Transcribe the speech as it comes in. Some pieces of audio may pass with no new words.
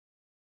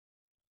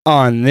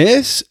On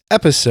this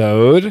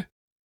episode,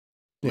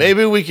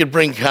 maybe we could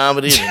bring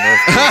comedy to North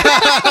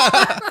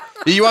Korea.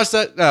 You watch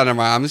that? No, never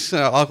mind. I'm just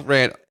gonna. I'll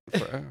rant.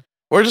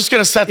 We're just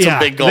gonna set some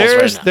big goals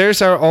right now.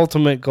 There's our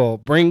ultimate goal: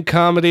 bring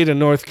comedy to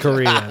North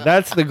Korea.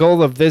 That's the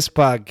goal of this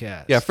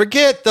podcast. Yeah,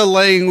 forget the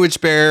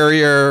language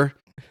barrier.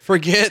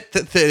 Forget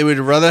that they would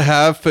rather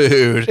have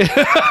food.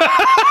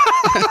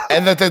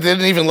 And that they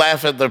didn't even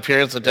laugh at the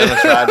appearance of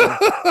Dennis Rodman.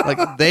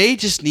 Like, they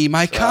just need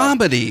my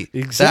comedy.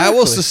 Exactly. That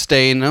will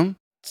sustain them.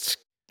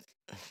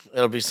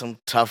 It'll be a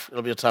tough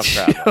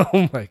crowd.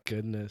 Oh my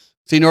goodness.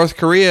 See, North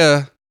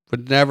Korea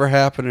would never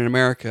happen in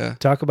America.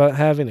 Talk about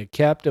having a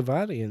captive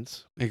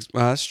audience.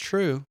 Well, that's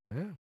true.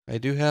 Yeah. I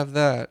do have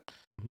that.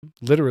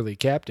 Literally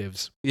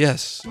captives.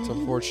 Yes, it's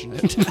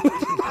unfortunate. It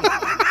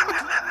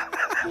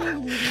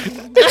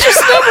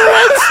just never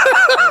ends.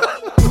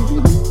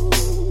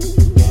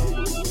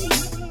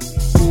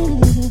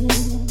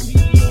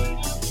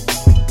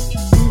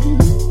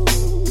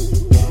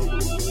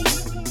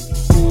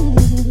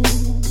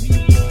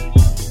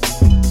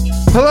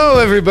 Hello,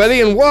 everybody,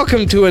 and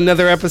welcome to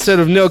another episode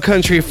of No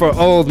Country for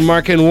Old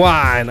Mark and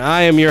Wine.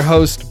 I am your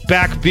host,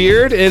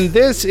 Backbeard, and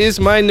this is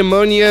my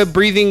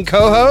pneumonia-breathing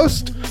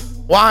co-host,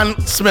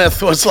 Juan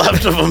Smith, what's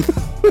left of him.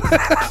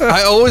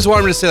 I always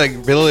wanted to say like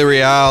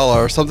Villarreal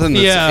or something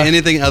that's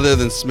anything other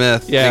than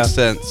Smith. Yeah. Makes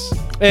sense.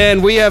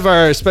 And we have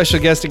our special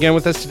guest again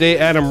with us today,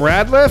 Adam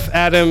Radliff.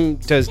 Adam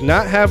does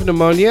not have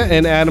pneumonia,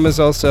 and Adam is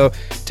also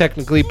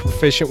technically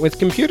proficient with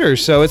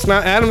computers. So it's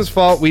not Adam's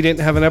fault we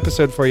didn't have an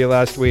episode for you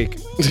last week.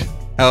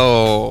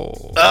 Oh.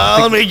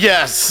 Let me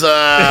guess.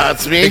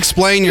 It's me.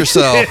 Explain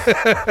yourself.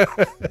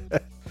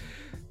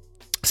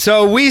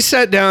 So we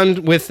sat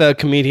down with a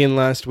comedian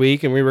last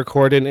week, and we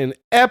recorded an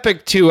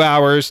epic 2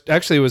 hours.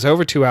 Actually, it was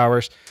over 2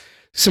 hours.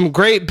 Some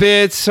great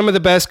bits, some of the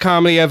best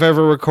comedy I've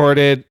ever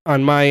recorded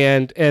on my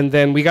end. And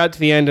then we got to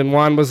the end, and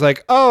Juan was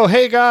like, "Oh,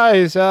 hey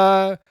guys,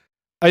 I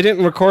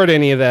didn't record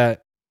any of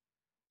that."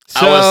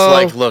 So, I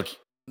was like, "Look,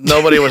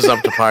 nobody was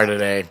up to par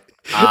today.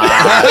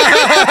 I'm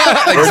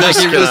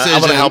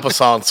gonna help us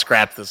all and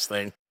scrap this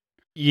thing."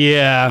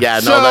 Yeah.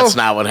 Yeah. No, that's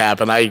not what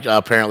happened. I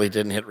apparently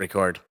didn't hit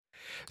record.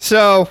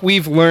 So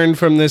we've learned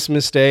from this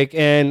mistake,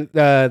 and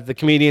the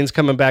comedian's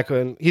coming back,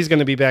 and he's going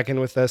to be back in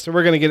with us. So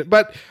we're going to get it.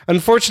 But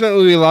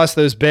unfortunately, we lost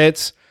those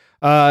bits.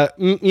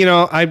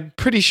 I'm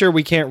pretty sure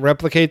we can't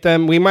replicate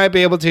them. We might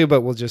be able to,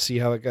 but we'll just see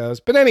how it goes.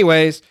 But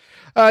anyways,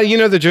 you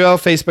know the drill.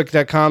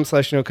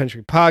 Facebook.com/No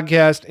Country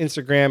Podcast.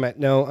 Instagram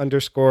at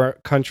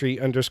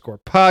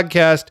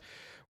 @no_country_podcast.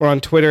 We're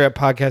on Twitter at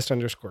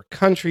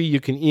podcast_country. You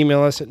can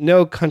email us at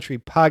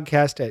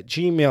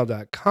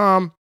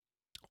nocountrypodcast@gmail.com.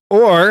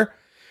 Or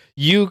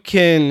you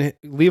can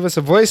leave us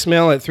a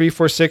voicemail at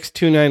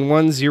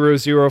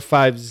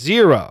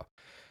 346-291-0050.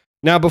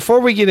 Now, before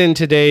we get in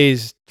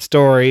today's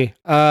story,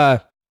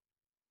 Matty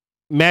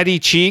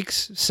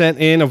Cheeks sent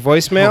in a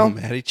voicemail. Oh,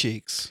 Matty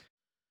Cheeks.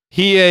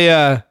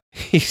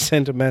 He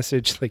sent a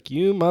message like,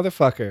 "You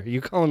motherfucker, you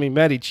calling me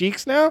Matty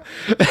Cheeks now?"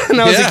 And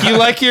I was like, "You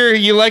like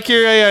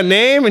your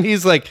name?" And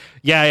he's like,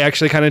 "Yeah, I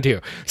actually kind of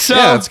do." So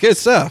yeah, it's good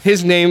stuff.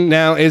 His name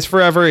now is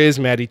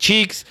Matty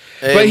Cheeks.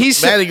 Hey, but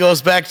Matty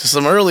goes back to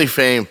some early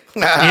fame.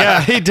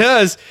 Yeah, he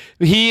does.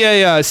 He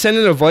sent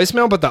in a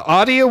voicemail, but the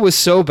audio was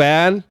so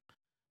bad.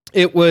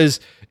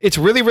 It's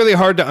really, really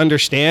hard to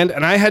understand.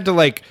 And I had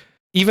to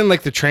even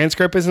the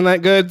transcript isn't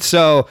that good.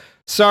 So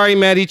sorry,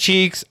 Matty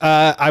Cheeks.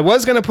 I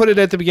was going to put it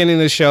at the beginning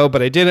of the show,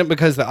 but I didn't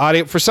because the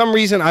audio, for some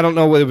reason, I don't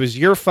know whether it was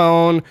your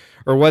phone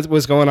or what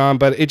was going on,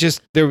 but there's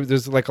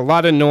a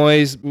lot of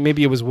noise.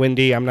 Maybe it was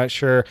windy. I'm not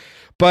sure.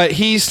 But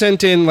he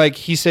sent in,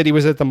 he said he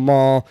was at the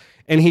mall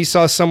and he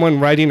saw someone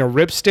riding a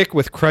ripstick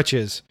with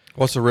crutches.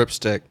 What's a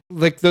ripstick?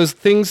 Like those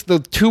things, the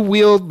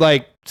two-wheeled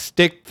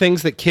stick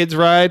things that kids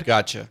ride.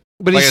 Gotcha.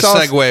 But like he a saw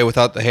Segway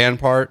without the hand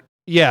part.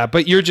 Yeah,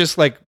 but you're just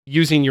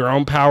using your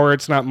own power.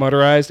 It's not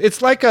motorized.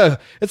 It's like a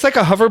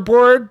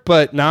hoverboard,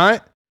 but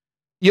not.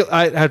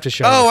 I have to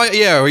show you. Oh,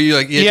 yeah. Where you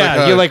you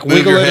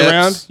wiggle it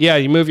around. Yeah,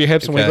 you move your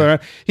hips and wiggle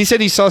around. He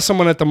said he saw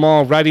someone at the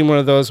mall riding one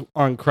of those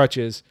on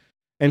crutches,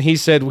 and he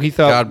said he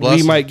thought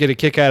we might get a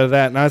kick out of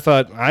that. And I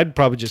thought I'd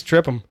probably just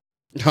trip him.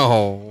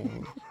 Oh,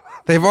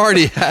 they've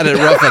already had it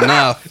rough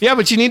enough. Yeah,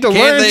 but you need to learn.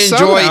 Can't they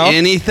enjoy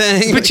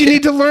anything? But you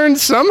need to learn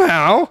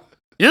somehow.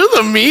 You're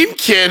the mean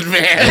kid,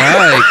 man.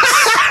 Right.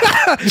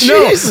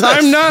 No,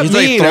 I'm not He's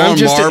mean. throwing I'm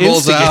just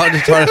marbles out to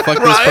try to fuck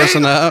this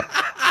person up.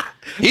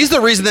 He's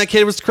the reason that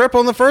kid was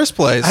crippled in the first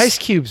place. Ice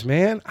cubes,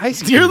 man. Ice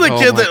cubes. You're the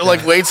kid that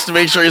waits to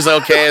make sure he's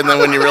okay, and then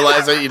when you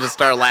realize it, you just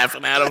start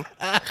laughing at him.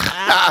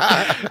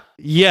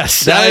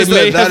 Yes, I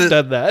may have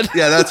done that.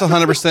 Yeah, that's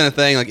 100% a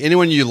thing.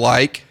 Anyone you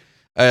like,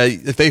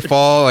 if they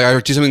fall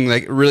or do something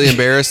really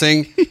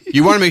embarrassing,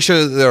 you want to make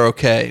sure that they're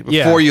okay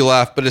before you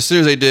laugh. But as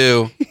soon as they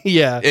do,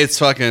 it's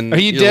fucking. Are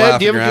you dead?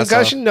 Do you have a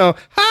concussion? No.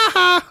 Ha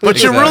ha.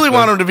 But you really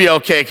want them to be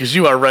okay because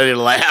you are ready to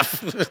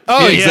laugh.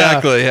 Oh,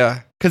 exactly.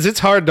 Yeah. Because it's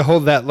hard to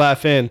hold that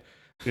laugh in.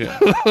 Yeah.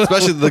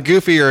 Especially the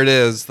goofier it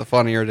is, the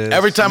funnier it is.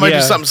 Every time I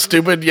do something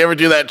stupid, you ever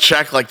do that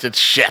check it's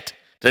shit?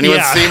 Did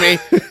anyone see me?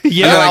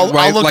 Yeah,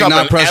 I'll look up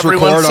not press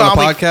record on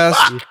a podcast.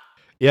 Fuck.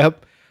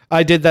 Yep.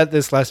 I did that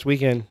this last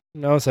weekend.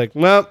 And I was like,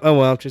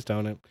 well, just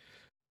own it.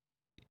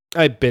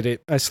 I bit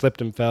it. I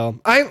slipped and fell.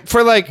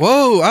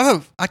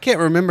 Whoa, I can't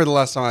remember the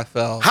last time I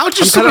fell. How'd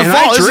you slip and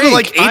fall? Isn't it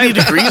like 80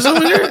 degrees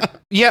over there?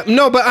 Yeah,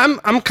 no, but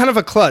I'm kind of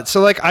a klutz.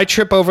 So like I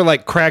trip over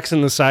like cracks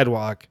in the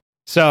sidewalk.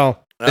 So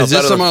is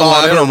this some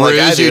elaborate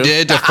ruse you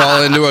did to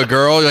fall into a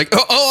girl? You're like,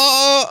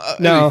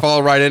 no, you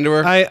fall right into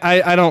her.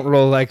 I don't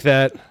roll like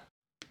that.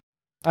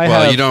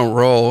 You don't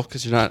roll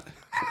because you're not.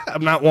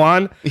 I'm not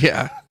Juan.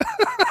 Yeah.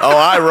 Oh,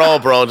 I roll,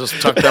 bro.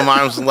 Just tuck them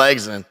arms and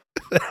legs in.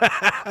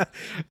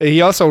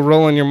 He also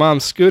rolling your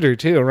mom's scooter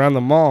too around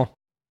the mall.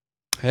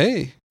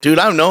 Hey, dude,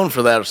 I'm known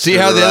for that. See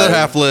how the other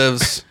half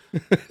lives.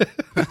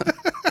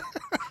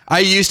 I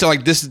used to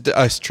like this is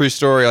a true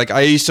story. Like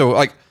I used to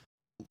like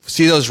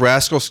see those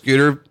Rascal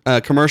scooter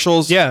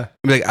commercials. Yeah,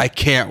 I'd be like, I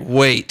can't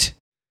wait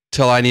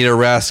till I need a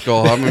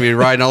Rascal. I'm gonna be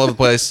riding all over the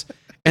place.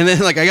 And then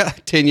like I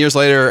got 10 years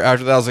later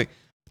after that, I was like,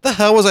 what the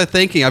hell was I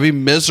thinking? I'd be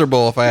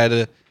miserable if I had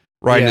to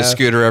ride a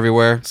scooter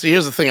everywhere. See,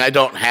 here's the thing. I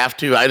don't have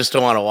to. I just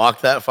don't want to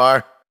walk that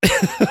far.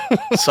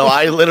 So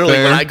I literally,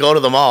 when I go to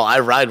the mall,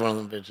 I ride one of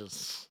them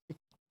bitches.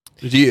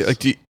 Do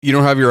you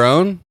don't have your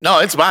own? No,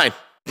 it's mine.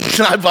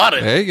 I bought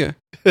it. There you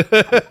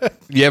go.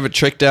 You have it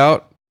tricked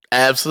out?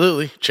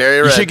 Absolutely.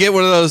 Cherry red. You should get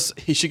one of those.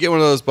 You should get one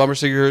of those bumper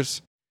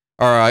stickers.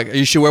 Or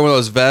you should wear one of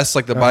those vests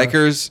like the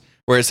bikers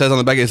where it says on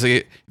the back, it's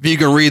like, if you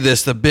can read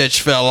this, the bitch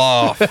fell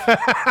off.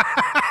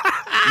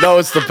 No,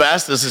 it's the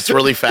best. It's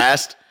really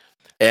fast.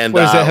 And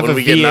when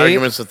we get in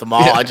arguments at the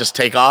mall, I just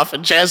take off.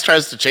 And Chaz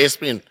tries to chase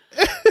me and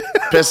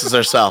pisses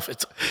herself.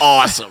 It's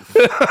awesome.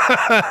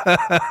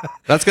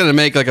 That's going to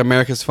make like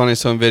America's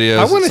Funniest Home Videos.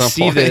 I want to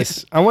see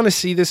this. I want to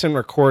see this and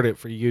record it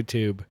for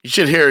YouTube. You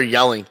should hear her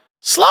yelling,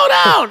 slow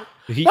down.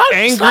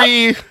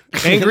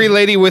 Angry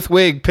lady with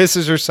wig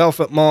pisses herself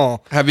at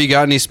mall. Have you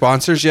got any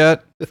sponsors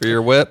yet for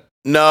your whip?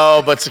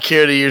 No, but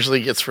security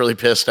usually gets really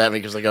pissed at me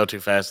because I go too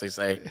fast, they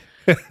say.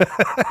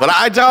 But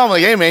I tell them,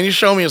 like, hey, man, you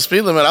show me a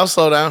speed limit, I'll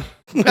slow down.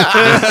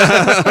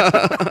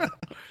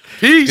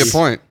 Peace. Good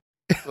point.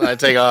 I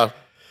take off.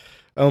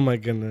 Oh, my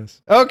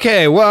goodness.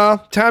 Okay, well,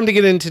 time to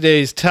get into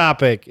today's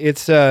topic.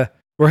 It's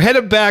we're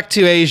headed back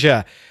to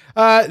Asia.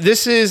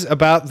 This is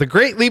about the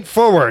Great Leap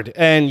Forward.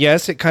 And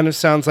yes, it kind of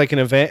sounds like an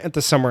event at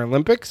the Summer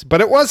Olympics, but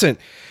it wasn't.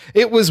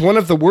 It was one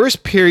of the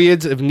worst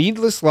periods of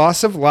needless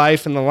loss of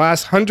life in the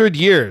last 100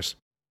 years.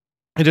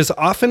 It is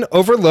often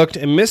overlooked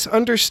and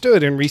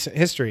misunderstood in recent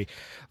history.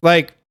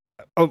 Like,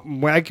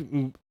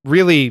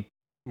 really,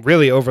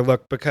 really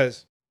overlooked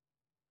because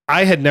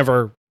I had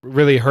never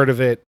really heard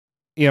of it.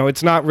 You know,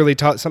 it's not really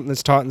taught something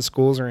that's taught in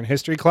schools or in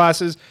history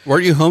classes.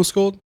 Weren't you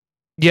homeschooled?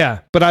 Yeah,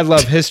 but I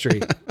love history.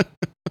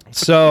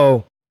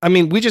 So, I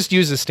mean, we just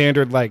use the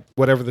standard, like,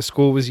 whatever the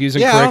school was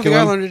using curriculum. I don't think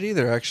I learned it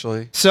either,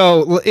 actually.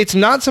 So, it's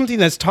not something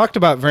that's talked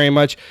about very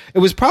much. It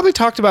was probably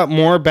talked about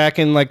more back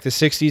in, like, the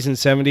 60s and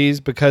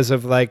 70s because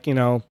of, like, you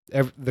know,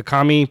 the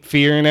commie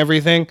fear and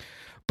everything.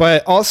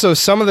 But also,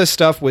 some of the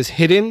stuff was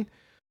hidden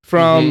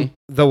from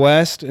the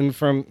West and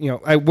from, you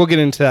know, we'll get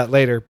into that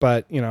later.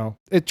 But, you know,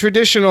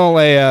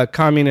 traditional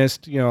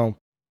communist, you know,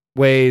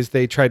 ways,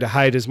 they tried to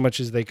hide as much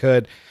as they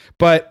could.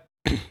 But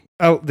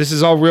this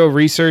is all real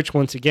research.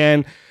 Once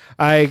again,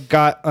 I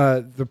got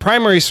the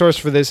primary source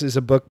for this is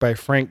a book by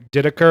Frank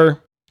Dideker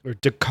or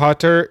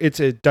Decatur. It's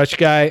a Dutch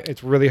guy.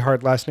 It's a really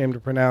hard last name to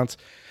pronounce,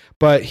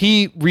 but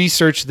he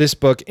researched this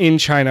book in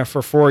China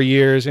for 4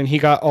 years, and he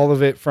got all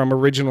of it from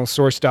original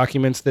source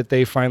documents that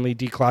they finally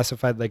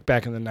declassified, like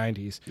back in the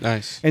 90s.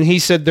 Nice. And he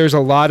said there's a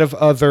lot of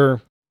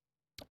other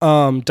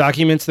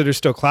documents that are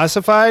still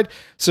classified.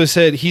 So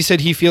he said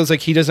he feels like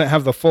he doesn't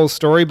have the full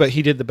story, but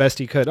he did the best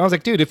he could. I was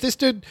like, dude, if this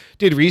dude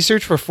did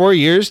research for 4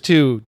 years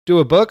to do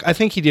a book, I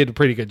think he did a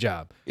pretty good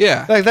job.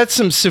 Yeah. Like that's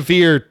some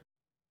severe,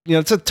 you know,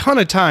 it's a ton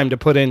of time to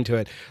put into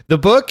it. The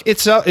book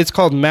itself, it's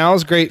called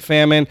Mao's Great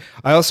Famine.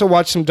 I also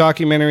watched some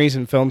documentaries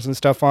and films and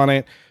stuff on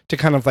it to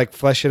kind of like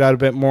flesh it out a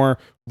bit more.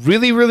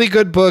 Really, really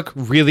good book.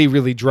 Really,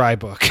 really dry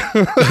book.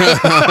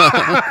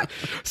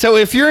 So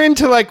if you're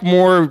into like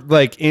more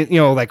like, you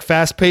know, like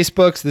fast paced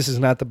books, this is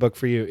not the book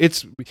for you.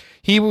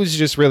 He was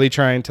just really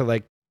trying to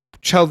like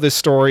tell this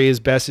story as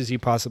best as he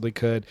possibly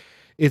could.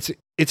 It's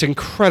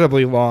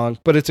incredibly long,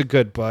 but it's a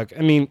good book.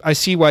 I mean, I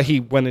see why he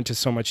went into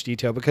so much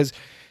detail because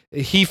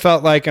he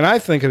felt like, and I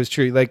think it was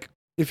true, like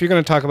if you're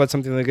going to talk about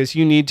something like this,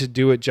 you need to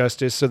do it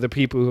justice so the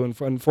people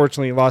who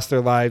unfortunately lost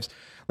their lives,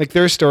 like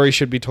their story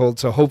should be told.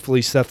 So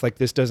hopefully stuff like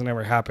this doesn't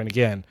ever happen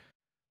again.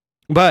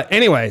 But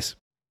anyways,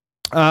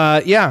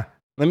 okay.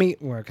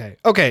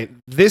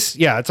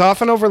 It's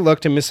often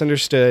overlooked and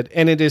misunderstood,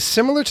 and it is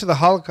similar to the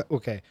Holocaust.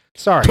 Okay,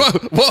 sorry.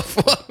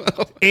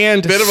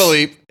 And bit of a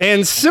leap.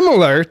 And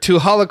similar to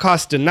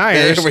Holocaust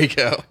deniers, there we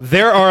go.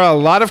 There are a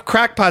lot of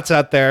crackpots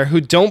out there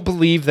who don't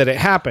believe that it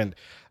happened.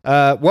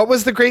 What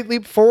was the Great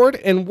Leap Forward,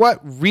 and what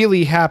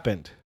really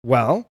happened?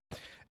 Well,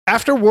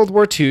 after World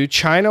War II,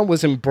 China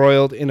was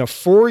embroiled in a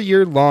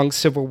 4-year-long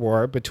civil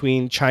war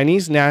between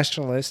Chinese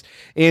nationalists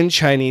and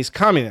Chinese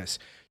communists.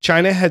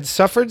 China had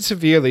suffered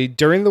severely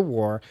during the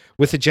war,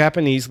 with the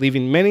Japanese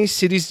leaving many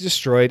cities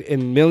destroyed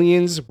and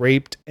millions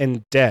raped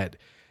and dead.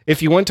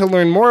 If you want to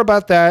learn more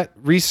about that,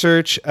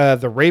 research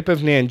the Rape of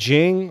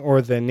Nanjing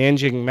or the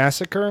Nanjing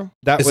Massacre.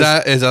 Is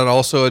that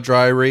also a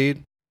dry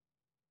read?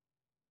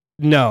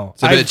 No.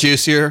 It's a bit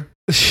juicier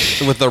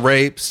with the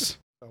rapes.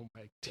 Oh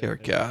my dear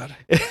God.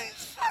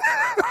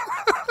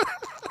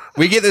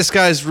 We get this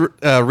guy's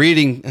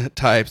reading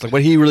types, like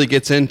what he really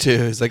gets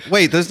into. He's like,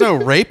 wait, there's no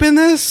rape in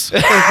this?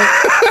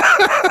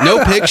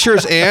 No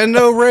pictures and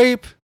no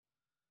rape?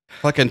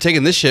 Fucking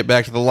taking this shit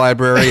back to the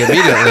library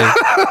immediately.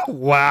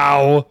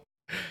 Wow.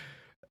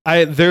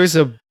 There's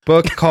a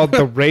book called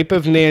The Rape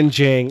of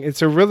Nanjing.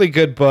 It's a really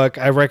good book.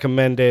 I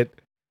recommend it.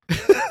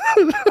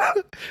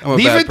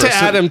 Leave it to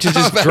Adam to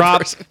just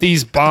drop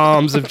these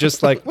bombs of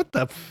just like, what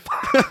the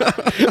fuck?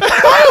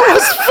 I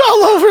almost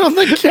fell over on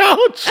the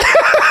couch.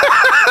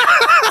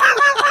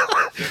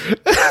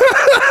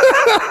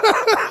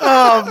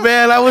 Oh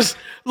man, I was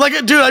like,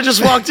 dude, I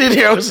just walked in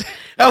here.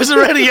 I wasn't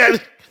ready yet.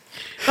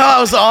 Oh, that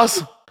was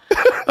awesome.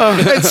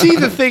 And see,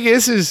 the thing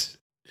is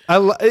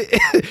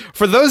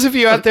for those of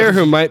you out there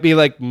who might be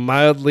like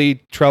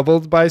mildly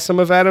troubled by some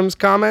of Adam's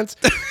comments,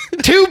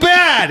 too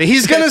bad.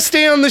 He's gonna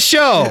stay on the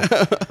show.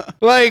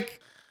 Like,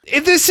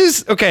 this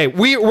is okay.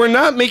 We're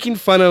not making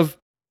fun of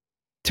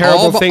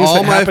terrible things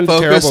that happen to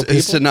terrible people. All my focus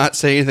is to not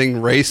say anything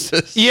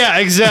racist. Yeah,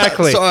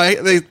 exactly. So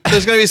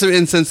there's going to be some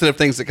insensitive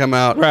things that come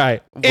out.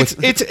 Right.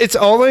 It's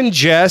all in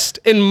jest,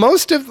 and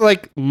most of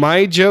like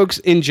my jokes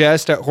in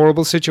jest at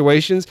horrible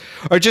situations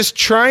are just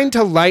trying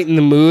to lighten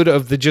the mood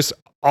of the just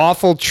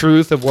awful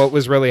truth of what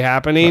was really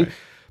happening. Right.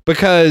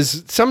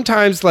 Because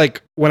sometimes,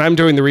 like, when I'm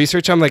doing the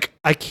research, I'm like,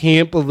 I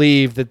can't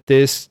believe that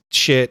this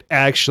shit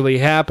actually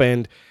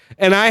happened.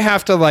 And I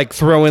have to, like,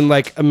 throw in,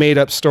 like, a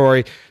made-up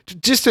story.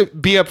 Just to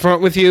be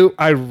upfront with you,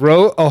 I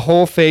wrote a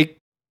whole fake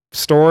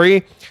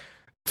story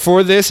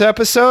for this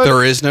episode.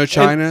 There is no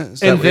China?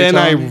 And then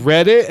I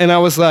read it, and I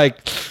was like,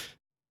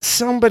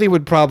 somebody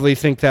would probably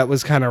think that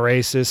was kind of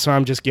racist, so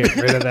I'm just getting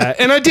rid of that.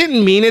 And I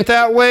didn't mean it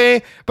that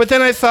way, but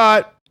then I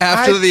thought...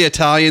 After the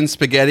Italian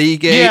spaghetti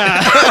gate?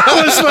 Yeah.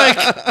 I was like,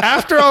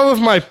 after all of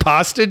my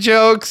pasta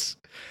jokes,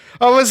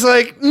 I was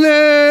like,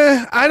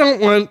 nah, I don't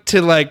want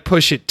to like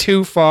push it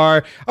too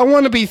far. I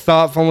want to be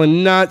thoughtful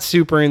and not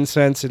super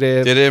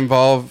insensitive. Did it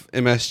involve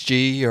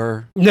MSG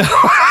or? No.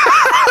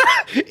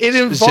 It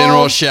involved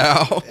General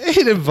Shao.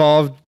 It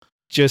involved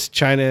just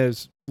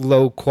China's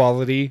low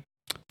quality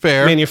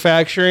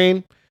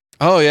manufacturing.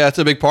 Oh yeah, it's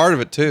a big part of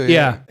it too.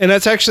 Yeah. And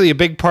that's actually a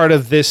big part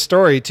of this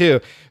story too.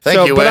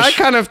 Thank you, but I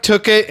kind of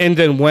took it and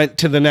then went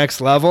to the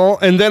next level,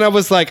 and then I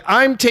was like,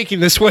 I'm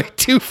taking this way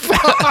too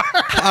far.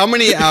 How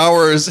many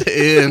hours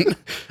in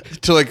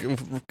to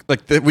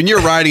when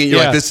you're writing it,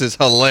 you're like, this is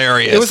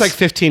hilarious. It was like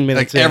 15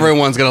 minutes. Like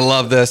everyone's gonna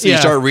love this. You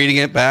start reading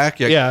it back.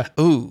 You're like,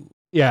 ooh.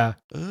 Yeah.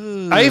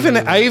 Ooh. I even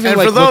and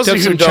like for those of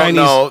you who don't Chinese,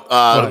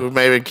 know, who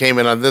maybe came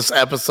in on this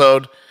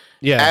episode.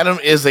 Yeah, Adam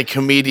is a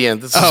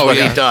comedian. This is what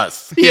he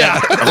does. Yeah.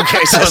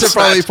 Okay, so that's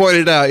probably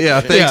pointed out. Yeah,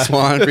 thanks,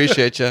 Juan.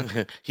 Appreciate you.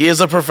 He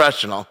is a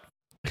professional,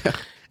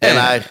 and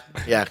I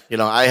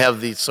have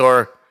the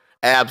sore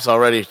abs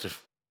already to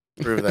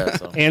prove that.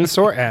 So. And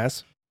sore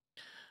ass.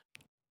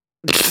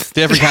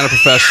 Different kind of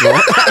professional.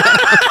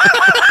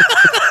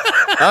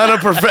 On a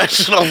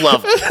professional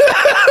level.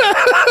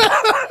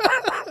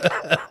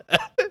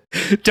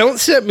 Don't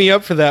set me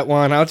up for that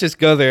one. I'll just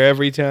go there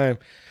every time.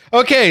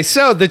 Okay,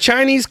 so the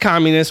Chinese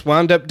communists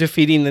wound up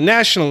defeating the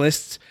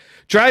nationalists,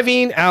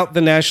 driving out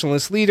the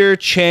nationalist leader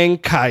Chiang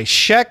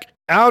Kai-shek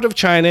out of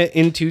China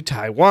into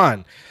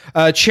Taiwan.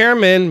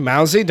 Chairman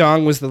Mao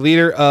Zedong was the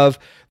leader of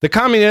the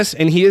communists,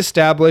 and he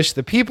established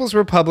the People's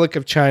Republic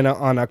of China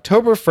on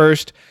October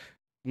 1st,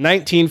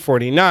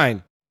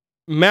 1949.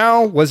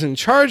 Mao was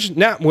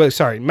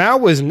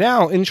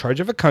now in charge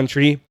of a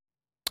country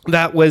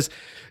that was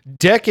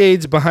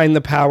decades behind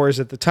the powers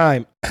at the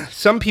time.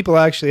 Some people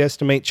actually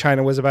estimate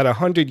China was about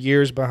 100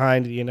 years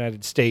behind the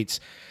United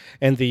States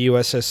and the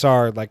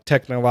USSR, like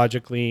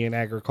technologically and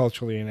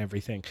agriculturally and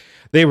everything.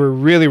 They were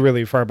really,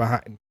 really far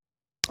behind.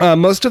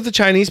 Most of the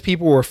Chinese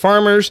people were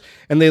farmers,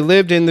 and they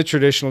lived in the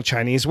traditional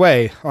Chinese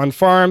way, on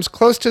farms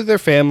close to their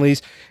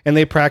families, and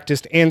they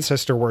practiced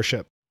ancestor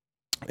worship.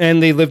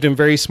 And they lived in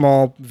very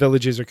small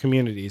villages or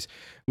communities.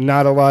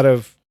 Not a lot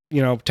of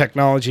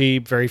technology,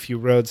 very few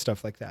roads,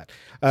 stuff like that.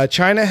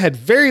 China had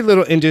very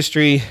little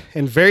industry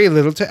and very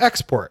little to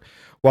export.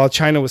 While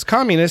China was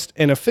communist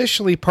and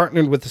officially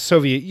partnered with the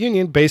Soviet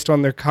Union based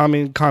on their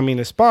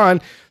communist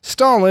bond,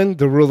 Stalin,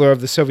 the ruler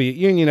of the Soviet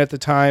Union at the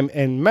time,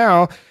 and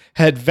Mao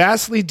had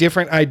vastly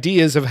different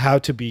ideas of how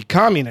to be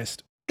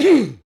communist.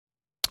 The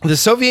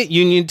Soviet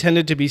Union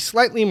tended to be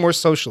slightly more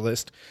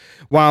socialist,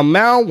 while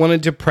Mao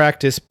wanted to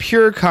practice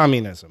pure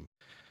communism.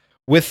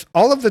 With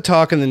all of the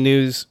talk in the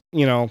news,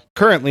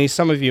 currently,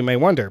 some of you may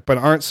wonder, but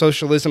aren't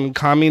socialism and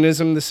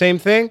communism the same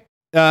thing?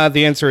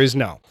 The answer is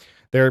no.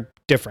 They're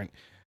different.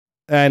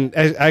 And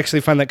I actually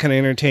find that kind of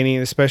entertaining,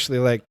 especially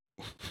like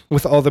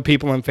with all the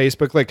people on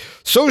Facebook, like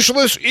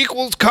socialist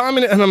equals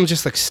communist. And I'm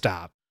just like,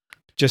 stop.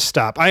 just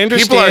stop. I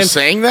understand. People are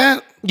saying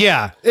that?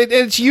 Yeah.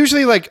 It's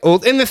usually like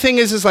old. And the thing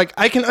is like,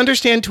 I can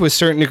understand to a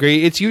certain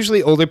degree. It's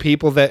usually older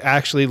people that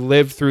actually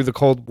lived through the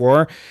Cold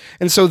War.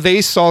 And so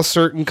they saw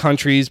certain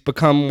countries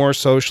become more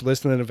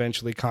socialist and then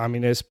eventually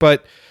communist.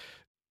 But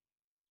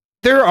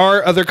there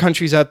are other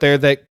countries out there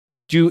that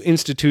I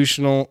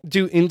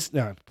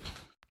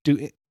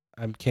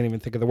can't even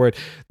think of the word.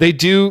 They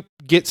do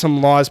get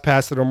some laws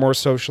passed that are more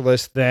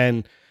socialist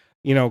than,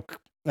 than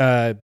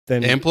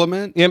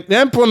implement.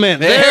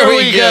 There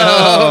we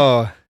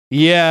go.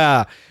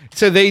 Yeah.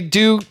 So they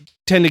do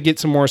tend to get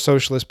some more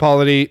socialist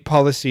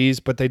policies,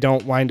 but they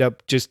don't wind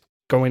up just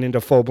going into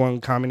full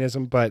blown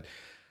communism. But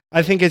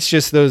I think it's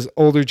just those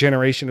older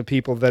generation of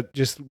people that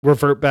just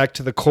revert back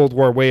to the Cold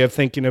War way of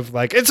thinking of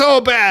like, it's all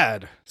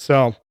bad.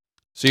 So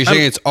you're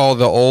saying it's all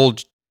the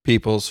old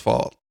people's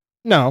fault?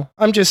 No,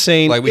 I'm just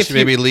saying like we should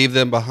maybe leave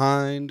them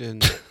behind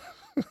and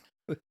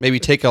maybe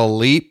take a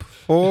leap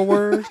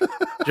forward.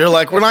 You're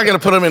like, we're not going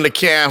to put them into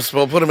camps, but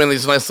we'll put them in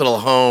these nice little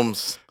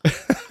homes.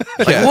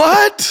 Yeah.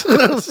 What?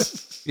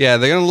 Yeah,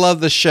 they're going to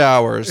love the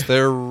showers.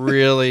 They're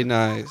really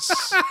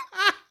nice.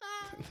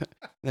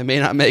 They may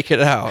not make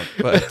it out,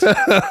 but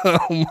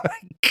oh my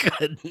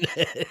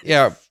goodness.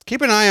 Yeah,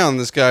 keep an eye on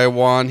this guy,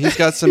 Juan. He's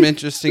got some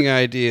interesting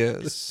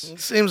ideas.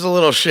 Seems a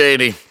little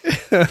shady.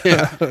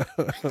 Yeah.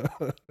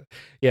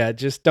 Yeah,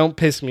 just don't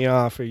piss me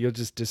off or you'll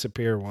just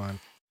disappear, Juan.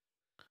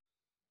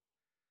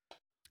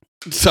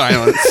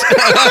 Silence.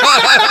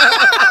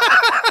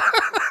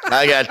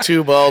 I got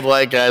two bald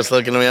white guys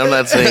looking at me. I'm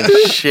not saying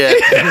shit.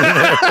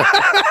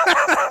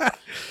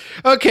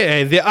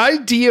 Okay, the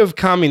idea of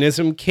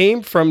communism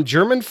came from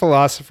German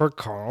philosopher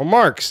Karl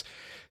Marx.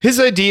 His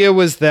idea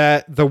was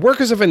that the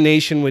workers of a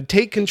nation would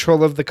take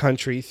control of the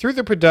country through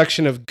the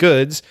production of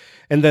goods,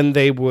 and then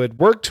they would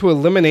work to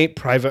eliminate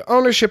private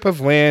ownership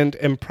of land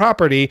and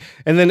property,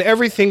 and then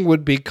everything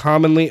would be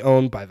commonly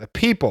owned by the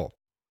people.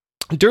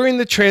 During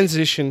the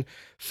transition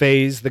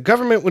phase, the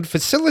government would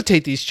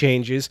facilitate these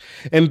changes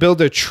and build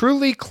a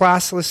truly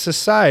classless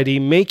society,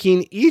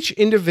 making each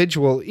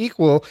individual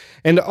equal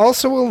and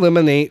also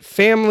eliminate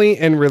family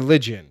and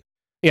religion.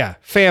 Yeah,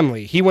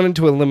 family. He wanted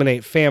to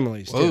eliminate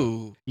families, too.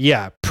 Whoa.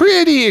 Yeah,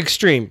 pretty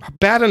extreme.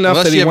 Bad enough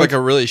Unless that you he have went like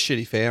a really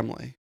shitty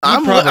family.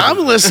 I'm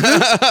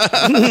listening.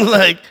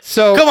 Like,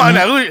 So come on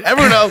now.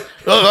 Everyone else,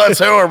 oh, that's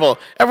horrible.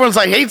 Everyone's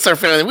like hates their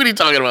family. What are you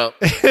talking about?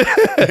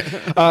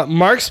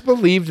 Marx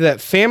believed that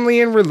family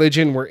and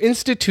religion were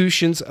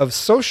institutions of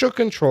social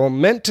control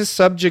meant to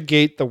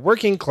subjugate the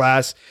working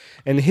class,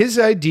 and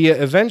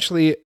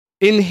eventually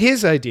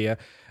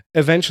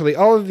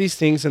all of these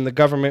things in the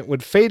government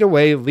would fade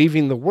away,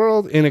 leaving the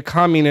world in a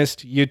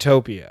communist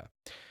utopia.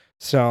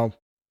 So,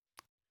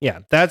 yeah,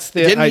 that's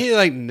the... Didn't he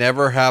like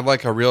never have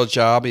like a real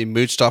job? He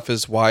mooched off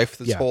his wife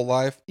his whole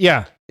life?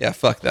 Yeah. Yeah,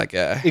 fuck that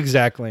guy.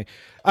 Exactly.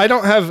 I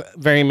don't have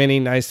very many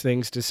nice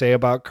things to say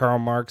about Karl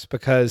Marx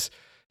because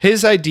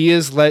his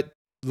ideas led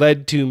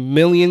to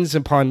millions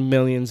upon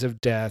millions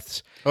of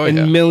deaths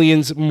and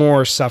millions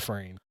more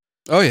suffering.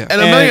 Oh, yeah.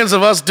 And the millions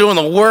of us doing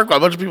the work while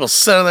a bunch of people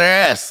sit on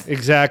their ass.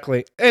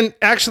 Exactly. And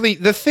actually,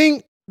 the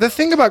thing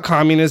about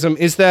communism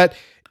is that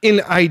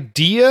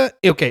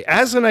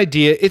as an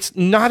idea, it's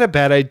not a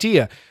bad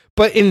idea.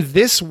 But in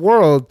this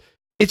world,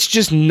 it's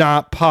just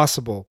not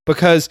possible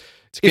because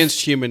it's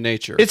against human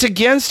nature. It's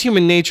against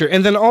human nature.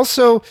 And then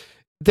also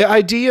the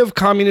idea of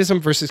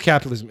communism versus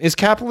capitalism. Is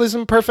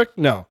capitalism perfect?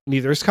 No,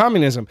 neither is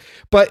communism.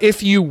 But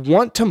if you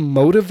want to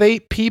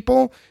motivate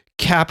people,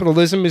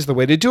 capitalism is the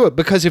way to do it.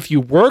 Because if you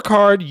work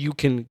hard, you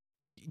can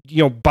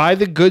buy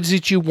the goods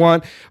that you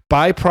want,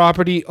 buy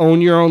property,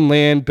 own your own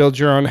land, build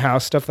your own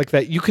house, stuff like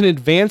that. You can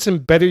advance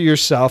and better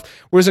yourself.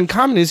 Whereas in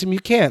communism, you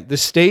can't. The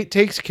state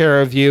takes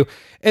care of you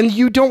and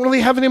you don't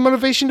really have any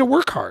motivation to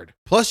work hard.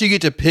 Plus you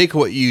get to pick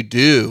what you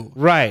do.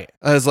 Right.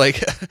 I was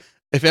like,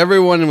 if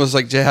everyone was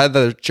like, had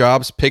their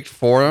jobs picked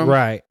for them.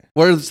 Right.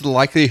 What is the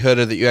likelihood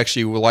that you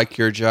actually will like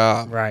your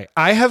job? Right.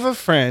 I have a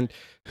friend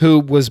who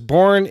was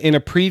born in a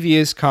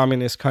previous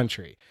communist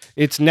country.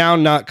 It's now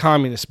not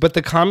communist, but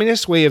the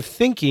communist way of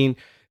thinking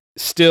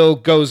still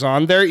goes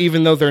on there,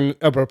 even though they're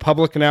a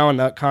republic now and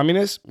not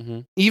communist. Mm-hmm.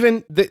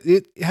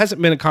 It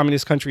hasn't been a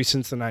communist country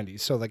since the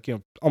 90s, so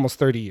almost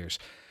 30 years.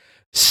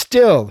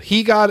 Still,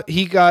 he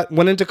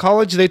went into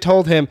college. They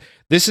told him,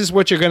 this is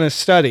what you're going to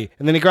study.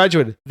 And then he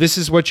graduated. This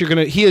is what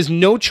he has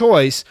no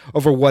choice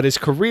over what his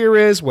career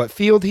is, what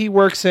field he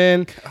works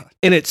in. God.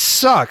 And it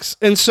sucks.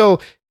 And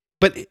so,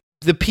 but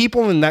the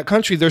people in that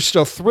country, they're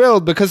still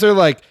thrilled because they're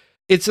like,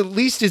 it's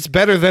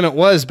better than it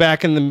was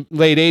back in the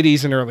late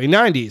 80s and early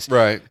 90s.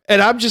 Right.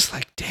 And I'm just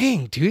like,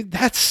 dang, dude,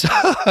 that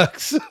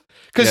sucks.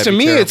 Because to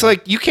me, it's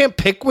like, you can't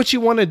pick what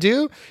you want to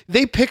do.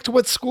 They picked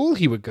what school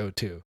he would go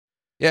to.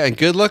 Yeah, and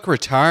good luck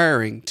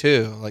retiring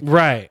too.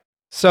 Right.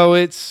 So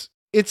it's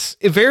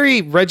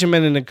very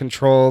regimented and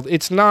controlled.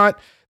 It's not,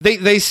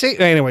 they say,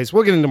 anyways,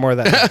 we'll get into more of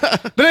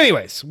that. But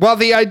anyways, while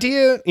the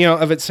idea,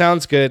 of it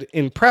sounds good,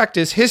 in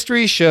practice,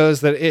 history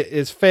shows that it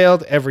has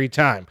failed every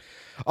time.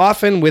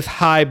 often with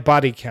high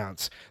body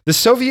counts. The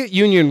Soviet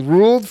Union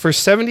ruled for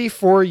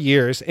 74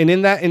 years, and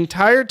in that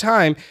entire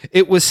time,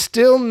 it was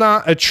still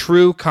not a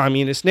true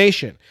communist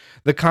nation.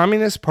 The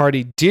Communist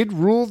Party did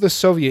rule the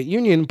Soviet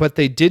Union, but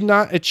they did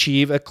not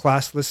achieve a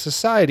classless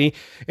society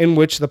in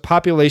which the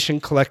population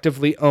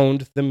collectively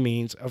owned the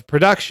means of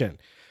production.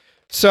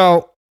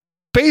 So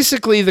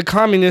basically, the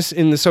communists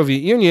in the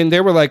Soviet Union,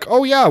 they were like,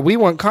 oh yeah, we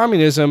want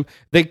communism.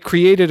 They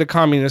created a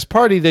communist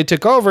party. They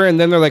took over, and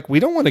then they're like, we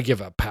don't want to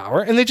give up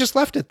power. And they just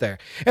left it there.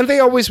 And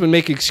they always would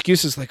make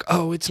excuses like,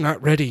 oh, it's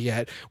not ready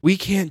yet. We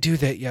can't do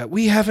that yet.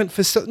 We haven't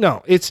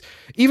No, it's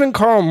even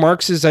Karl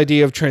Marx's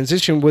idea of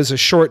transition was a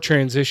short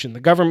transition. The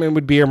government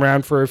would be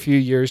around for a few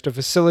years to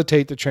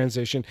facilitate the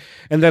transition.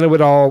 And then it would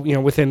all,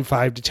 within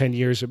 5 to 10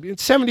 years,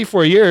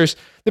 74 years,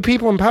 the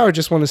people in power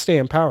just want to stay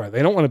in power.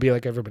 They don't want to be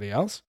like everybody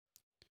else.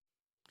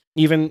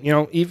 Even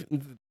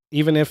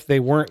if they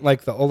weren't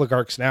like the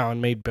oligarchs now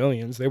and made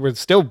billions, they were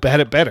still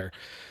better.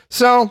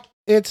 So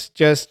it's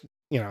just,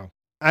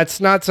 that's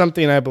not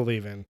something I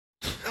believe in.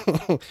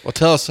 Well,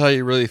 tell us how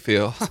you really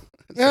feel.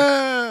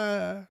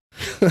 Mao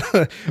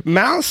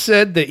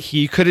said that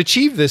he could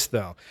achieve this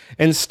though.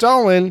 And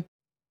Stalin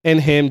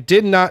and him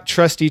did not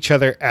trust each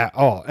other at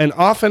all. And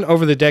often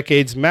over the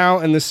decades, Mao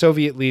and the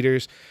Soviet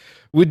leaders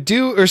would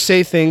do or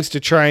say things to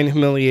try and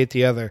humiliate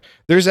the other.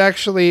 There's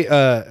actually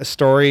a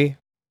story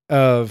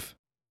of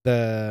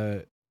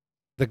the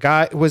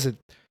guy,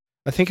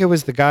 I think it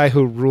was the guy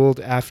who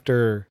ruled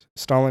after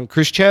Stalin,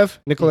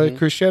 Nikolai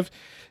Khrushchev.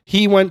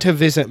 He went to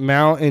visit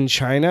Mao in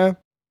China,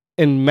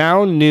 and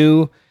Mao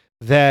knew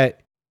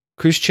that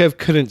Khrushchev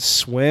couldn't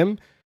swim.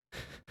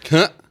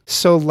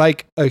 So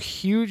like a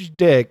huge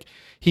dick,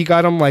 he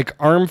got him like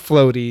arm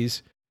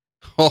floaties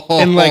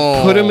and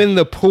like put him in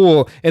the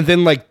pool and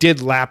then like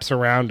did laps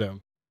around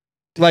him.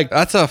 Like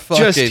that's a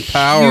fucking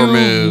power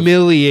move.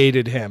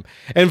 Humiliated him,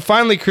 and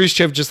finally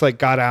Khrushchev just like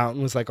got out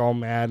and was like all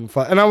mad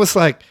and I was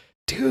like,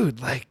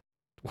 dude, like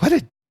what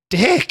a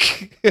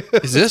dick.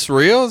 Is this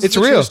real? It's a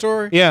real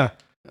story. Yeah,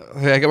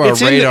 I got my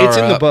radar. It's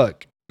in the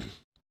book.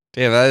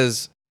 Damn, that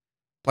is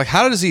like,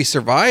 how does he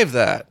survive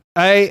that?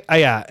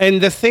 Yeah, and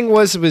the thing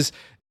was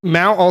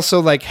Mao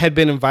also like had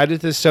been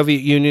invited to the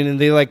Soviet Union, and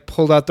they like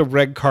pulled out the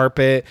red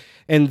carpet,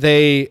 and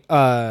they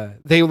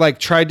like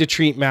tried to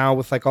treat Mao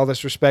with like all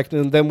this respect.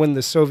 And then when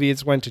the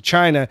Soviets went to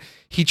China,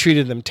 he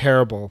treated them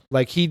terrible.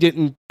 Like he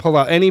didn't pull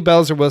out any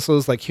bells or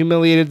whistles, like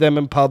humiliated them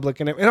in public.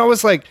 And I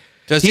was like,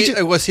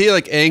 was he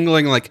like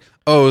angling like,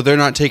 oh, they're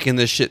not taking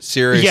this shit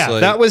seriously? Yeah,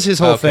 that was his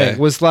whole thing.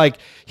 Was like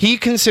he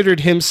considered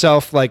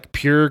himself like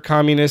pure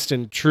communist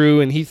and true,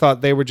 and he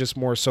thought they were just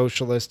more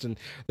socialist and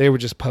they were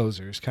just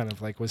posers. Kind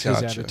of like was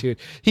his attitude.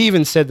 He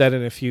even said that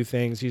in a few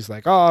things. He's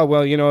like, oh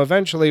well,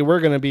 eventually we're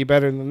going to be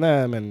better than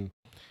them, and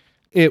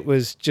it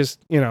was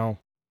just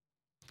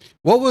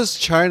What was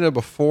China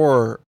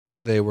before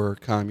they were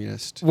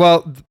communist?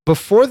 Well,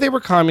 before they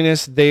were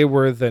communist, they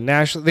were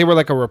they were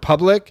like a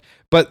republic,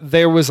 but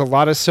there was a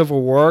lot of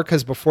civil war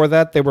because before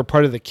that they were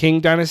part of the Qing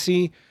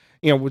dynasty,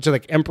 which are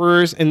like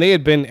emperors, and they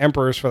had been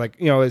emperors for like,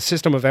 a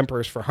system of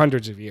emperors for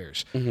hundreds of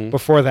years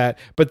before that.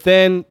 But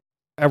then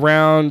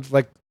around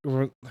like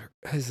the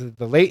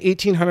late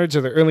 1800s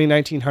or the early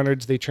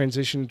 1900s, they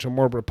transitioned to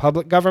more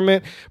republic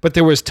government, but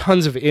there was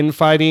tons of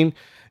infighting.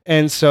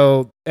 And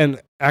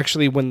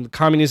actually when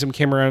communism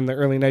came around in the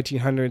early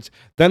 1900s,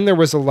 then there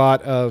was a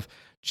lot of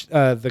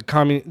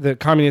the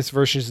communist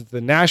versus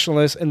the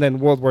nationalists, and then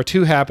World War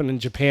II happened and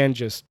Japan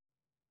just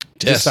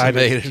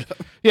decided.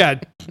 Yeah,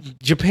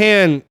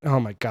 Japan,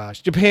 oh my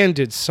gosh, Japan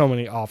did so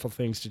many awful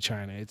things to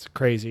China. It's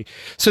crazy.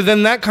 So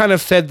then that kind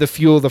of fed the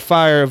fuel, the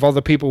fire of all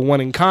the people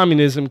wanting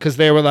communism, because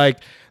they were like,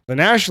 the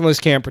nationalists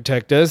can't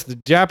protect us. The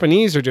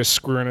Japanese are just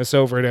screwing us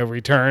over at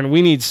every turn.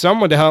 We need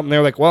someone to help. And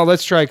they're like, well,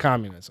 let's try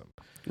communism.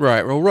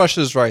 Right. Well,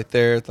 Russia's right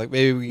there. It's like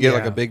maybe we get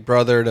like a big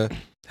brother to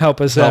help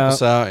us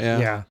out. Yeah.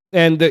 Yeah.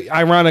 And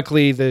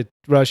ironically, the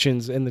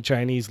Russians and the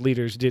Chinese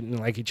leaders didn't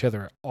like each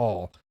other at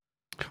all.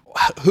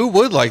 Who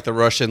would like the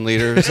Russian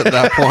leaders at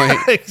that point?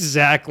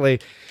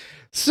 Exactly.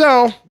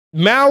 So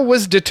Mao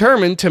was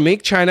determined to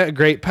make China a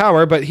great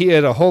power, but he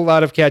had a whole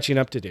lot of catching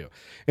up to do.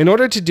 In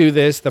order to do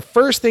this, the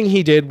first thing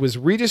he did was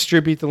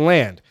redistribute the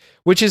land,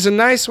 which is a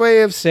nice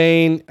way of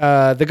saying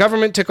the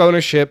government took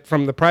ownership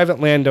from the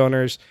private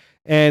landowners.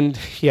 And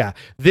yeah,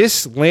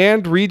 this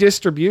land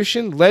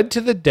redistribution led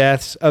to the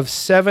deaths of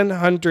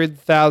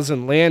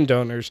 700,000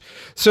 landowners.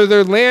 So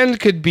their land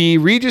could be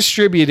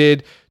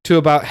redistributed to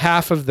about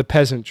half of the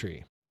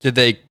peasantry. Did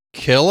they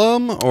kill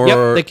them? Or?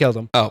 Yep, they killed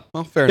them. Oh,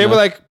 well, fair enough. They were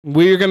like,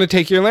 we're going to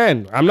take your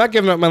land. I'm not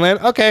giving up my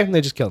land. Okay, and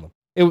they just killed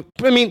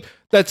them.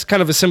 That's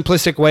kind of a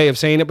simplistic way of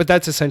saying it, but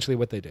that's essentially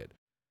what they did.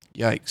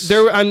 Yikes.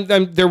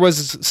 There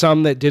was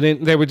some that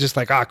didn't. They were just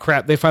like,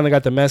 crap, they finally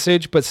got the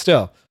message, but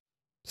still.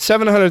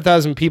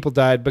 700,000 people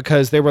died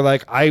because they were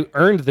like, I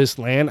earned this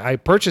land. I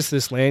purchased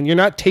this land. You're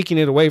not taking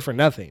it away for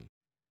nothing.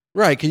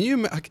 Right.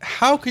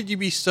 How could you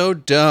be so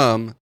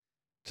dumb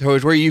to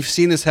where you've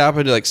seen this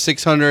happen to like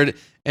 600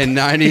 and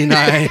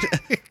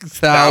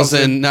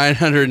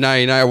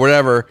 99,999 or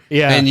whatever.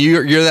 Yeah. And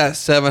you're that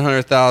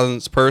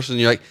 700,000th person.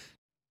 You're like,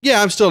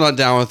 yeah, I'm still not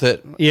down with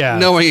it. Yeah.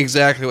 Knowing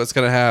exactly what's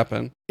going to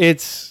happen.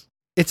 It's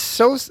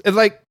so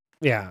like,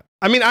 yeah.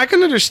 I mean, I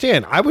can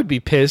understand. I would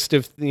be pissed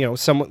if,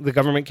 the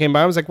government came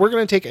by and was like, we're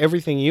going to take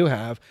everything you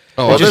have.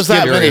 Oh, well, there's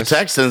that many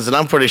Texans, and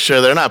I'm pretty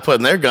sure they're not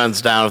putting their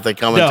guns down if they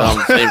come and tell them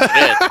the same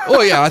shit.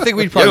 Well, yeah, I think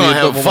we'd probably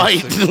have a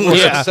fight. More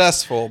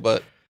successful,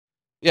 but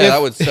yeah,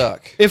 that would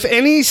suck. If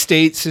any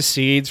state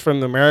secedes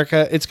from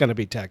America, it's going to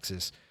be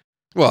Texas.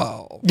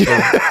 Well,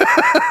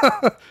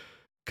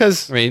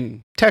 because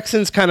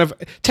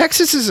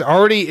Texas is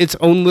already its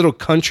own little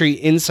country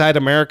inside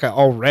America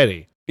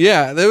already.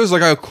 Yeah, there was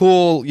like a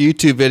cool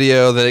YouTube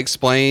video that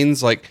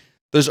explains like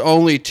there's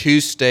only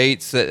 2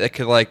 states that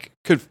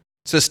could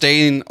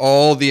sustain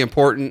all the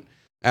important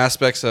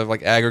aspects of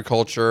like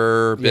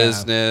agriculture,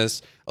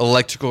 business,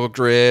 electrical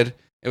grid.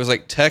 It was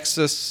like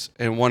Texas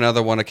and one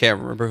other one. I can't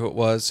remember who it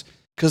was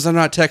because they're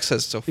not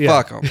Texas, so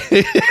fuck them.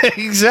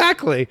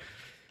 Exactly.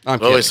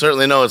 Well, we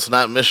certainly know it's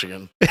not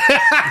Michigan.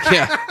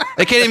 Yeah,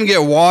 they can't even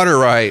get water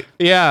right.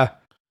 Yeah.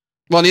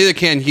 Well, neither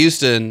can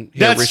Houston.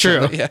 That's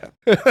true. Yeah.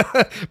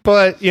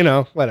 But,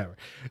 whatever.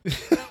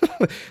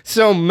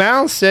 So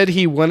Mao said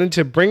he wanted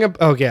to bring up...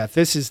 Oh, yeah,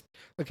 this is...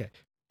 Okay.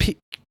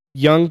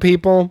 Young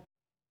people.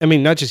 I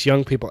mean, not just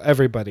young people,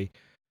 everybody.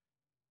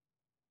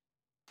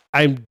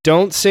 I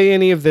don't say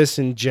any of this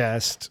in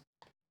jest.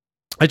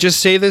 I just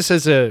say this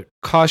as a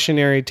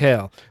cautionary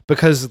tale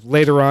because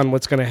later on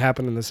what's going to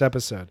happen in this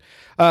episode.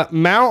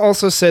 Mao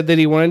also said that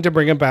he wanted to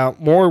bring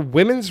about more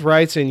women's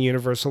rights and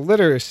universal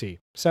literacy.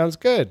 Sounds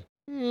good.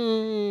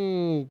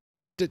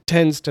 It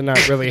tends to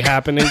not really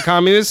happen in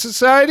communist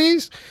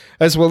societies,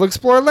 as we'll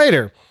explore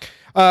later.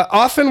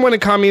 Often when a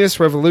communist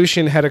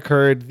revolution had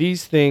occurred,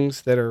 these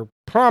things that are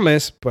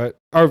promised but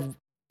are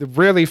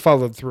rarely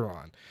followed through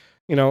on.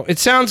 It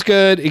sounds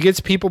good, it gets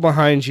people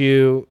behind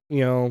you,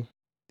 and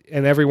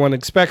everyone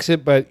expects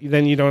it, but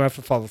then you don't have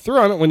to follow through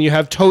on it when you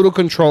have total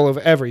control of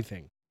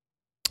everything.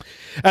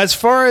 As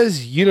far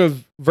as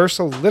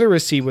universal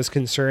literacy was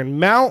concerned,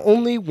 Mao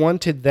only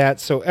wanted that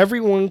so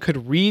everyone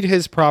could read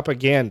his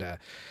propaganda.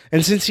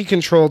 And since he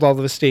controlled all of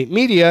the state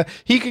media,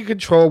 he could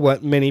control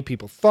what many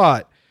people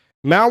thought.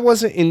 Mao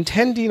wasn't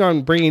intending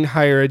on bringing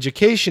higher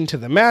education to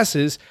the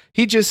masses.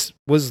 He just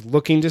was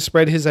looking to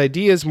spread his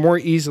ideas more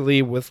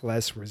easily with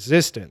less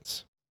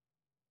resistance.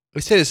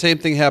 We say the same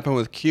thing happened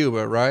with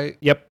Cuba, right?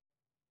 Yep.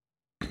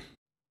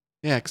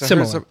 Yeah,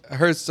 because I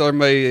heard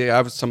somebody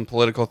have some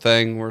political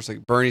thing where it's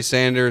like Bernie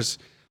Sanders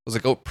was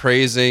like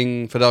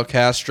praising Fidel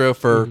Castro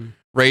for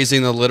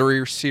raising the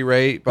literacy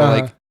rate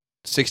by like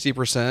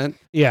 60%.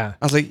 Yeah.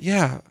 I was like,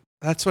 yeah,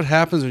 that's what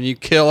happens when you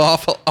kill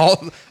off all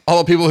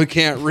the people who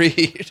can't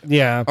read.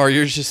 Yeah. Or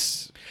you're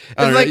just,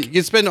 I don't know,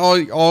 you spend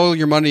all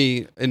your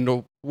money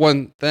into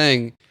one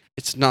thing,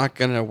 it's not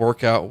going to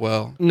work out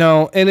well.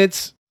 No, and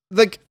it's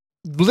like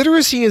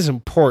literacy is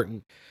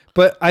important.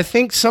 But I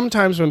think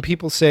sometimes when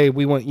people say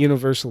we want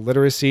universal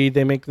literacy,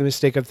 they make the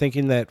mistake of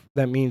thinking that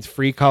means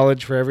free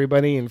college for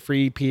everybody and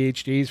free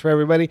PhDs for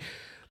everybody.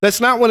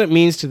 That's not what it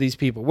means to these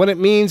people. What it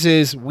means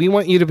is we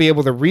want you to be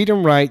able to read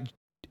and write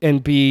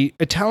and be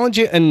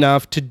intelligent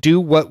enough to do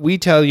what we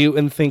tell you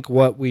and think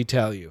what we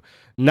tell you.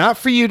 Not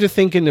for you to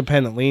think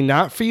independently,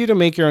 not for you to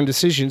make your own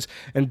decisions,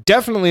 and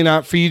definitely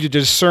not for you to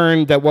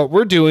discern that what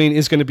we're doing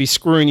is going to be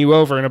screwing you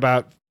over in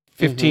about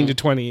 15 to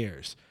 20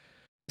 years.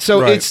 So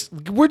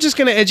we're just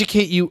going to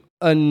educate you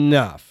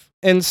enough.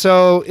 And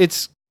so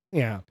it's,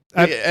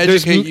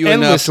 educate you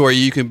enough to where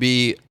you can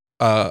be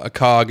a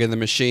cog in the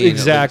machine.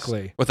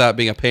 Exactly. Without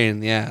being a pain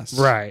in the ass.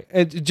 Right.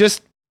 And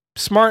just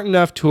smart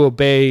enough to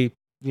obey,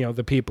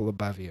 the people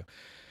above you.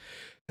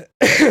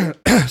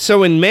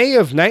 So in May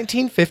of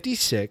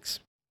 1956,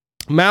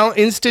 Mao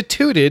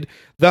instituted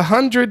the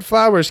 100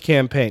 Flowers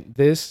campaign.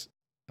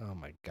 Oh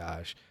my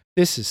gosh.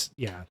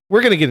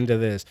 We're going to get into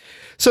this.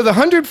 So the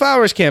 100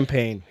 Flowers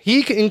campaign,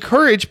 he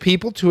encouraged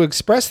people to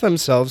express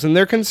themselves and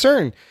their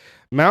concern.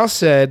 Mao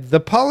said, the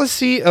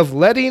policy of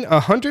letting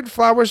 100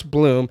 flowers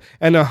bloom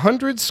and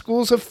 100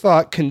 schools of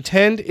thought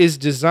contend is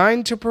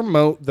designed to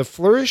promote the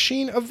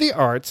flourishing of the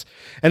arts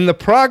and the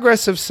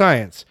progress of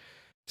science.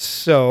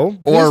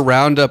 Or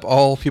round up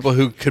all people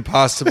who could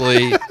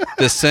possibly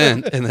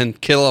dissent and then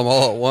kill them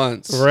all at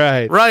once.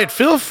 Right.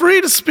 Feel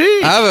free to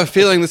speak. I have a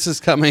feeling this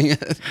is coming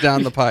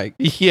down the pike.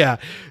 Yeah.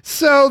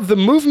 So the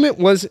movement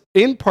was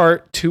in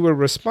part to a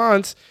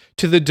response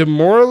to the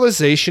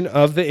demoralization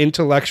of the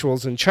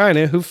intellectuals in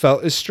China who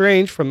felt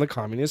estranged from the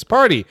Communist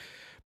Party.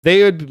 They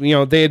had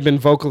been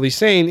vocally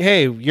saying,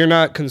 hey, you're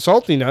not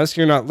consulting us.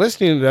 You're not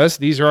listening to us.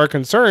 These are our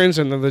concerns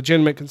and the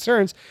legitimate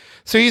concerns.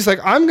 So he's like,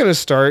 I'm going to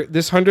start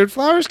this 100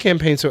 Flowers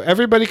campaign so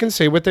everybody can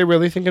say what they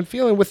really think and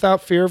feeling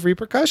without fear of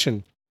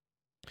repercussion.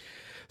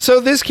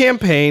 So this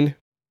campaign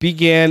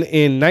began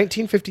in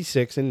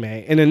 1956 in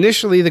May, and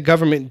initially the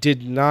government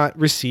did not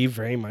receive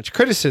very much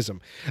criticism.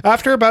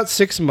 After about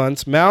 6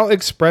 months, Mao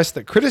expressed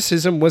that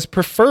criticism was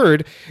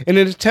preferred in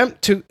an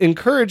attempt to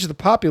encourage the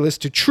populace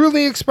to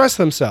truly express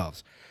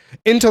themselves.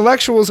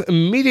 Intellectuals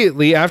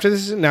immediately after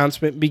this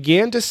announcement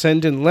began to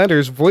send in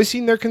letters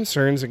voicing their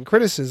concerns and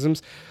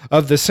criticisms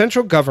of the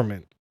central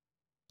government.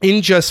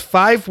 In just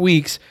 5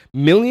 weeks,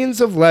 millions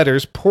of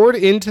letters poured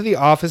into the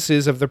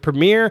offices of the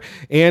premier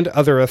and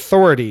other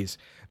authorities.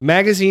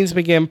 Magazines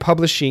began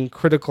publishing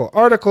critical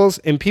articles,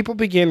 and people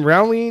began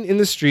rallying in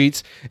the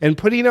streets and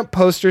putting up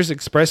posters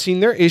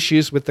expressing their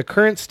issues with the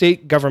current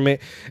state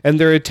government and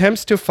their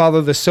attempts to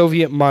follow the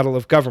Soviet model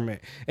of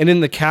government. And in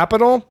the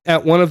capital,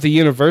 at one of the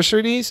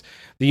universities,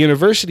 the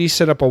university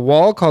set up a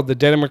wall called the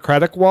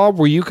Democratic Wall,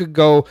 where you could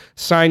go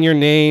sign your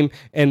name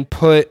and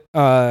put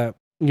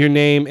your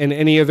name and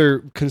any other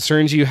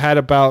concerns you had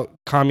about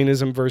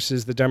communism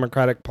versus the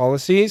democratic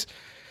policies.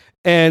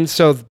 And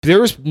so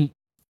there was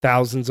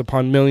thousands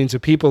upon millions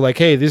of people like,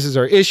 hey, this is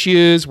our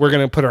issues. We're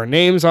going to put our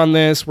names on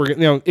this.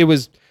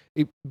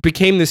 It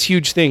became this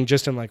huge thing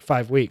just in like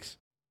 5 weeks.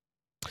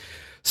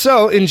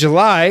 So in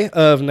July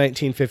of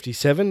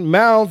 1957,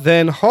 Mao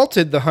then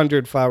halted the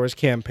 100 Flowers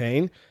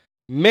campaign.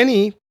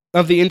 Many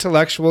of the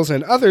intellectuals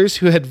and others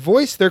who had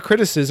voiced their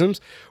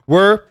criticisms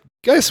were,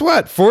 guess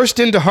what, forced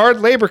into hard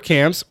labor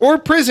camps or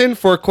prison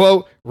for,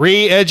 quote,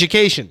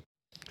 re-education.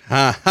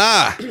 Ha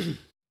ha.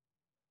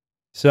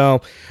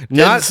 So,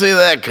 didn't see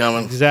that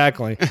coming.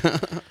 Exactly.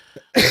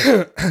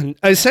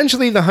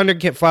 Essentially, the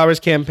 100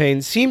 Flowers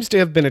campaign seems to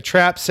have been a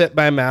trap set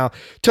by Mao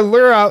to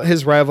lure out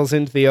his rivals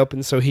into the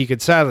open so he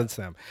could silence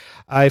them.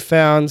 I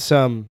found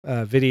some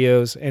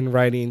videos and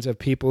writings of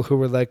people who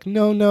were like,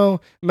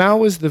 no, Mao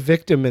was the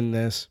victim in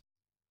this.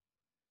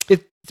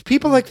 It's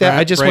people like that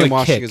I just want to kick.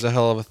 Brainwashing is a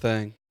hell of a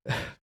thing.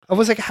 I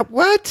was like,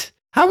 what?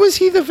 How was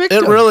he the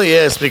victim? It really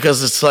is,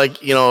 because it's like,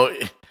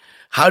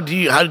 how do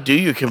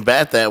you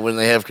combat that when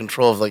they have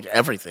control of like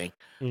everything?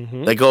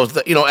 Mm-hmm. That goes,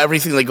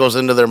 everything that goes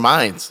into their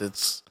minds.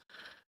 It's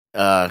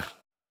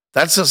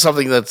that's just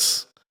something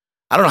that's,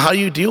 I don't know how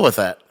you deal with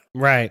that.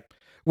 Right.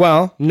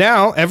 Well,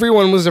 now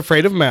everyone was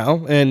afraid of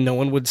Mao, and no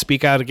one would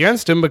speak out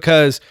against him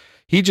because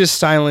he just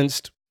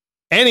silenced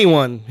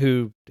anyone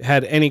who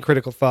had any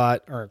critical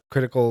thought or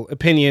critical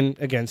opinion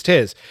against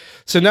his.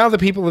 So now the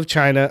people of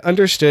China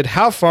understood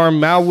how far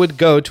Mao would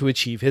go to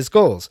achieve his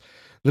goals.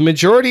 The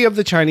majority of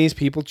the Chinese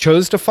people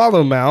chose to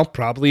follow Mao,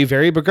 probably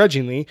very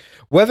begrudgingly,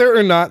 whether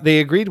or not they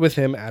agreed with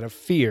him out of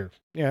fear.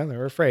 Yeah, they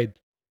were afraid.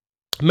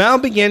 Mao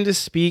began to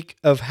speak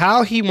of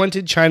how he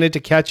wanted China to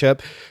catch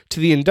up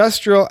to the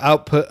industrial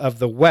output of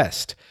the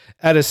West.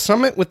 At a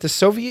summit with the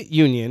Soviet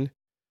Union,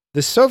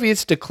 the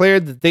Soviets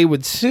declared that they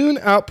would soon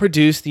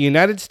outproduce the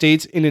United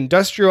States in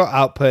industrial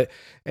output,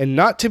 and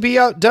not to be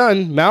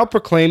outdone, Mao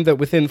proclaimed that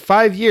within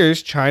 5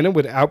 years, China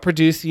would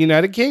outproduce the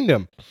United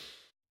Kingdom.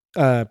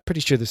 Pretty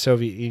sure the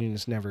Soviet Union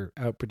has never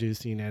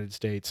outproduced the United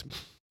States.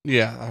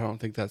 Yeah, I don't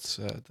think that's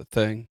the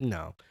thing.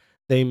 No,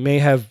 they may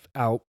have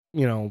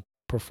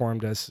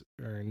performed us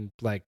in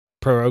like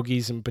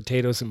pierogies and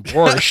potatoes and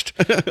borscht,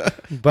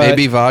 but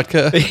maybe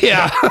vodka.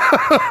 Yeah,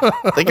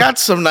 they got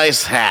some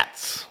nice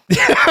hats.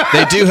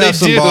 They do have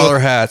some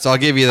baller hats. I'll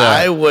give you that.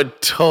 I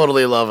would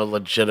totally love a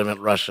legitimate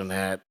Russian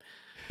hat.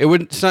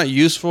 It's not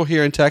useful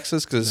here in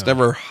Texas because it's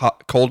never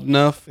cold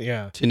enough.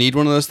 To need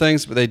one of those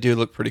things, but they do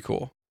look pretty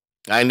cool.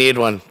 I need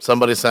one.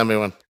 Somebody send me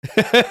one.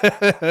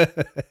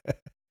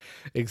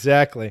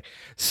 Exactly.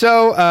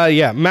 So,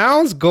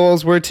 Mao's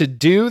goals were to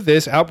do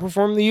this,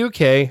 outperform the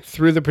UK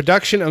through the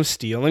production of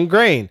steel and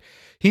grain.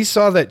 He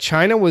saw that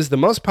China was the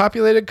most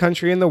populated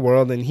country in the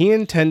world, and he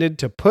intended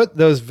to put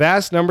those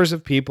vast numbers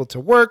of people to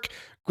work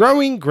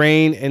growing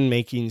grain and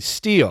making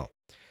steel.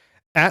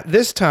 At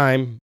this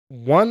time,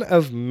 one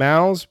of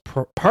Mao's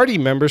party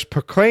members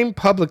proclaimed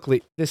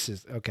publicly,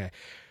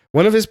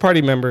 one of his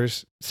party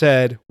members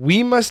said,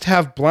 "We must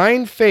have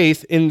blind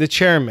faith in the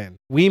chairman.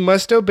 We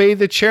must obey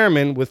the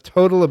chairman with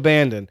total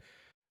abandon."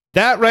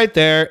 That right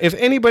there, if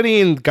anybody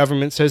in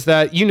government says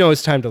that,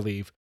 it's time to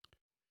leave.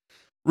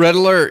 Red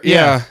alert.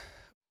 Yeah.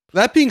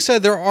 That being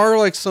said, there are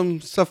like some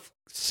stuff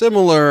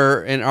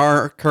similar in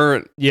our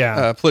current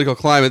political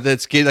climate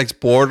that's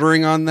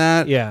bordering on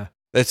that. Yeah.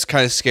 That's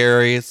kind of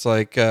scary. It's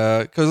like,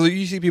 because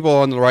you see people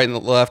on the right and the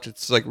left,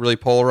 it's like really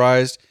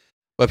polarized.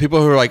 But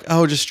people who are like,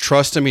 oh, just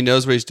trust him. He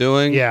knows what he's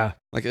doing. Yeah.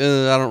 Like, I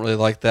don't really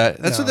like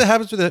that. That's what that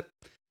happens with it.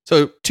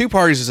 So 2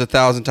 parties is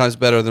 1,000 times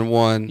better than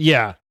one.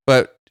 Yeah.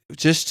 But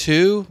just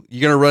 2,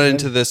 you're going to run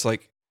into this,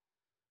 like,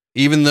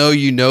 even though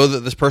you know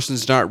that this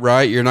person's not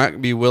right, you're not going to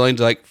be willing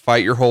to like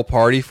fight your whole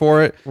party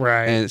for it.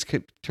 Right. And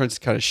it turns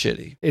kind of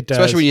shitty. It does.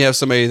 Especially when you have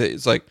somebody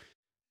that's like,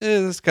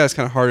 this guy's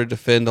kind of hard to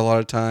defend a lot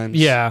of times.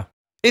 Yeah.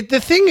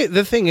 The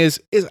thing is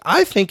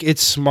I think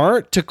it's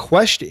smart to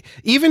question,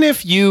 even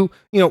if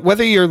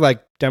whether you're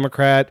like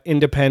Democrat,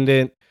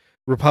 Independent,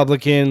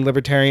 Republican,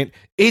 Libertarian,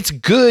 it's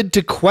good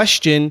to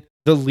question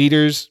the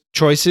leaders'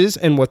 choices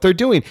and what they're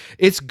doing.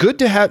 It's good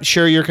to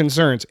share your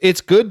concerns.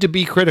 It's good to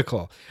be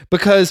critical,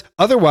 because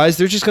otherwise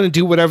they're just going to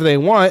do whatever they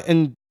want,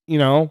 and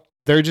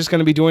they're just going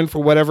to be doing for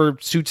whatever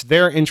suits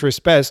their interests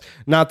best,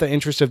 not the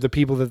interest of the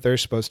people that they're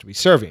supposed to be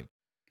serving.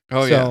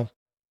 Oh, yeah.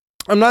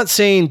 I'm not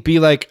saying be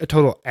like a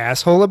total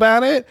asshole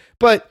about it,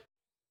 but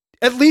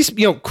at least,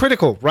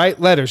 critical,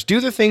 write letters, do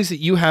the things that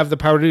you have the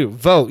power to do,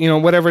 vote,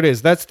 whatever it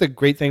is. That's the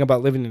great thing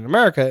about living in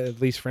America, at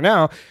least for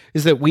now,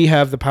 is that we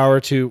have the power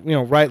to,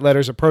 write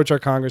letters, approach our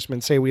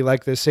congressmen, say we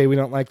like this, say we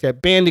don't like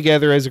that, band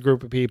together as a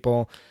group of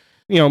people,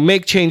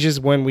 make changes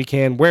when we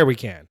can, where we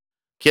can.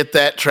 Get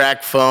that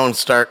track phone,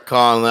 start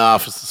calling the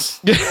offices.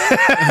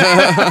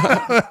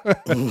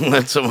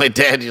 That's what my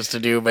dad used to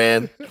do,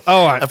 man.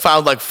 Oh, I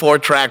found like 4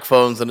 track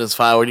phones in his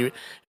file.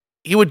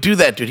 He would do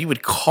that, dude. He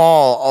would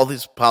call all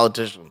these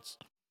politicians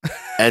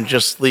and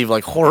just leave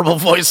like horrible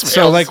voicemails.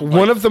 So like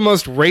one of the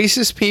most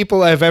racist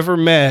people I've ever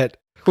met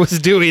was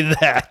doing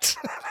that.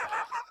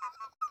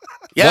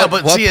 Yeah,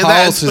 but see,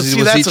 that's a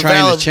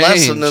valid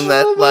lesson in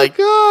that,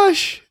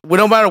 gosh. Well,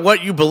 no matter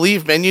what you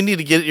believe, man, you need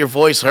to get your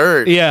voice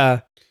heard.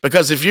 Yeah.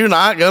 Because if you're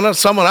not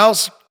someone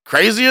else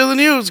crazier than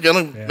you is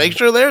gonna make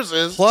sure theirs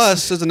is.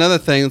 Plus, there's another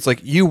thing. It's like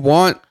you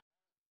want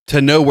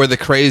to know where the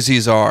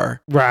crazies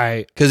are,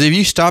 right? Because if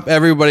you stop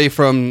everybody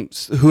from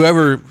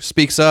whoever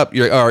speaks up,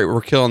 you're like, all right,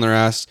 we're killing their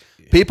ass.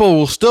 People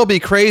will still be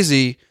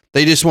crazy.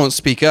 They just won't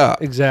speak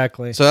up.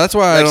 Exactly. So that's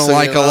why I don't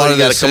like a lot of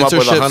the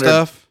censorship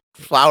stuff.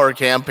 Flower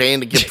campaign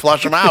to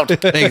flush them out.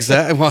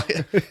 Exactly. Well,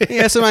 he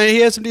has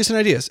some decent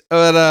ideas,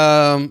 but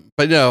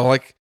no,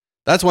 like.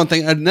 That's one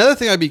thing. Another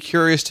thing I'd be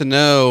curious to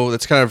know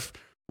that's kind of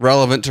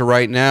relevant to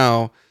right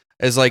now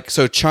is like,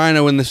 so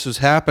China, when this was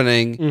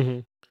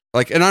happening,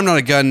 like, and I'm not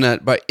a gun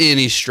nut by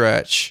any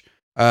stretch,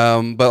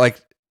 but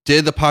like,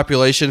 did the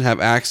population have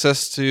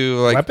access to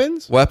like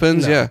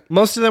weapons? No. Yeah.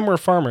 Most of them were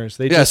farmers.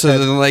 Then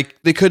like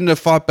they couldn't have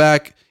fought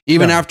back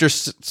even after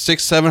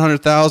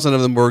 600,000-700,000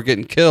 of them were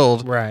getting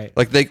killed. Right.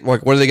 Like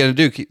what are they going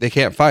to do? They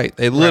can't fight.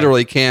 They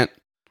literally can't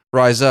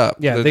rise up.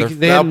 Yeah,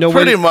 they have no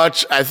pretty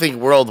much. I think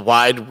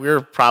worldwide,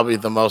 we're probably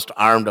the most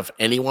armed of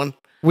anyone.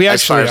 We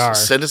actually are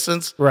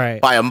citizens,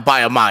 right? By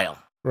a mile,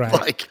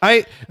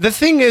 right? The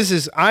thing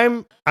is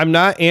I'm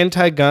not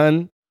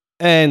anti-gun,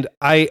 and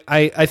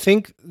I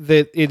think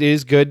that it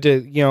is good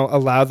to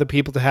allow the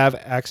people to have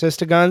access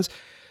to guns.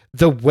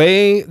 The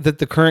way that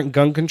the current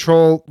gun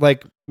control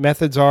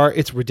methods are,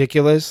 it's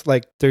ridiculous.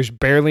 Like there's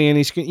barely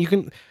any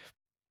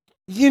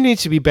you need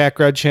to be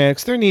background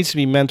checks. There needs to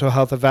be mental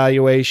health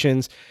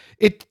evaluations.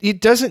 It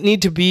doesn't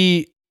need to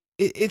be.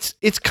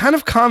 It's kind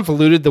of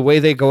convoluted the way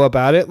they go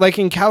about it. Like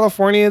in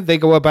California, they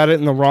go about it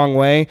in the wrong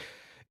way,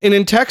 and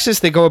in Texas,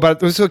 they go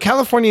about it. So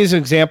California is an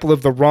example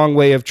of the wrong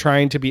way of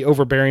trying to be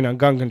overbearing on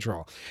gun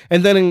control.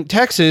 And then in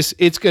Texas,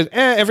 it's good.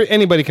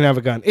 Anybody can have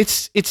a gun.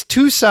 It's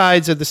two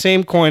sides of the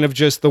same coin of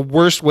just the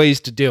worst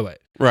ways to do it.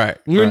 Right.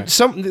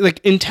 Some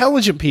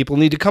intelligent people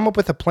need to come up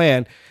with a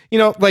plan.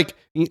 Like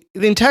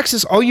in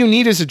Texas, all you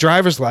need is a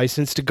driver's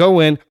license to go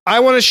in. I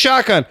want a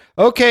shotgun.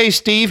 Okay,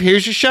 Steve,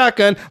 here's your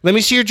shotgun. Let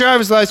me see your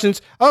driver's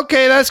license.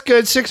 Okay, that's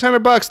good.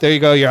 $600. There you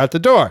go. You're out the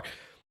door.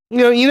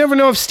 You never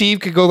know if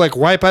Steve could go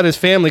wipe out his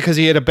family because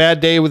he had a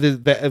bad day with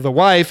the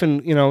wife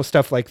and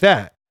stuff like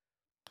that.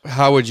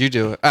 How would you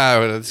do it?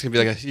 It's gonna be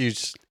like a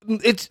huge.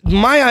 It's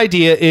my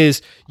idea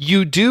is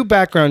you do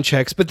background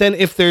checks, but then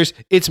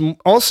it's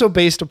also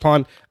based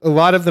upon a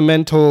lot of the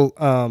mental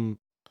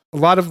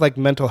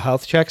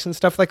health checks and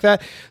stuff like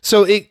that.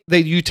 So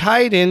you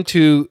tie it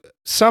into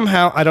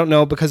somehow, I don't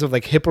know, because of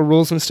HIPAA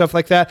rules and stuff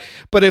like that.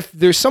 But if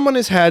there's someone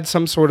has had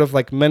some sort of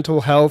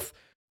mental health,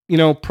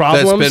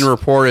 problems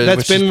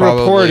that's been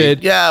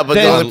reported. Yeah, but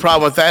the only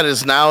problem with that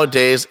is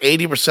nowadays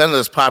 80% of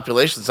this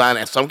population is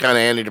on some kind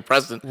of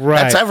antidepressant.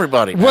 Right. That's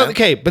everybody. Well,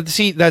 okay, but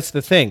see, that's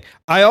the thing.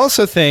 I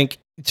also think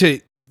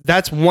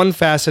that's one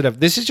facet of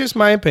this is just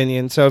my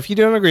opinion. So if you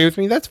don't agree with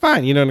me, that's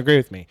fine. You don't agree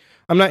with me.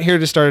 I'm not here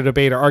to start a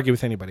debate or argue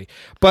with anybody.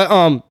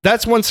 But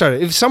that's one start.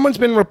 If someone's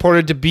been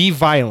reported to be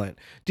violent,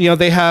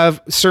 they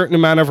have a certain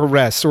amount of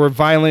arrests or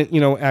violent,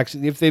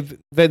 actions.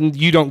 Then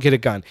you don't get a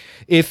gun.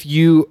 If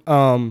you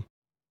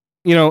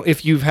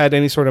if you've had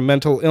any sort of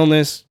mental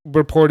illness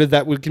reported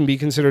that can be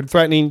considered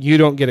threatening, you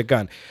don't get a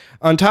gun.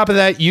 On top of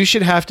that, you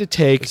should have to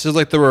take... This is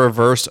like the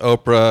reverse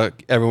Oprah,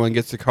 everyone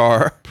gets a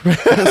car.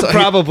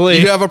 Probably.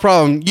 You have a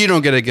problem, you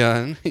don't get a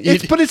gun.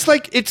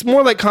 It's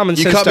more like common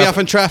sense You cut stuff. me off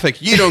in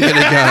traffic, you don't get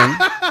a gun.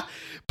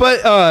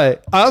 But I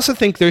also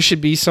think there should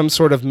be some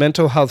sort of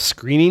mental health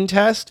screening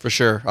test. For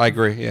sure, I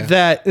agree, yeah.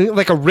 That,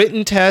 a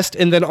written test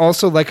and then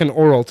also an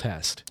oral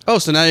test. Oh,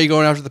 so now you're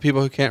going after the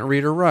people who can't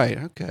read or write.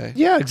 Okay.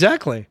 Yeah,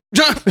 exactly.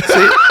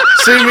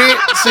 see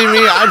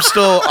me. I'm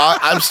still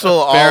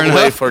all the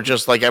way for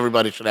just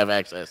everybody should have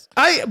access.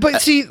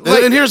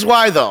 And here's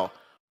why though,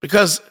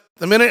 because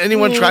the minute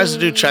anyone tries to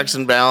do checks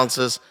and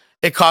balances,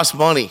 it costs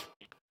money.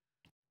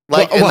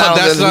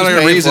 That's not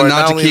a reason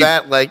not to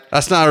keep.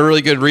 That's not a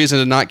really good reason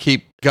to not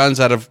keep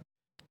guns out of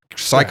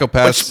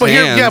psychopaths'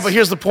 hands. But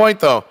here's the point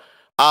though.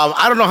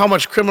 I don't know how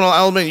much criminal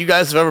element you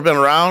guys have ever been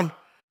around.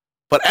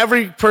 But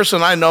every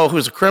person I know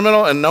who's a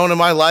criminal and known in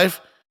my life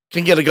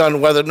can get a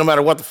gun, no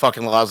matter what the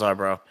fucking laws are,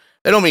 bro.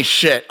 They don't mean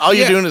shit. All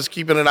you're doing is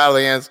keeping it out of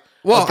the hands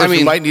of the person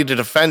who might need to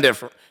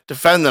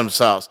defend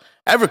themselves.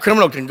 Every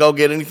criminal can go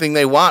get anything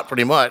they want,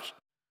 pretty much.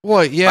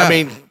 Well,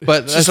 yeah.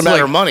 But it's just a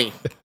matter of money.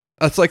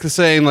 That's like the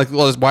saying, like,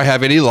 well, why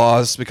have any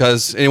laws?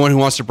 Because anyone who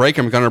wants to break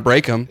them is going to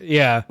break them.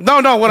 Yeah.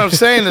 No. What I'm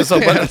saying is, though,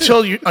 but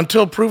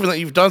until proven that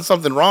you've done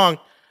something wrong,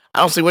 I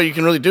don't see what you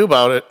can really do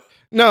about it.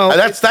 No,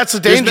 That's the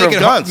danger of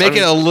guns. Make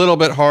it a little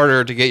bit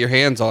harder to get your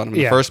hands on them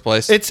in the first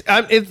place.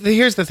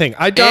 Here's the thing.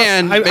 I don't.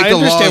 And I make the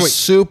understand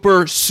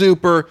laws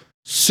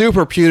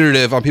super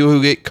punitive on people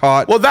who get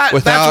caught. Well, that's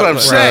what I'm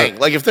saying.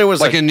 Like if there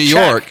was like in New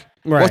York.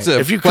 Right. What's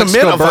if you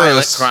commit a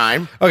violent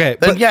crime, okay,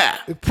 then but yeah.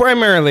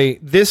 Primarily,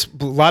 a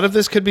lot of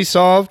this could be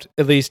solved,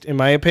 at least in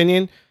my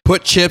opinion.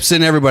 Put chips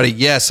in everybody.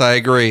 Yes, I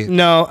agree.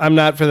 No, I'm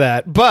not for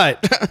that.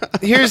 But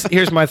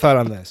here's my thought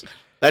on this.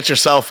 That's your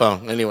cell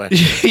phone, anyway.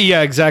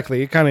 Yeah,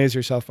 exactly. It kind of is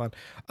your cell phone.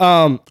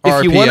 RIP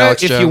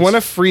If you want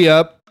to free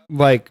up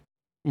like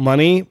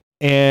money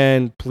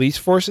and police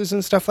forces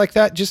and stuff like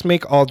that, just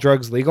make all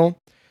drugs legal,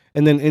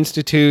 and then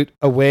institute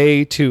a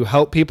way to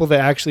help people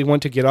that actually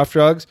want to get off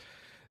drugs.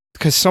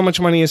 Because so much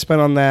money is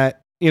spent on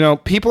that. You know,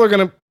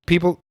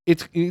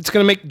 it's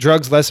gonna make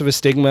drugs less of a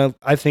stigma.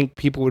 I think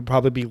people would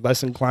probably be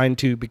less inclined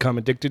to become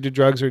addicted to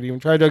drugs or to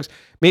even try drugs.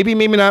 Maybe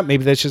not.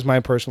 Maybe that's just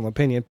my personal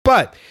opinion.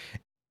 But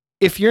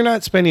if you're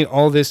not spending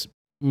all this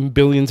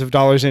billions of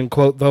dollars in,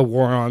 quote, the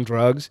war on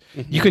drugs,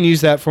 you can use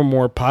that for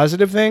more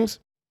positive things.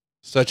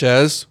 Such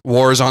as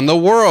wars on the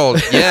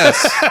world.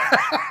 Yes.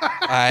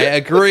 I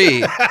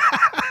agree.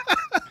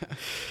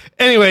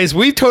 Anyways,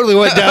 we totally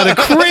went down a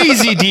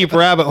crazy deep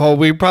rabbit hole.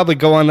 We probably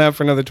go on that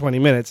for another 20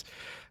 minutes.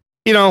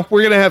 You know,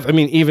 we're going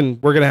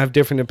to have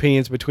different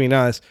opinions between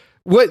us.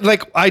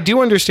 I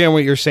do understand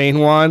what you're saying,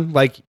 Juan.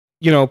 Like,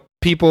 you know,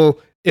 people,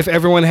 if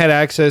everyone had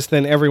access,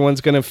 then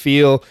everyone's going to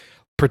feel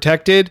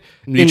protected.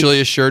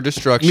 Mutually assured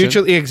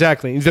destruction.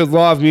 Exactly. The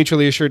law of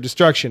mutually assured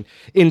destruction.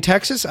 In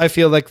Texas, I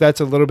feel like that's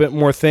a little bit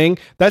more thing.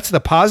 That's the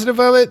positive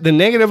of it. The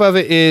negative of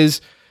it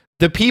is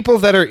the people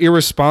that are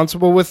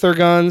irresponsible with their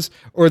guns,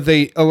 or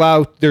they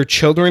allow their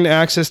children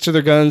access to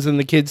their guns and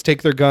the kids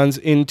take their guns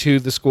into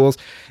the schools.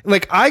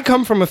 Like, I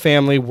come from a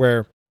family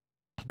where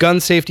gun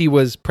safety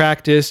was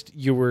practiced.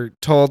 You were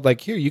told, like,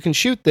 here, you can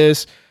shoot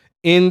this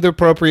in the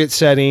appropriate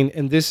setting,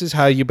 and this is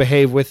how you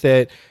behave with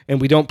it.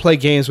 And we don't play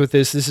games with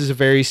this. This is a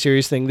very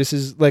serious thing. This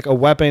is like a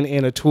weapon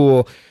and a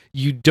tool.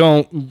 You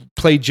don't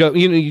play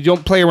you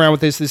don't play around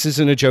with this. This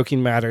isn't a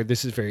joking matter.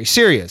 This is very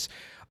serious.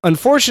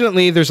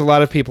 Unfortunately, there's a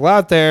lot of people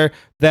out there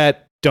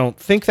that don't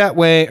think that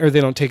way, or they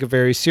don't take it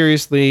very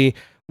seriously.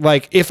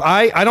 Like, if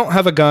I don't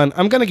have a gun,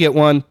 I'm going to get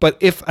one. But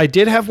if I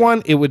did have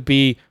one, it would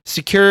be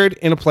secured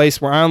in a place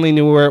where I only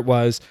knew where it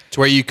was. To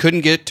where you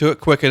couldn't get to it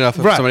quick enough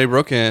if somebody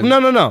broke in.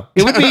 No.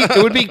 It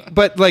would be,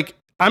 but like,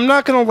 I'm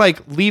not going to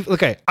like leave.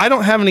 Okay. I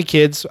don't have any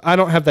kids. So I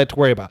don't have that to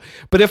worry about.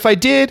 But if I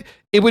did,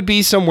 it would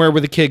be somewhere where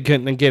the kid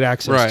couldn't get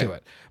access to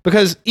it.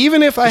 Because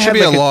even if I had, should be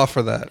a law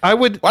for that. I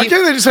would. Why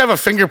can't they just have a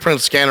fingerprint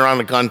scanner on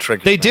the gun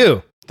trigger? They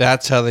do.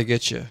 That's how they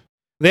get you.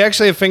 They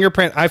actually have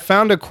fingerprint. I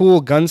found a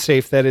cool gun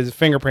safe that is a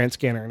fingerprint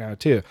scanner now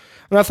too,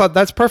 and I thought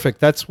that's perfect.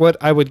 That's what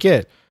I would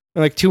get.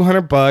 Like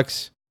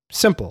 $200,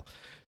 simple.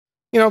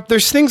 You know,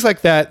 there's things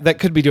like that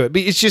could be doing.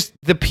 But it's just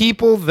the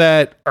people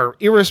that are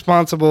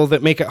irresponsible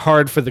that make it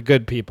hard for the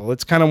good people.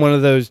 It's kind of one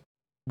of those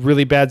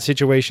really bad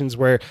situations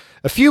where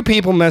a few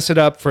people mess it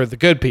up for the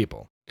good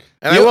people.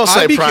 And I will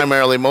say,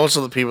 primarily, most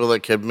of the people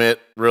that commit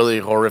really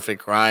horrific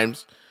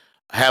crimes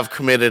have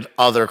committed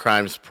other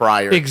crimes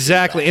prior.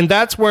 Exactly, and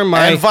that's where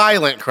and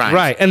violent crimes,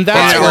 right? And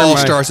that's it where all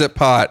starts at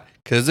pot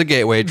because it's a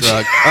gateway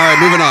drug. All right,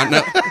 moving on.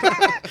 No,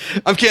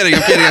 I'm kidding.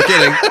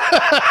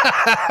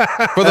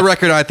 For the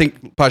record, I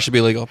think pot should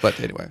be legal, but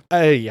anyway.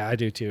 Yeah, I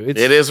do too. It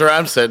is where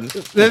I'm sitting.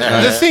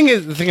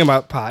 The thing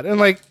about pot, and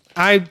like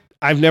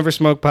I've never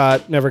smoked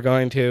pot, never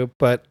going to,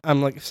 but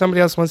I'm like, if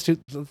somebody else wants to,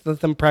 let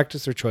them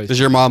practice their choice. Does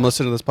your mom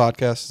listen to this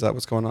podcast? Is that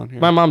what's going on here?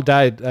 My mom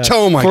died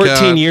 14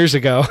 God. Years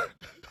ago.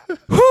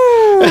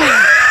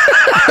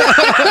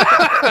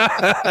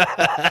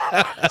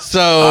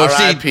 So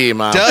R.I.P.,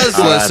 Mom. Does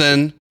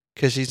listen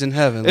because she's in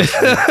heaven. That's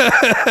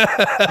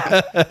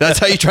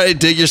how you try to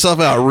dig yourself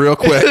out real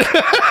quick.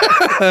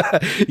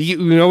 You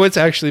know what's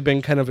actually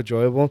been kind of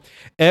enjoyable?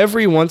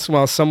 Every once in a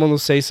while, someone will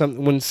say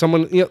something when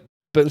someone,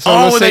 but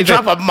someone will say they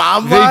drop a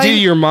mom they line? do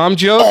your mom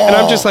joke, and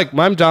I'm just like,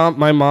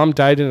 my mom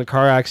died in a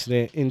car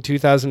accident in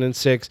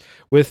 2006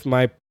 with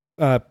my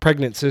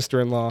pregnant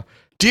sister-in-law.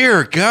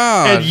 Dear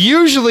God. And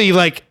usually,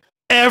 like,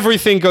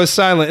 everything goes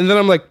silent. And then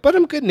I'm like, but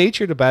I'm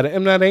good-natured about it.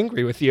 I'm not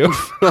angry with you.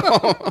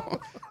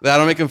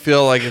 That'll make them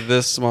feel like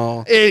this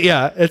small.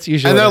 Yeah, it's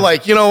usually. And they're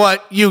like, you know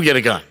what? You get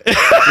a gun.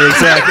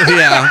 Exactly.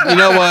 Yeah. You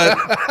know what?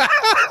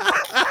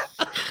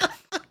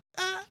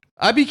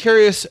 I'd be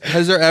curious,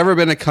 has there ever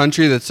been a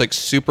country that's like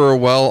super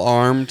well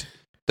armed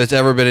that's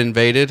ever been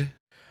invaded?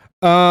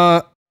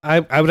 I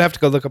would have to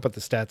go look up at the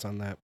stats on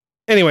that.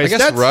 Anyways, I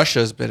guess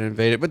Russia's been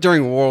invaded, but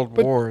during World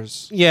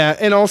Wars. Yeah,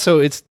 and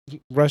also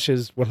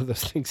Russia's one of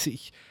those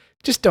things.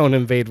 Just don't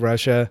invade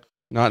Russia.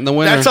 Not in the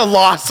winter. That's a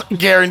loss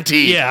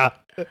guaranteed. Yeah.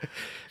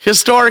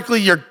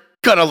 Historically, you're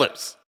gonna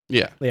lose.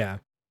 Yeah. Yeah.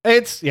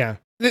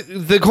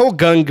 the whole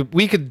gun,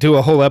 we could do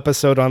a whole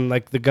episode on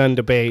like the gun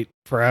debate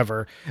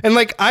forever. And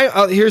like,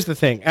 here's the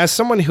thing, as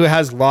someone who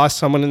has lost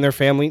someone in their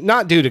family,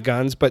 not due to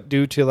guns, but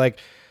due to like,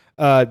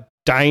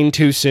 dying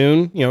too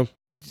soon, you know,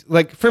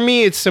 like for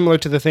me, it's similar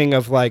to the thing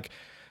of like,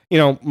 you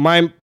know,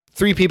 my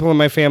 3 people in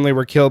my family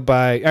were killed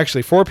by,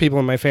 actually 4 people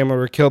in my family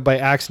were killed by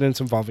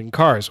accidents involving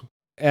cars.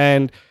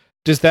 And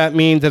does that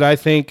mean that I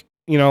think,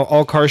 you know,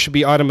 all cars should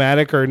be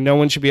automatic or no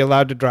one should be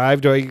allowed to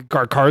drive?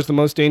 Are cars the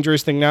most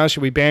dangerous thing now?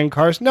 Should we ban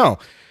cars? No.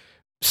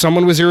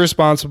 Someone was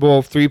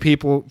irresponsible. 4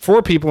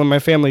 people in my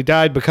family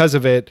died because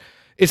of it.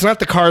 It's not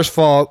the car's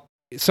fault.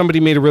 Somebody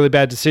made a really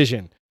bad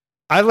decision.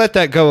 I let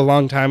that go a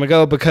long time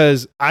ago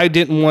because I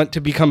didn't want to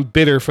become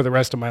bitter for the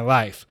rest of my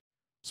life.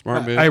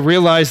 Smart move. I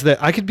realized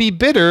that I could be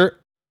bitter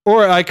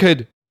or I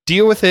could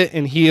deal with it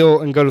and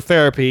heal and go to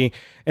therapy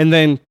and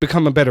then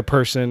become a better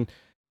person.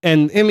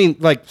 And I mean,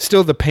 like,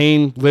 still the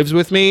pain lives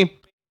with me,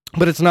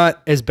 but it's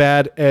not as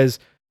bad as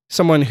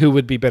someone who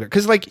would be bitter.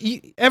 Because, like,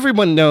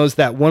 everyone knows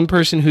that one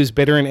person who's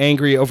bitter and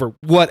angry over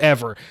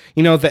whatever,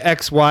 you know, the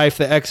ex-wife,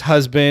 the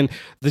ex-husband,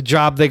 the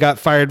job they got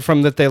fired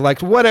from that they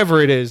liked,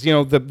 whatever it is, you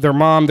know, their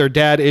mom, their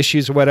dad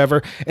issues or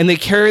whatever. And they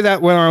carry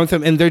that around with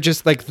them. And they're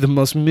just like the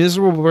most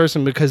miserable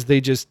person because they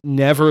just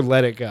never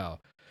let it go.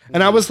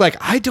 And I was like,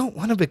 I don't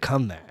want to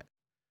become that.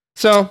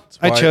 So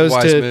I chose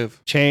to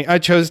change. I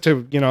chose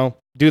to, you know,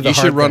 do the hard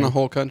thing. You should run a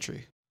whole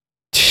country.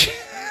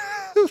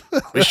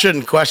 We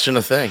shouldn't question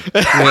a thing.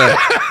 Yeah.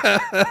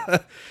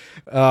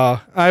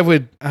 I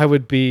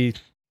would be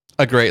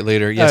a great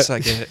leader. Yes, I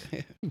get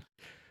it.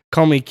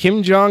 Call me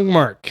Kim Jong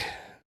Mark.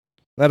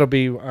 That'll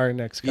be our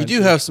next country. You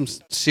do have some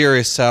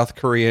serious South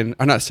Korean,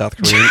 or not South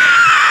Korean,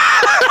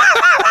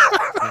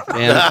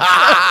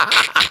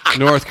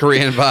 North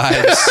Korean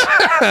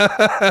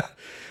vibes.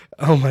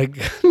 Oh my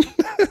God.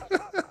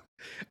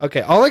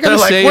 Okay, all I gotta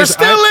say we're is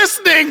still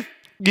listening.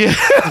 Yeah,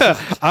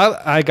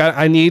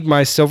 I need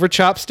my silver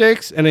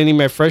chopsticks and I need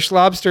my fresh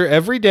lobster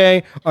every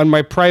day on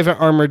my private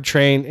armored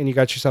train, and you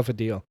got yourself a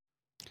deal.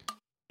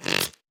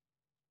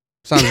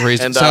 Sounds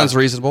reasonable. Sounds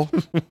reasonable.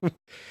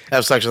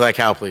 Have sex with that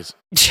cow, please.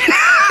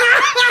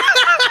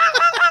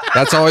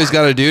 That's all he's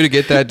got to do to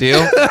get that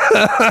deal.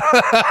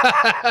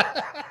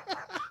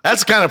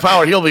 That's the kind of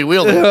power he'll be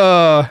wielding.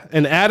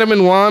 And Adam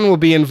and Juan will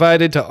be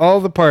invited to all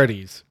the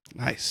parties.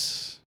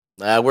 Nice.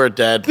 We're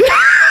dead.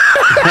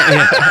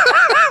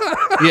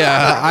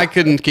 Yeah, I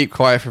couldn't keep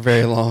quiet for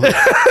very long.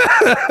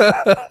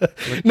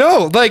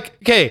 No, like,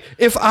 okay,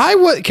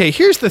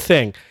 here's the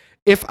thing.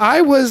 If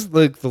I was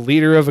like the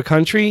leader of a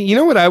country, you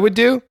know what I would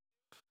do?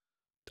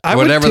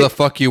 Whatever the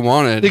fuck you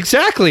wanted.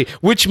 Exactly.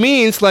 Which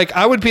means, like,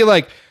 I would be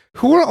like,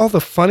 who are all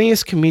the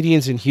funniest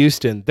comedians in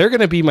Houston? They're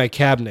going to be my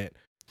cabinet.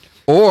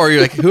 Or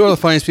you're like, who are the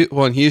funniest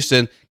people in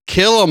Houston?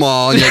 Kill them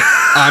all. And you're like,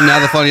 I'm now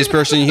the funniest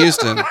person in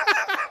Houston.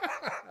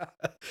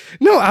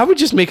 No, I would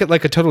just make it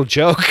like a total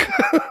joke.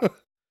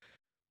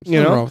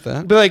 You know, wrong with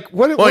that. Be like,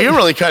 what? Well, you're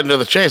really cutting to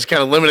the chase,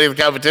 kind of limiting the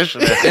competition.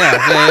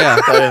 Yeah.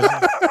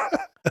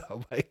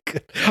 Oh my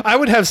God. I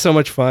would have so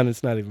much fun.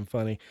 It's not even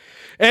funny.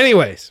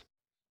 Anyways,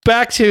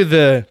 back to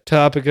the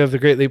topic of the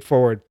Great Leap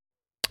Forward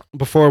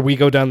before we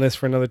go down this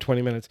for another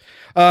 20 minutes.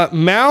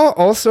 Mao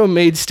also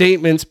made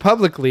statements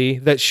publicly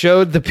that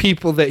showed the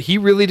people that he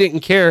really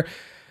didn't care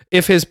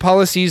if his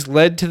policies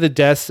led to the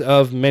deaths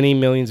of many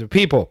millions of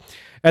people.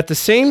 At the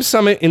same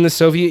summit in the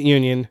Soviet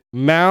Union,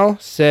 Mao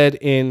said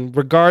in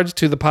regards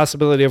to the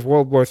possibility of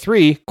World War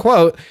III,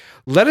 quote,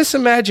 "Let us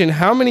imagine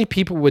how many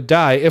people would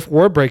die if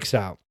war breaks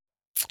out.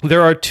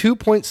 There are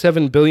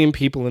 2.7 billion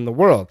people in the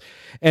world,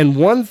 and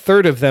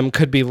 1/3 of them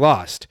could be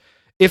lost.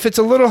 If it's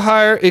a little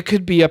higher, it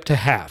could be up to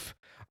half.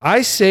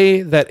 I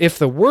say that if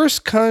the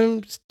worst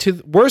came to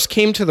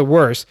the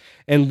worst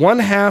and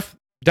 1/2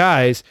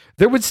 dies,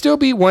 there would still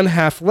be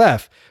 1/2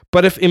 left.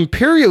 But if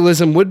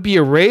imperialism would be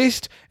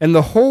erased and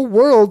the whole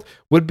world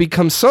would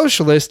become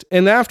socialist,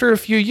 and after a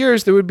few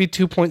years, there would be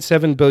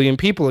 2.7 billion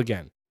people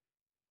again."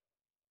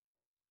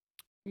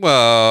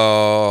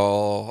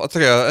 Well,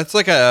 it's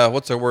like a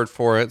what's the word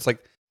for it? It's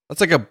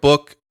like a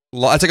book.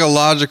 It's like a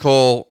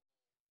logical,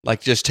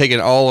 like just taking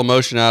all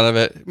emotion out of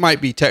it. It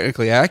might be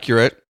technically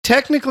accurate.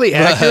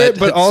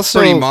 But also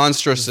pretty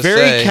monstrous to very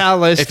say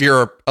callous. If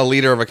you're a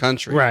leader of a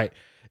country. Right.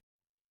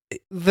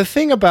 The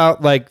thing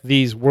about like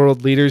these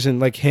world leaders and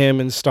like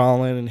him and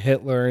Stalin and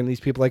Hitler and these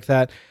people like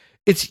that,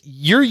 it's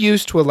you're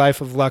used to a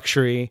life of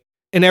luxury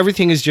and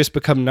everything has just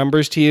become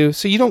numbers to you,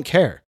 so you don't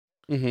care.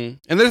 Mm-hmm.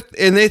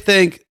 And they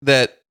think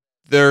that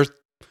their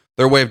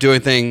way of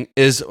doing thing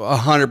is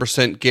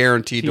 100%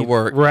 guaranteed to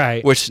work,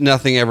 right? Which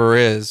nothing ever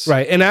is,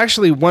 right? And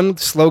actually, one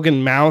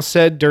slogan Mao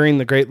said during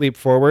the Great Leap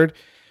Forward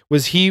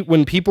was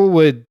when people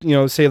would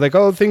say like,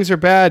 "Oh, things are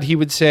bad," he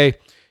would say,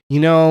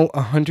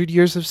 100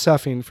 years of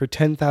suffering for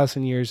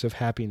 10,000 years of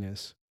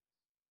happiness.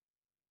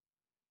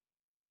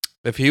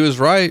 If he was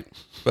right,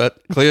 but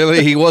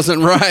clearly he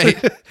wasn't right.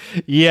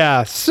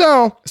 Yeah.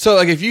 So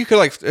like if you could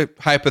like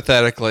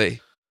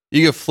hypothetically,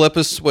 you could flip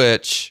a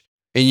switch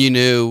and you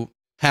knew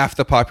half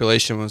the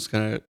population was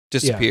going to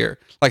disappear,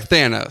 like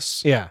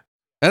Thanos. Yeah.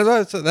 And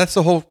that's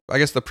the whole, I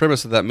guess, the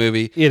premise of that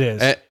movie. It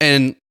is.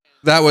 And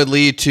that would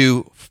lead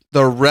to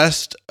the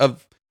rest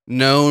of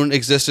known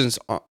existence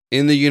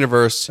in the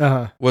universe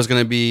was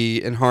going to be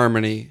in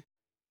harmony.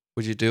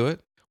 Would you do it?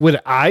 Would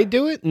I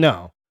do it?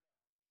 No.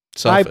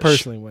 Selfish. I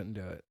personally wouldn't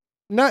do it.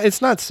 No,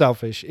 it's not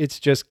selfish. It's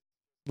just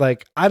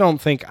like, I don't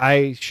think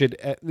I should,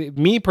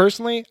 me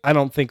personally, I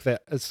don't think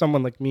that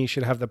someone like me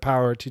should have the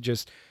power to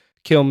just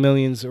kill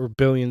millions or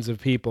billions of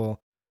people.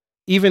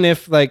 Even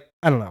if, like,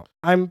 I don't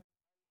know,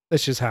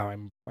 that's just how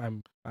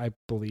I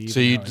believe. So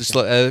you just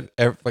let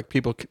like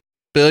people,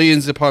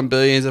 billions upon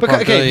billions upon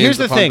okay, billions here's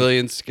the upon thing.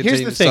 billions Here's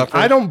continue the to thing. suffer?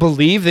 I don't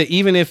believe that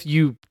even if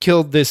you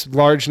killed this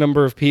large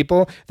number of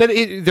people, that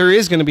there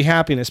is going to be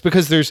happiness,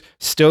 because there's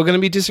still going to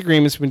be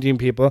disagreements between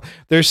people.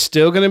 There's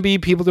still going to be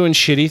people doing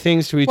shitty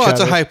things to each Well,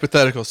 other. it's a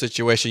hypothetical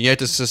situation. You have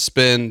to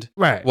suspend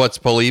Right. what's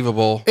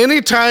believable.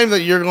 Anytime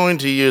that you're going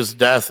to use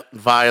death,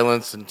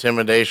 violence,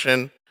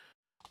 intimidation,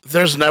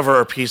 there's never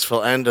a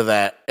peaceful end to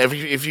that.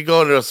 If you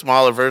go into a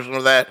smaller version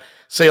of that,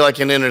 say like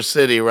in inner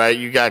city, right?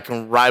 You got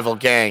rival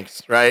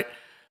gangs, right?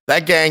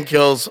 That gang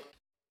kills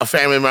a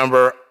family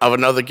member of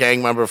another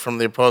gang member from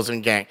the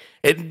opposing gang.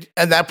 And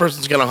that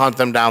person's going to hunt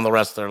them down the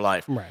rest of their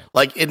life. Right.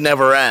 Like, it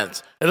never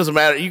ends. It doesn't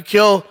matter. If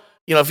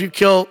you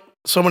kill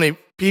so many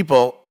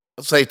people,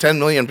 let's say 10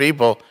 million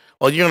people,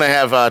 well, you're going to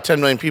have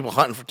 10 million people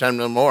hunting for 10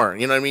 million more.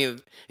 You know what I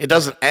mean? It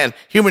doesn't end.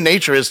 Human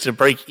nature is to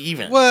break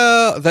even.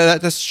 Well,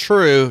 that's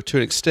true to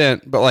an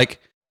extent, but like,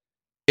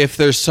 if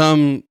there's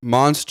some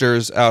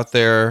monsters out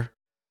there,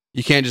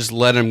 you can't just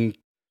let them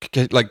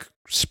like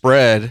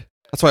spread.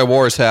 That's why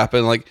wars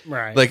happen.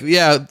 Right.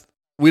 Yeah,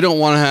 we don't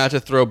want to have to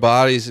throw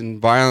bodies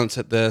and violence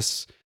at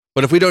this,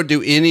 but if we don't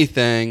do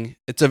anything,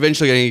 it's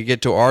eventually going to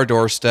get to our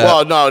doorstep.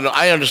 Well, no,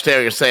 I understand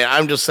what you're saying.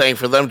 I'm just saying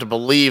for them to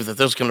believe that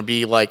there's going to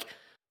be like,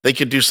 they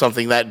could do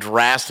something that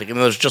drastic, and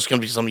there's just going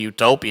to be some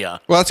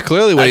utopia. Well, that's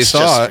clearly what he That's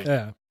just- thought.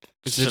 Yeah.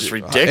 It's just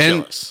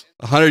ridiculous.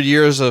 100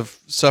 years of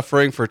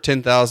suffering for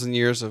 10,000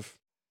 years of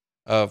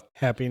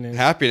Happiness.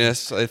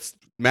 happiness. It's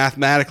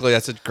mathematically,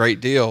 that's a great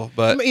deal.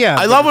 But Yeah.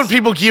 I love when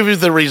people give you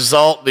the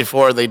result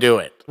before they do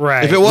it.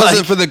 Right. if it wasn't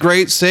Like- for the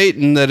great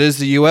Satan that is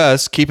the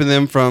U.S. keeping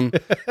them from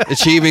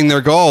achieving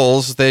their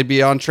goals, they'd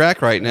be on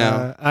track right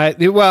now.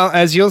 Well,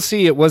 as you'll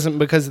see, it wasn't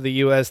because of the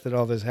U.S. that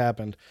all this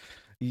happened.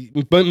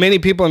 But many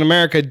people in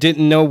America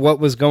didn't know what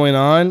was going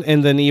on,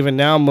 and then even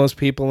now, most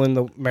people in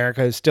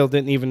America still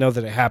didn't even know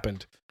that it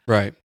happened.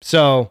 Right.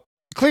 So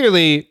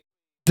clearly,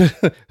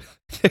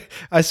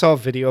 I saw a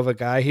video of a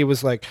guy. He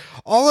was like,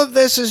 "All of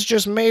this is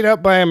just made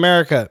up by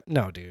America."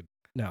 No, dude,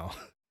 no.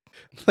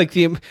 Like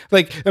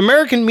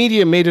American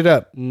media made it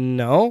up.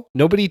 No,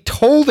 nobody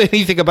told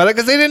anything about it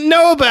because they didn't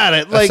know about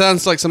it. That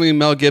sounds like something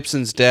Mel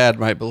Gibson's dad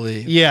might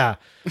believe. Yeah,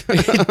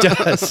 it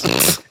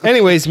does.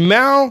 Anyways,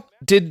 Mao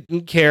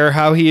didn't care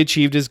how he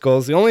achieved his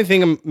goals. The only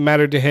thing that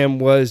mattered to him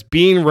was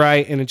being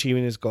right and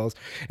achieving his goals.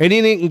 And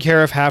he didn't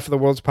care if half of the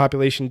world's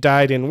population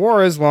died in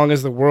war as long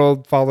as the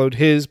world followed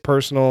his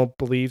personal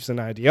beliefs and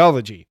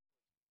ideology.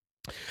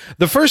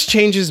 The first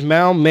changes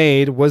Mao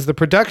made was the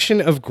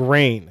production of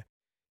grain.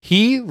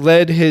 He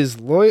had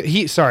his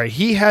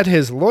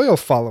loyal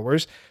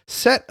followers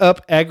set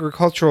up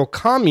agricultural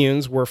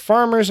communes where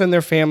farmers and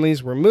their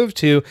families were moved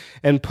to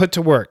and put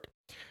to work.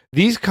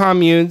 These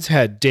communes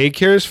had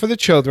daycares for the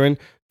children,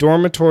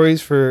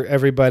 dormitories for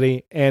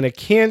everybody, and a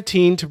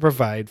canteen to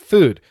provide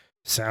food.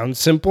 Sounds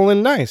simple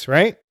and nice,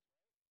 right?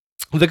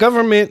 The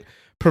government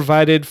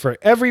provided for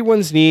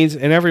everyone's needs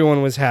and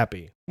everyone was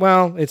happy.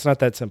 Well, it's not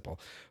that simple.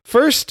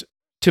 First,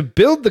 to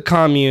build the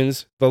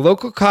communes, the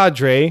local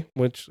cadre,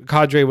 which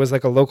cadre was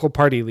like a local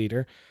party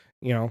leader,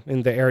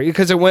 in the area,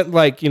 because it went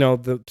like,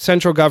 the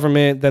central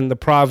government, then the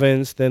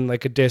province, then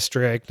like a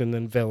district, and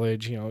then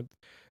village,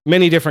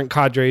 many different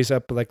cadres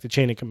up like the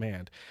chain of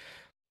command.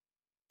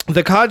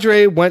 The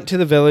cadre went to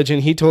the village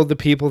and he told the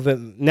people that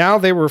now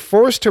they were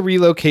forced to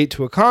relocate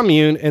to a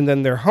commune, and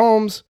then their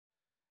homes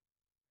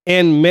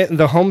and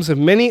the homes of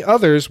many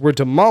others were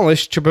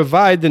demolished to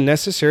provide the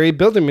necessary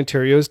building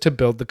materials to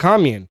build the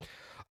commune.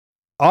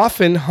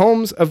 Often,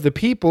 homes of the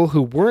people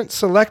who weren't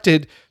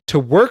selected to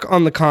work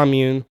on the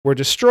commune were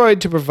destroyed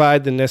to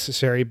provide the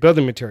necessary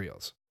building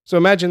materials. So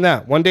imagine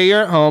that. One day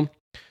you're at home,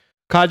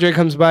 cadre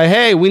comes by,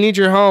 "Hey, we need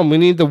your home. We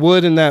need the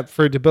wood and that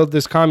to build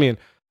this commune."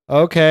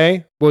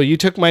 "Okay, well, you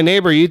took my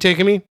neighbor. Are you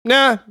taking me?"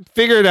 "Nah,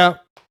 figure it out."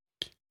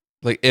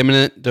 Like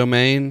eminent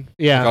domain.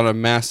 Yeah. Like on a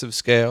massive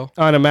scale.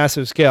 On a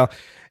massive scale.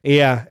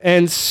 Yeah.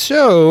 And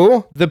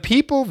so the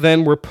people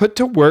then were put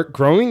to work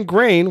growing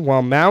grain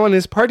while Mao and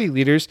his party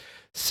leaders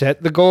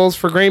set the goals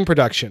for grain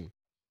production.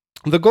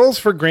 The goals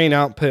for grain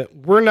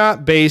output were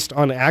not based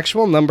on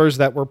actual numbers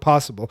that were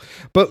possible,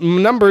 but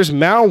numbers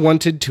Mao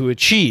wanted to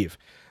achieve.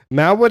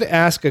 Mao would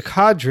ask a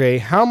cadre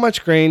how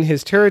much grain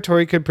his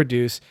territory could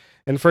produce,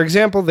 and for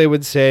example, they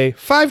would say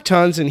 5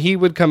 tons, and he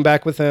would come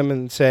back with them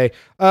and say,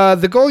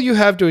 the goal you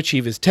have to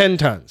achieve is 10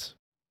 tons.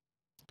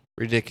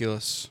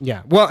 Ridiculous.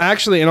 Yeah. Well,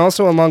 actually, and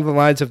also along the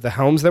lines of the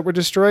homes that were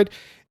destroyed,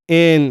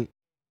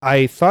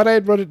 I thought I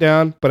had wrote it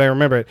down, but I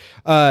remember it.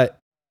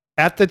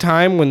 at the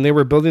time when they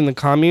were building the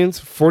communes,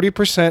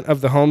 40%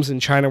 of the homes in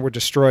China were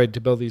destroyed to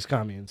build these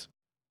communes.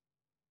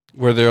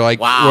 Were there like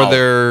Wow.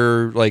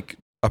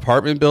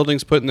 apartment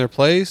buildings put in their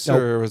place, Nope.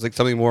 or was it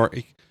something more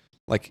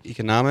like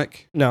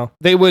economic? No,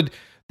 they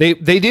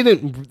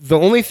didn't. The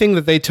only thing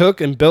that they took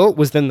and built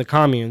was then the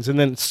communes, and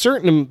then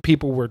certain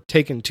people were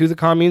taken to the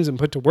communes and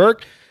put to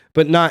work,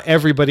 but not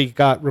everybody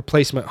got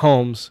replacement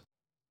homes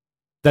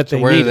that So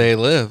they where needed. do they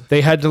live?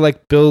 They had to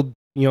like build,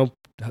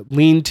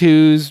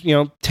 lean-tos,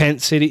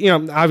 tent city.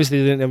 Obviously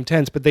they didn't have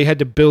tents, but they had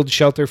to build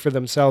shelter for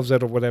themselves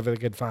out of whatever they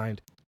could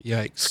find.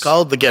 Yikes! It's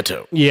called the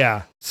ghetto.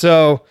 Yeah.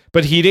 So,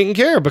 but he didn't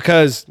care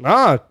because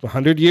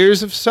 100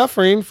 years of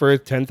suffering for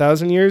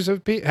 10,000 years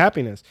of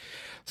happiness.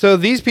 So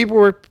these people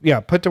were,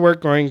 put to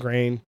work growing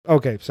grain.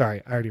 Okay,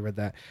 sorry, I already read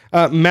that.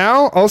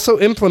 Mao also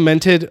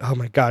implemented, oh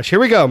my gosh, here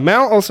we go.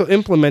 Mao also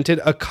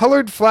implemented a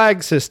colored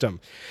flag system.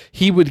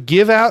 He would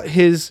give out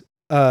his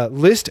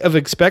list of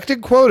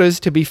expected quotas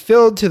to be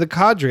filled to the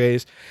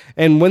cadres,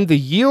 and when the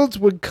yields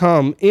would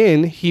come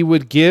in, he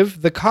would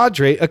give the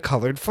cadre a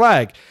colored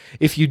flag.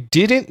 If you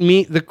didn't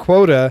meet the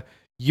quota,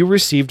 you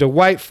received a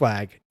white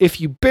flag. If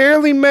you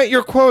barely met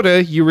your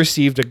quota, you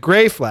received a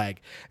gray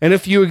flag. And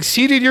if you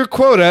exceeded your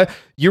quota,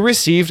 you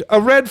received a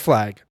red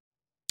flag.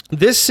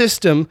 This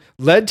system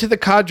led to the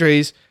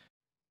cadres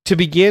to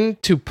begin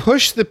to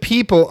push the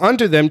people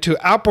under them to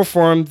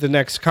outperform the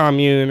next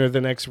commune or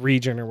the next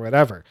region or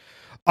whatever,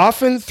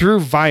 often through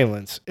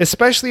violence,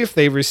 especially if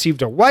they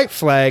received a white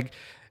flag,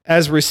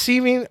 as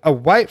receiving a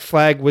white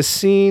flag was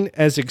seen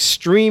as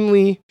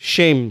extremely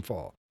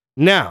shameful.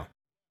 Now,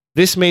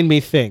 this made me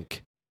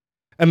think.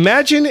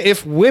 Imagine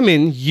if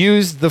women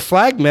used the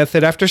flag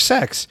method after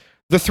sex.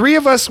 The three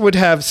of us would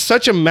have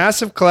such a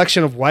massive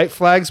collection of white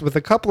flags with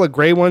a couple of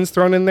gray ones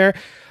thrown in there.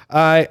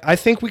 I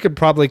think we could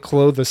probably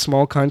clothe a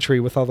small country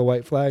with all the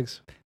white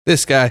flags.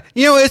 This guy,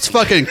 it's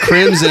fucking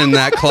crimson in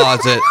that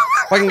closet.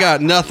 Fucking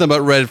got nothing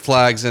but red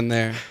flags in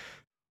there.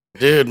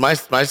 Dude, my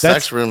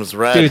sex room's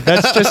red. Dude,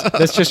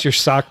 that's just your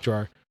sock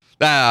drawer.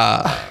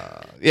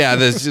 Yeah,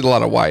 there's a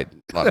lot of white.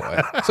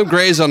 Some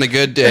grays on a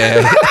good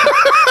day.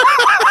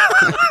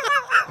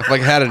 If I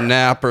had a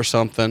nap or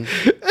something.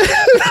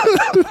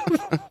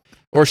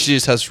 Or she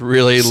just has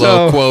really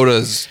low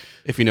quotas,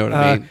 if you know what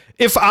I mean.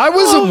 If I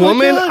was a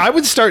woman, God. I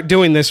would start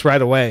doing this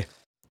right away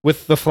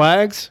with the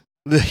flags.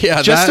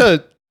 Yeah,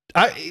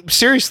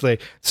 Seriously.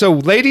 So,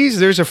 ladies,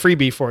 there's a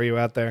freebie for you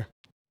out there.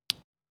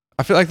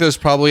 I feel like there's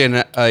probably a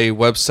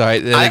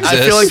website that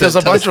exists. I feel like there's a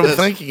that bunch does of them this.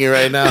 thanking you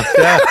right now.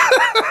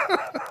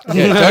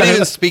 Yeah, don't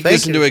even speak Thank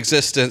this you. into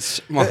existence,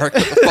 Mark. What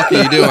the fuck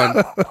are you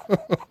doing?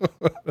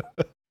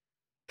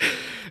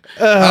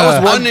 I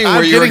was wondering I'm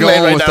where you were getting laid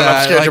going right with now, and I'm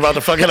that. scared Like, you're about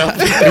to fuck it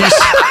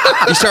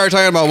up. you started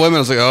talking about women. I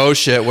was like, oh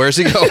shit, where's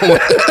he going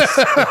with this?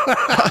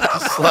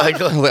 It's like,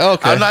 I was like,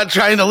 okay. I'm not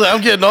trying to live.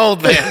 I'm getting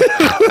old, man.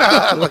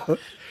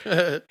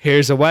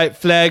 Here's a white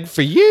flag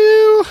for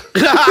you.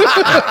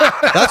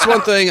 That's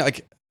one thing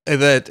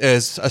that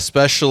is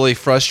especially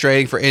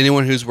frustrating for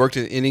anyone who's worked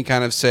in any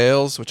kind of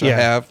sales, which I Yeah.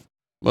 have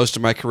most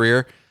of my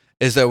career,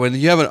 is that when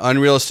you have an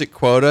unrealistic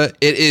quota,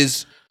 it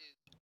is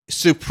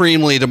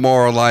supremely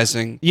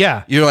demoralizing.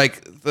 Yeah. You're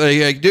like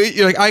dude,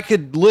 you're like, I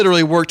could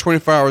literally work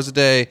 24 hours a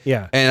day,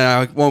 Yeah. and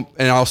I won't,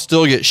 and I'll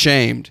still get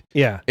shamed.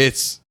 Yeah.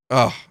 That's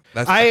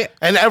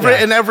And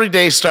every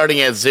day starting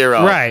at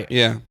zero, Right.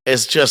 yeah.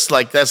 is just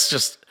like that's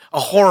just a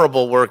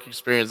horrible work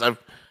experience. I've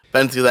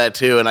been through that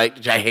too, and I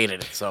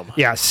hated it so much.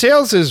 Yeah.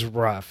 Sales is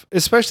rough,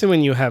 especially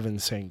when you have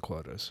insane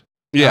quotas.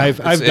 Yeah,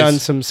 I've done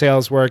some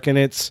sales work, and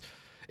it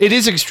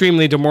is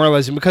extremely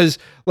demoralizing because,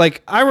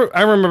 like, I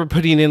remember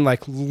putting in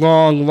like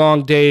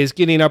long days,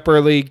 getting up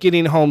early,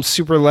 getting home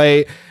super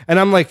late, and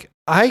I'm like,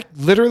 I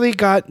literally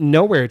got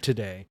nowhere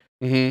today.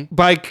 Mm-hmm.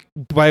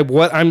 By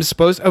what I'm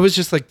supposed, I was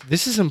just like,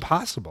 this is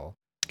impossible.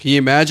 Can you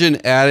imagine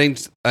adding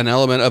an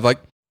element of like,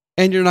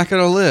 and you're not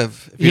going to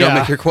live if you don't Yeah.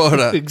 make your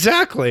quota?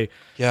 Exactly.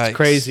 Yeah, It's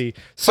crazy.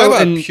 Talk So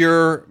about and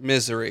pure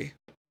misery.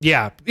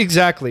 yeah,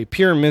 exactly,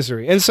 pure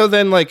misery. And so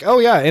then like, oh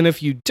yeah, and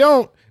if you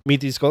don't meet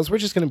these goals, we're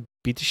just gonna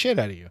beat the shit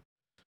out of you.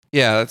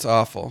 Yeah, that's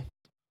awful.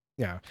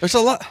 Yeah. There's a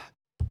lot.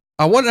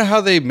 I wonder how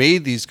they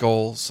made these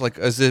goals. Like,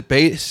 is it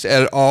based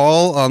at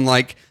all on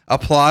like a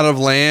plot of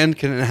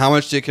land? How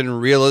much it can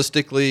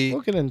realistically?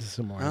 We'll get into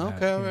some more. of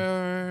that, Okay,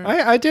 yeah.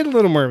 right. I did a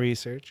little more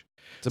research.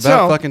 It's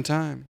about So- fucking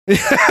time.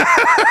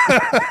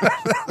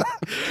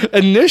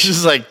 Initially,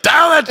 Just like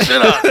dial that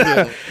shit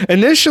up.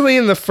 initially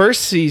in the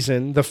first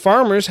season, the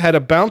farmers had a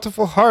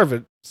bountiful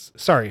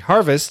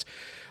harvest,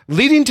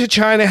 leading to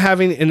China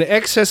having an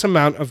excess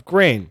amount of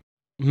grain.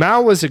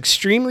 Mao was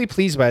extremely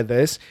pleased by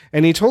this,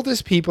 and he told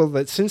his people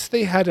that since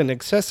they had an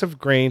excess of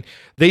grain,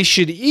 they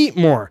should eat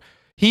more.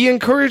 He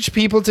encouraged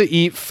people to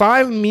eat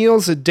 5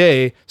 meals a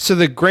day so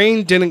the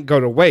grain didn't go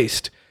to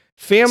waste.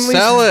 Families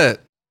Sell it.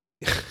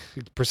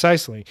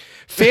 Precisely.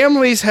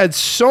 Families had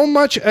so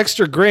much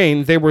extra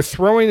grain they were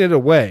throwing it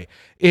away.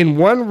 In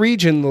one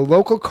region, the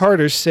local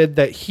carter said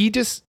that he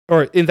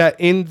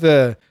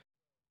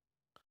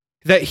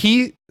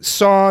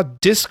saw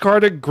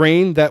discarded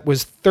grain that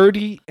was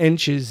 30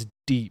 inches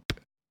deep.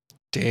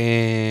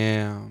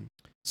 Damn.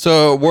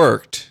 So it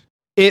worked.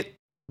 It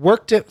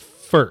worked at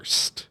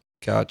first.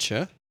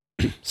 Gotcha.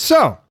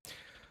 So,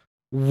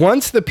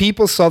 once the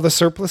people saw the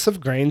surplus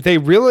of grain, they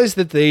realized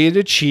that they had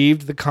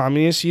achieved the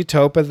communist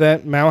utopia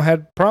that Mao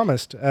had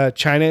promised.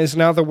 China is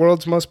now the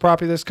world's most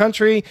populous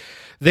country.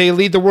 They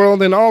lead the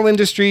world in all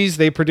industries.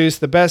 They produce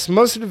the best,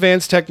 most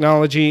advanced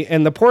technology,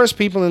 and the poorest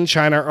people in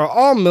China are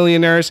all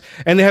millionaires,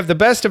 and they have the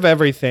best of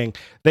everything.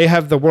 They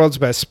have the world's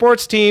best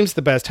sports teams,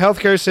 the best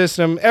healthcare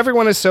system.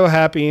 Everyone is so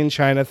happy in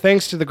China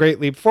thanks to the Great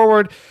Leap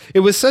Forward. It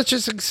was such a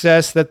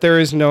success that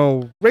there is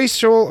no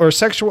racial or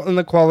sexual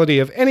inequality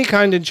of any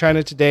kind in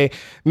China today.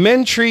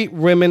 Men treat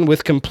women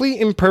with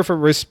complete and perfect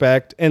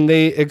respect, and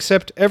they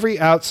accept every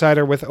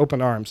outsider with open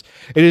arms.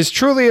 It is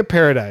truly a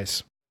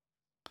paradise.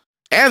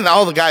 And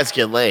all the guys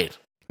get laid.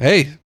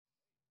 Hey.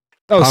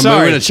 Oh, I'm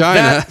sorry. moving to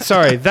China.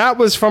 That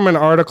was from an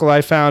article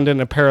I found in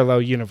a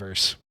parallel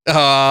universe.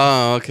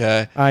 Oh,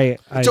 okay.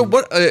 So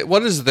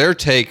what is their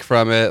take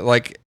from it?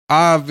 Like,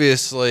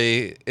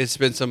 obviously, it's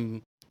been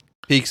some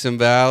peaks and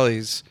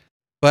valleys,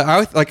 but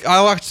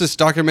I watched this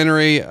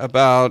documentary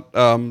about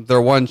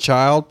their one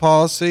child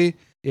policy.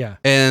 Yeah,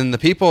 and the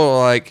people are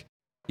like,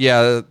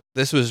 yeah,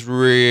 this was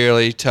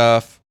really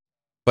tough,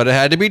 but it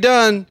had to be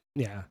done.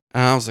 Yeah,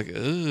 and I was like,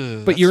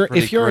 ugh. But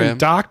if you're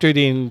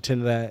indoctrinated into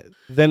that,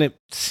 then it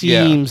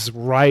seems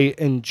right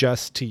and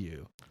just to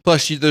you.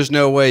 Plus, there's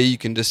no way you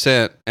can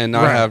dissent and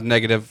not have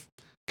negative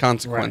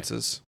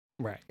consequences.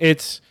 Right.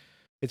 It's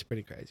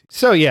pretty crazy.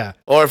 So, yeah.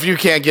 Or if you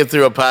can't get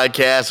through a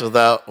podcast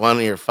without one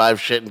of your 5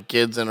 shitting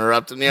kids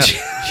interrupting you,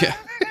 Yeah.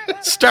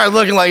 start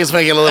looking like it's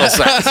making a little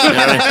sense. You know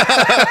what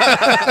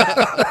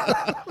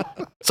I mean?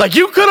 It's like,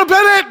 you could have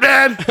been it,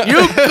 man.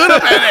 You could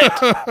have been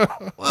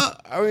it. Well,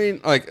 I mean,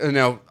 like,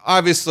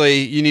 obviously,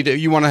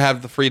 you want to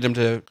have the freedom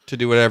to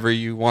do whatever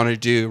you want to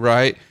do,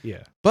 right?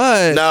 Yeah.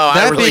 But No,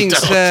 that I really being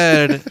don't.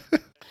 said,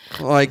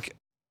 like,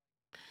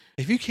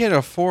 if you can't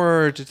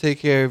afford to take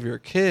care of your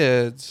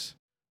kids,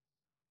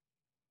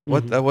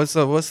 what's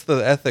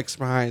the ethics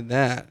behind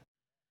that?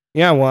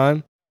 Yeah,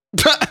 Juan.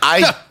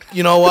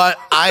 You know what?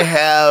 I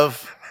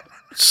have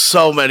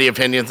so many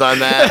opinions on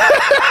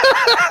that.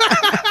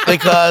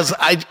 Because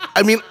I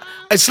mean,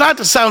 it's not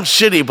to sound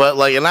shitty, but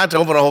like, and not to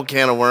open a whole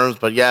can of worms,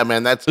 but yeah,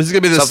 man, this is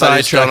gonna be the something I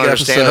just don't sidetrack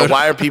understand. episode.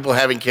 Why are people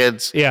having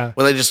kids? Yeah.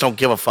 When they just don't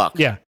give a fuck.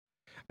 Yeah.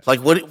 Like,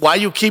 why are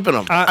you keeping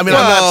them? I mean,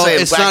 Well, I'm not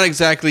saying it's not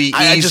exactly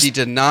I easy just-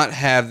 to not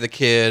have the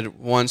kid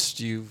once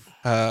you've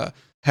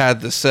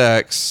had the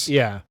sex.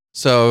 Yeah.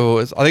 So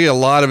I think a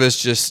lot of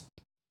it's just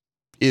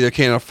either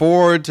can't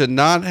afford to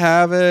not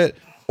have it,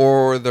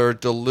 or they're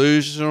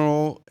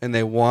delusional and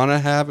they want to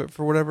have it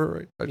for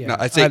whatever. Yeah. No,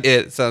 I say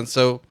it sounds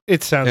so.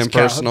 It sounds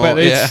impersonal,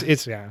 but yeah.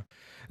 it's yeah.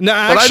 No,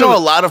 But actually, I know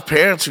a lot of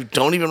parents who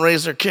don't even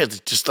raise their kids.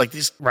 It's just like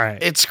these.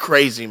 Right. It's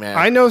crazy, man.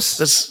 I know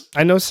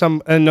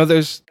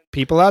there's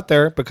people out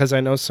there, because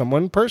I know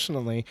someone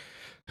personally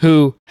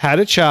who had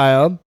a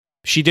child.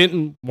 She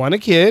didn't want a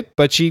kid,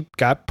 but she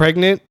got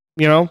pregnant,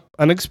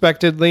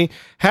 unexpectedly,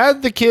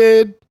 had the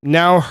kid.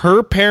 Now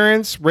her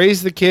parents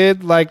raise the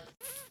kid like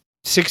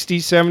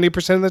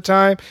 60-70% of the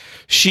time.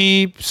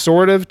 She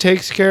sort of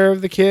takes care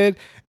of the kid.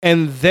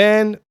 And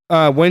then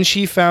when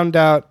she found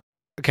out,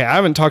 okay, I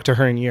haven't talked to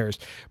her in years,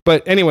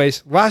 but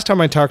anyways, last time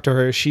I talked to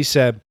her, she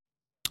said,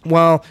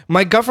 well,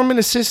 my government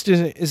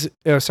assistance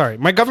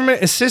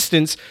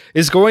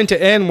is going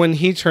to end when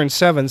he turns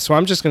 7, so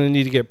I'm just going to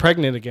need to get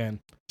pregnant again.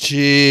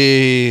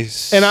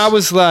 Jeez. And I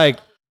was like,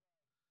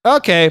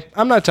 okay,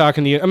 I'm not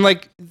talking to you. I'm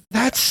like,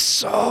 that's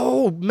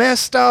so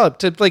messed up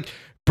to like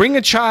bring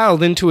a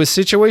child into a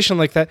situation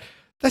like that.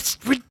 That's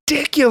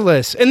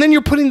ridiculous. And then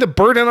you're putting the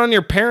burden on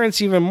your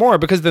parents even more,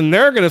 because then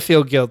they're going to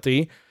feel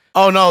guilty.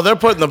 Oh no, they're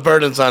putting the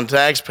burdens on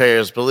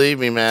taxpayers. Believe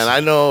me, man. I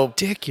know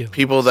Ridiculous.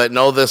 people that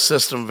know this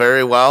system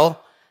very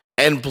well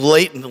and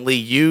blatantly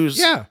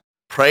use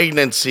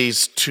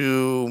pregnancies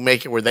to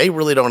make it where they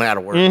really don't know how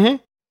to work. Mm-hmm.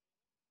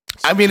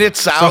 I mean, it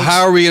sounds So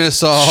how are we going to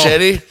solve?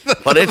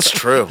 shitty, but it's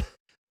true.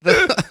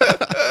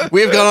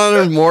 We've gone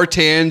on more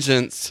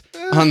tangents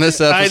on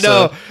this episode. I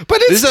know,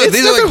 but These are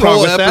like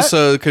whole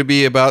episode could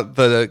be about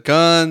the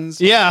guns.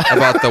 Yeah.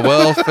 About the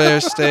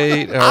welfare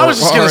state. Or, I was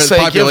just or gonna say,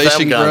 give them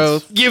population guns.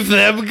 growth. Give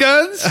them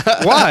guns?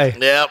 Why?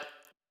 Yep.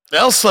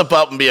 They'll slip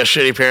up and be a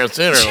shitty parent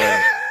sooner or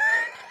later.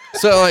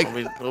 So like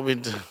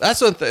That's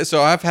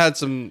so I've had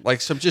some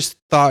just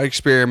thought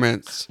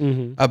experiments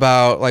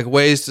about like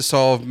ways to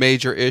solve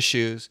major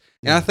issues,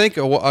 and I think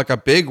like a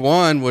big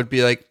one would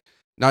be like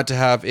not to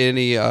have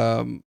any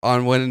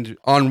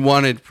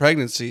unwanted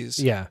pregnancies.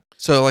 Yeah.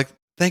 So like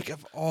think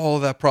of all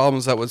the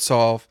problems that would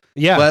solve.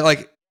 Yeah. But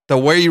like the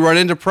way you run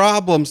into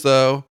problems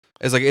though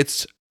is like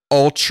it's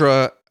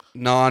ultra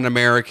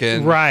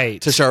non-American,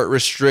 right? To start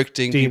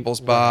restricting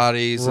people's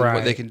bodies and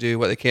what they Right. can do,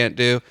 what they can't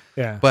do.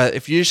 Yeah. But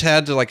if you just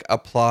had to like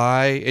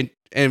apply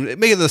and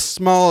make it the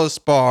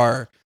smallest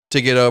bar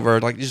to get over,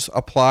 like just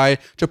apply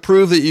to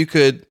prove that you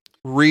could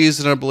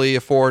reasonably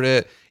afford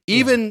it,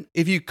 even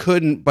if you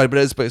couldn't, but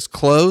it's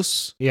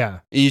close. Yeah.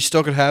 And you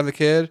still could have the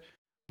kid,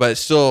 but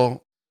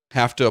still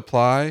have to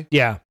apply.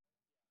 Yeah.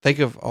 think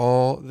of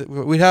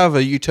we'd have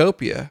a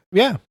utopia.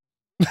 Yeah.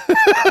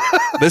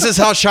 This is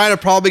how China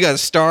probably got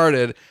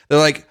started. They're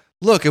like,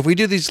 look, if we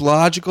do these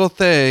logical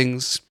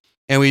things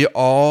and we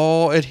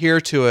all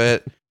adhere to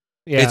it,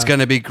 Yeah. it's going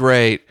to be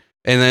great.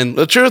 And then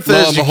The truth lo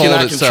is, and you behold,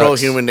 cannot it control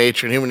sucks. human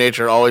nature, and human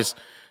nature always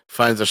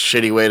finds a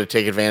shitty way to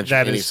take advantage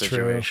That of any is true.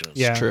 situation.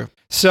 Yeah. It's true.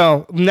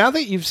 So now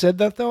that you've said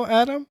that, though,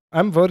 Adam,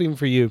 I'm voting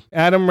for you.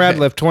 Adam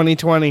Radcliffe,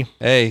 2020.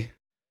 Hey,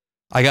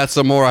 I got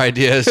some more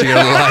ideas you're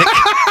going to like.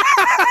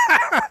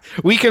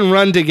 We can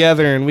run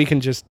together and we can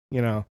just,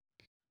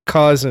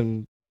 cause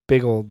a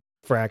big old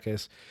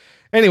fracas.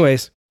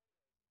 Anyways,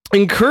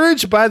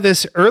 encouraged by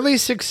this early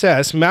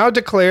success, Mao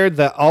declared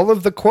that all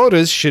of the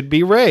quotas should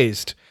be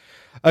raised.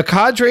 A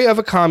cadre of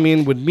a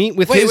commune would meet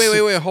with Wait,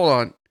 his... wait, hold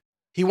on.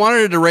 He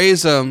wanted to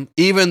raise them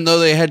even though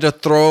they had to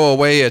throw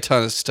away a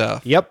ton of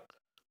stuff. Yep.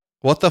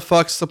 What the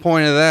fuck's the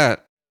point of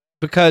that?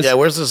 Because... Yeah,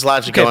 where's this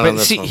logic Okay, going on but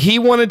this see, one? he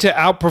wanted to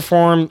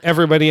outperform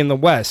everybody in the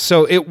West.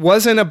 So it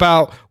wasn't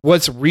about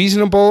what's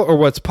reasonable or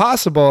what's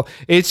possible.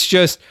 It's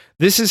just,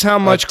 this is how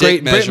much dick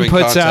Great Britain measuring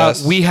puts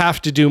contest. out. We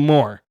have to do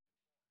more.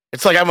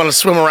 It's like I'm going to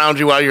swim around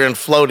you while you're in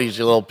floaties,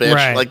 you little bitch.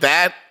 Right. Like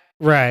that?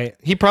 Right.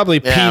 He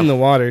probably peed Yeah. in the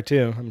water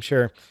too, I'm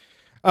sure.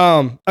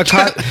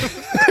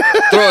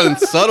 Throwing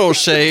subtle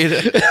shade.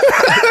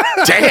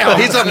 Damn.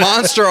 He's a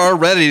monster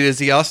already. Does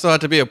he also have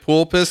to be a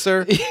pool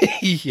pisser?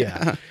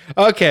 Yeah.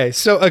 Okay,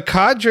 so a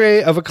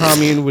cadre of a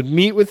commune would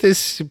meet with his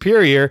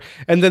superior,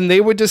 and then they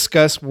would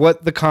discuss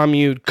what the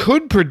commune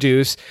could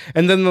produce,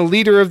 and then the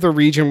leader of the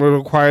region would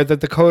require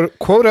that the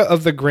quota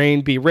of the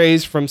grain be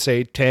raised from,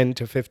 say, 10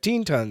 to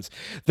 15 tons.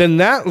 Then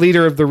that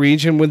leader of the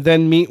region would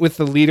then meet with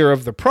the leader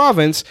of the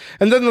province,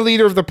 and then the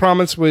leader of the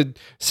province would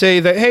say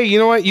that, hey, you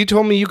know what? You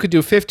told me you could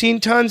do 15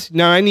 tons.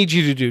 Now I need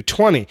you to do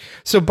 20.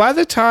 So by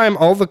the time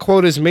all the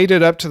quotas made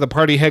it up to the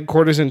party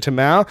headquarters in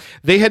Tamau,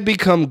 they had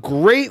become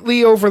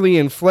greatly overly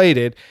inflated,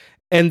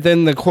 and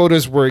then the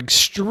quotas were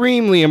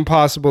extremely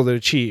impossible to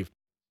achieve.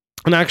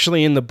 And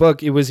actually in the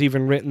book, it was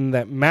even written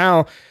that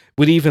Mao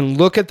would even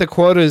look at the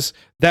quotas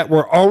that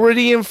were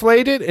already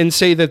inflated and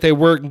say that they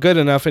weren't good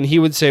enough, and he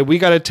would say, we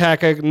got to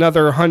tack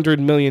another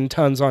 100 million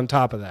tons on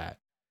top of that.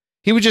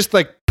 He would just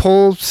like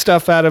pull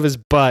stuff out of his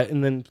butt,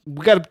 and then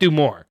we got to do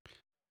more.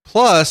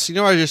 Plus, you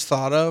know what I just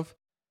thought of?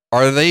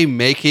 Are they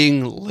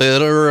making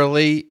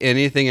literally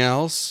anything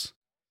else?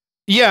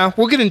 Yeah,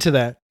 we'll get into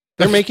that.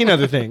 They're making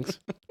other things.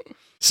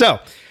 So,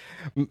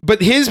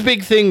 but his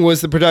big thing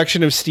was the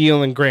production of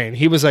steel and grain.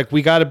 He was like,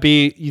 we got to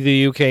beat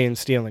the UK in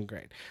steel and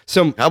grain.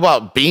 So, How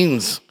about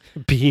beans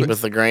beans. with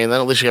the grain?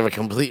 Then at least you have a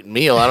complete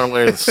meal. I don't know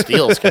where the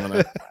steel's coming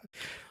in.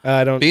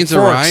 I don't Beans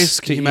and forks rice?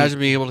 to Can you eat. imagine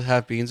being able to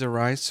have beans and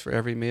rice for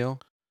every meal?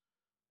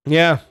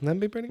 Yeah,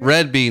 that'd be pretty good.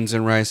 Red beans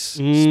and rice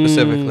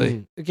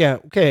specifically. Yeah,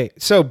 okay.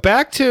 So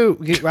back to,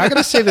 I got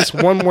to say this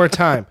one more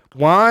time.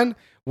 Juan,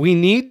 we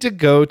need to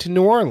go to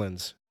New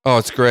Orleans. Oh,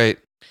 it's great.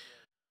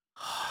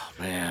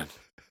 Man.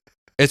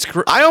 It's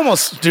great. I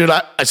almost, dude,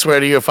 I swear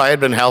to you, if I had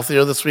been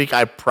healthier this week,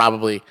 I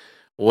probably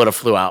would have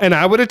flew out. And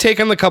I would have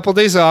taken the couple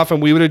days off,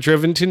 and we would have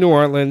driven to New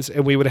Orleans,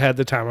 and we would have had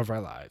the time of our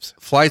lives.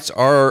 Flights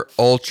are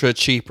ultra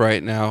cheap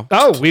right now.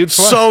 Oh, we would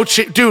fly. So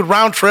cheap. Dude,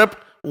 round trip,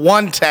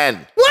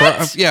 110.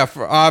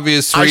 For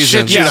obvious I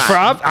shit reasons. you Yeah,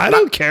 not. I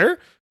don't care.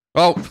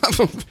 Oh,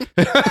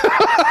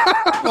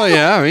 well,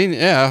 yeah. I mean,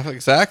 yeah,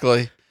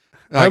 exactly.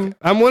 Like,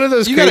 I'm one of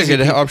those you gotta crazy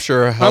get, I'm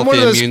sure, a I'm healthy one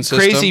of those immune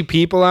crazy system.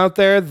 people out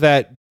there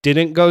that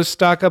didn't go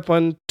stock up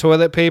on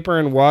toilet paper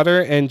and water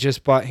and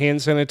just bought hand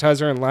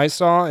sanitizer and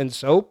Lysol and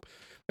soap,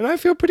 and I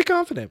feel pretty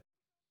confident.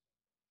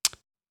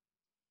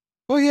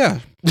 Well, yeah.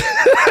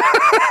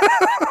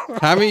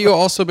 Haven't you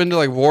also been to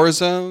like war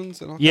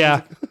zones? And all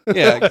Yeah.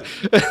 kinds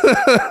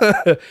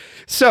yeah.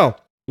 So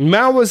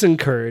Mao was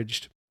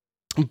encouraged,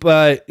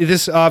 but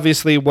this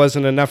obviously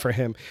wasn't enough for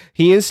him.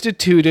 He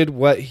instituted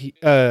what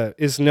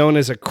is known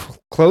as a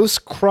close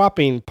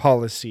cropping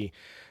policy.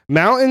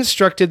 Mao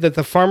instructed that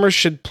the farmers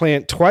should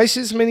plant twice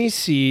as many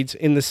seeds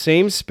in the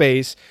same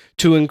space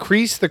to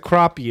increase the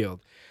crop yield.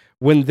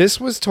 When this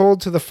was told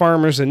to the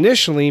farmers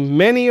initially,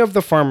 many of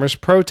the farmers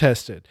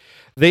protested.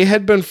 They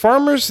had been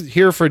farmers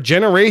here for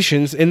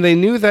generations, and they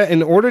knew that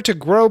in order to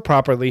grow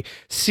properly,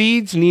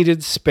 seeds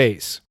needed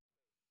space.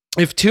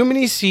 If too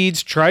many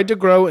seeds tried to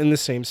grow in the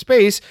same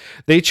space,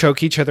 they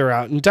choke each other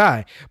out and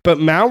die. But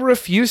Mao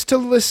refused to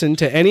listen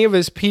to any of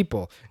his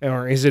people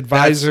or his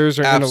advisors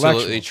or Absolutely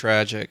intellectuals.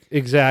 tragic.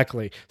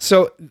 Exactly.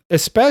 So,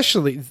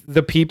 especially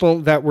the people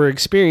that were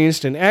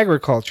experienced in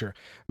agriculture.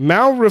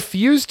 Mao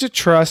refused to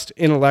trust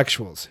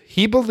intellectuals.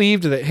 He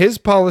believed that his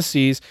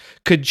policies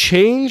could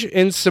change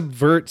and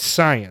subvert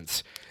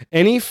science.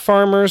 Any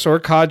farmers or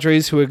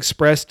cadres who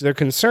expressed their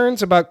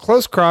concerns about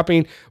close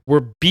cropping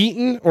were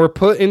beaten or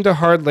put into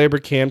hard labor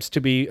camps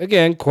to be,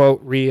 again, quote,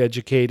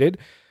 re-educated.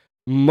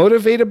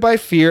 Motivated by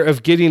fear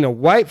of getting a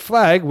white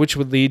flag, which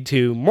would lead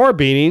to more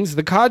beatings,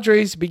 the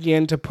cadres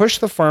began to push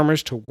the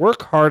farmers to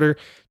work harder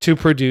to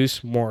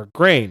produce more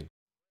grain.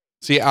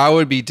 See, I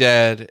would be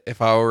dead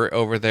if I were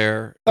over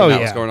there Oh, when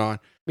that was yeah. going on.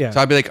 Yeah.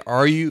 So I'd be like,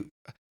 "Are you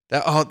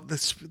that? Oh,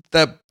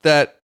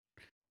 that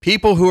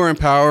people who are in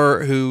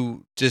power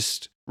who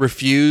just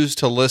refuse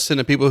to listen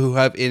to people who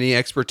have any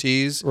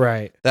expertise.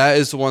 Right. That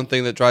is the one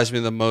thing that drives me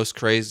the most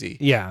crazy.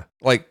 Yeah.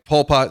 Like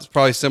Pol Pot's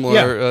probably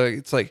similar.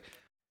 It's like,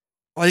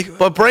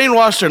 But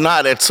brainwashed or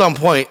not, at some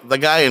point, the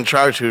guy in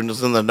charge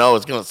who's in the know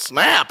is going to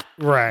snap.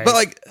 Right. but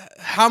like,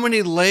 how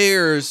many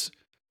layers?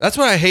 That's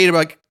what I hate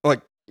about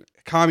like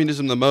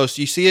communism the most.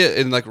 You see it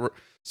in like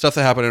stuff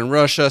that happened in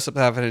Russia, stuff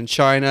that happened in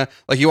China.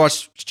 Like you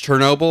watch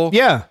Chernobyl.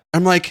 yeah.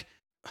 I'm like,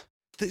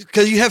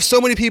 because you have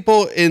so many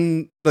people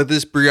in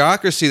this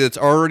bureaucracy that's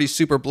already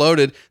super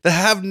bloated that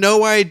have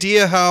no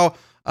idea how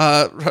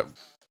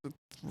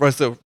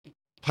the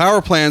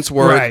power plants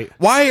work. Right.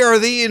 Why are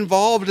they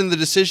involved in the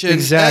decision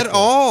Exactly. at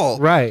all?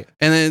 Right.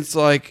 And then it's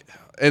like,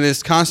 and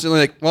it's constantly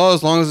like, well,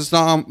 as long as it's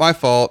not my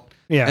fault.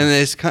 Yeah. And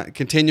then it's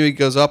continuing,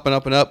 goes up and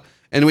up and up.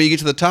 And when you get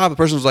to the top, the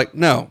person was like,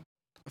 no,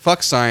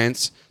 fuck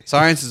science.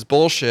 Science is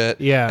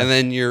bullshit. Yeah. And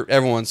then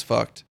everyone's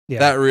fucked. Yeah.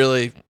 That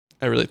really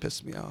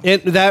pissed me off.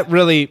 That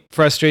really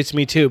frustrates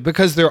me too,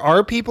 because there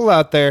are people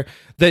out there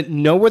that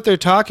know what they're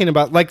talking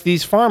about, like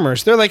these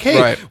farmers. They're like,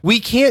 hey, Right. we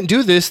can't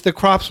do this. The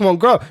crops won't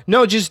grow.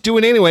 No, just do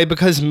it anyway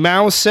because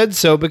Mao said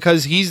so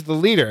because he's the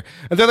leader.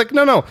 And they're like,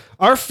 no,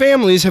 our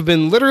families have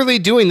been literally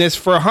doing this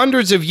for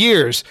hundreds of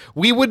years.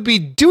 We would be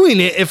doing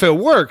it if it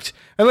worked.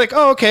 And like,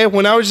 oh, okay,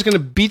 well, now we're just going to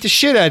beat the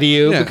shit out of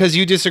you Yeah. because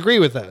you disagree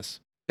with us.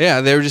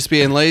 Yeah, they were just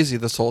being lazy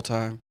this whole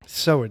time.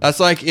 So ridiculous. That's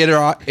like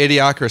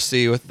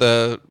idiocracy with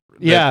the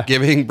Yeah.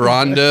 giving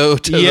Brondo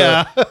to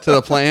Yeah. to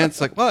the plants.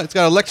 Like, well, it's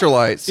got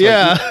electrolytes.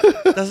 Yeah.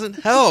 Like, doesn't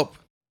help.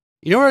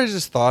 You know what I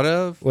just thought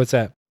of? What's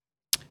that?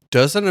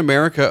 Doesn't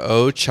America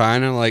owe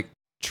China like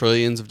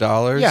trillions of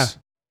dollars? Yeah.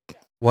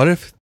 What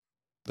if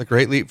the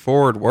Great Leap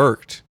Forward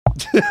worked?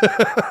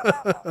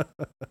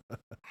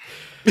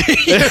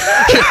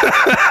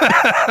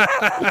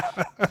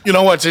 You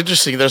know what's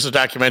interesting? There's a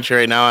documentary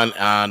right now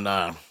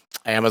on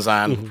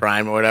Amazon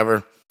Prime or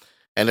whatever,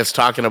 and it's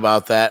talking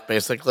about that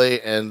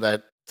basically, and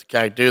that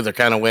guy, dude, they're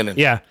kind of winning.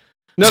 Yeah.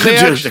 No, they Dude,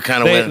 actually, they're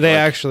kinda winning, they like-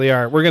 actually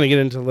are. We're going to get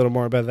into a little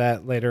more about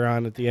that later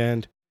on at the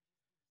end.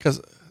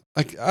 Because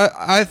like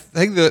I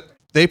think that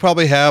they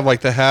probably have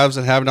like the haves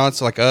and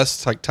have-nots like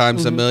us, like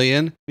times a Mhm.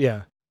 million,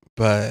 Yeah.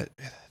 but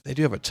they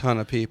do have a ton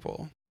of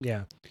people,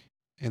 Yeah.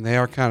 and they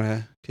are kind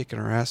of kicking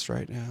our ass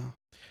right now.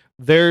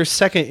 They're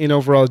second in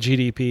overall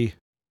GDP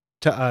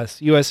to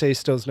us. USA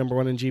still is number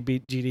one in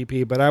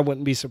GDP, but I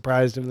wouldn't be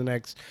surprised in the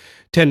next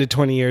 10 to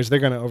 20 years they're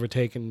going to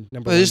overtake in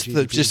number But one just,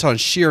 GDP. just on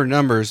sheer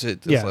numbers,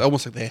 it's Yeah.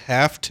 almost like they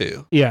have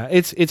to. Yeah,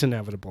 it's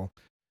inevitable.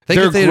 Think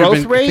Their if they'd growth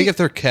have been, rate- think if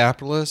they're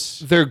capitalists.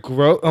 Their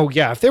growth. Oh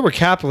yeah, if they were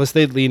capitalists,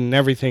 they'd lead in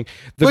everything.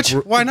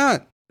 Why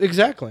not?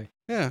 Exactly.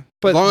 Yeah,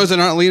 But- as long as they're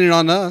not leaning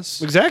on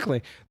us.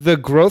 Exactly. The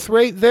growth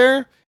rate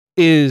there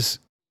is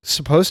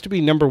supposed to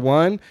be number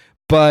one,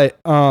 but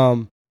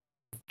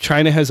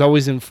China has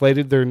always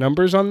inflated their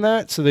numbers on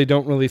that, so they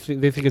don't really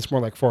think, they think it's more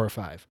like 4 or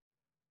 5.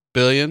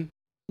 Billion.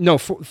 No,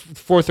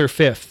 fourth or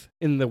fifth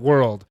in the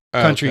world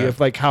country Okay. of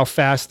like how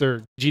fast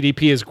their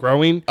GDP is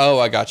growing. Oh,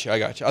 I got you. I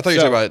thought you were So-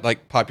 talking about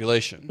like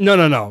population.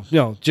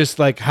 No, just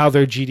like how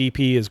their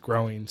GDP is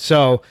growing.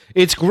 So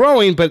it's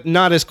growing, but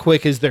not as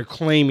quick as they're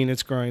claiming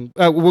it's growing.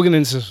 We'll get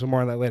into some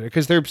more of that later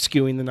because they're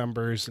skewing the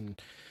numbers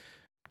and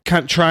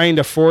trying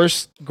to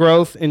force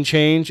growth and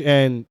change,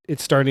 and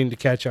it's starting to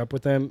catch up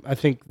with them. I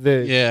think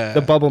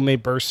the bubble may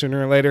burst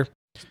sooner or later.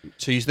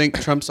 So you think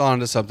Trump's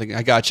onto something?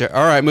 I got you.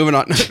 All right, moving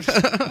on.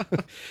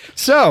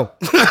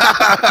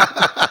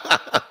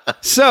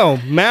 So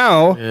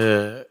Mao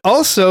Yeah.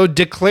 also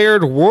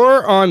declared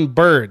war on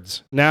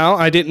birds. Now,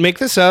 I didn't make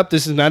this up.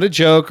 This is not a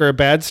joke or a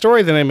bad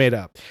story that I made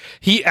up.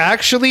 He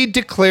actually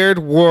declared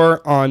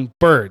war on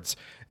birds.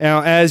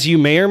 Now, as you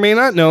may or may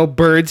not know,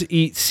 birds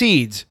eat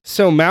seeds.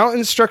 So Mao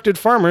instructed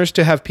farmers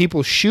to have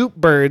people shoot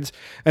birds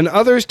and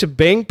others to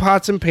bang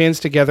pots and pans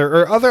together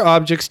or other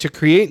objects to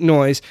create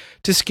noise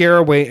to scare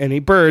away any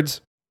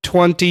birds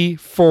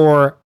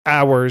 24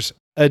 hours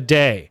a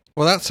day.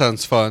 Well, that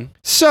sounds fun.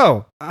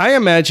 So, I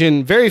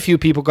imagine very few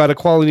people got a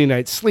quality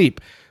night's sleep.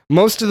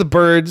 Most of the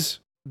birds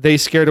they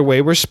scared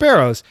away were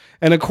sparrows.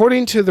 And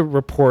according to the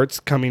reports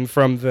coming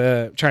from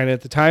China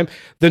at the time,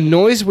 the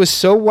noise was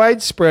so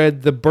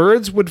widespread the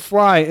birds would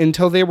fly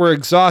until they were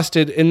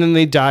exhausted and then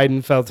they died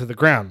and fell to the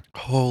ground.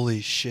 Holy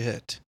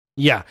shit.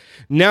 Yeah.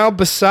 Now,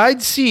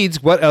 besides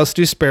seeds, what else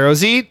do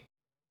sparrows eat?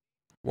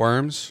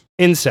 Worms?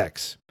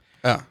 Insects.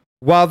 Oh.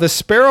 While the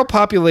sparrow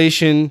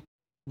population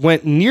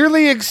went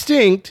nearly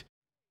extinct,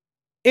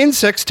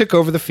 insects took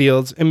over the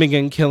fields and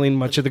began killing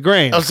much of the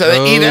grain. Oh, so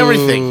they eat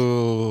everything.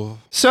 Oh.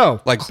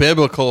 So, Like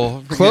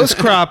biblical. close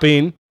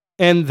cropping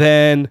and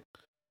then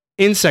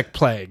insect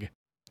plague.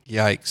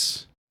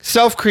 Yikes.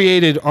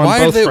 Self-created on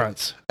Why are both they-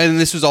 fronts. And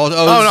this was all.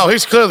 Oh no,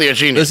 he's clearly a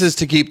genius. This is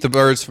to keep the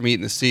birds from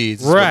eating the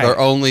seeds. Right.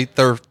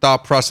 Their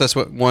thought process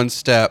went one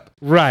step.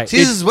 Right. See,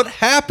 this is what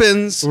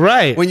happens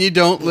right. when you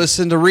don't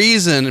listen to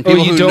reason and Or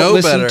people you who don't know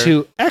listen better.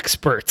 to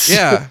experts.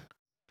 Yeah.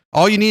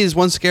 All you need is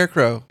one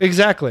scarecrow.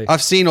 Exactly.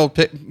 I've seen old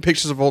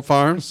pictures of old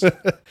farms.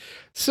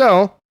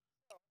 So,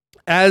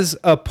 As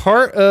a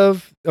part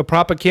of a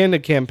propaganda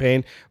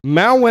campaign,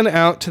 Mao went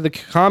out to the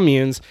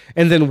communes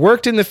and then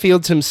worked in the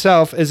fields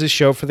himself as a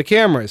show for the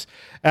cameras.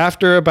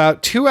 After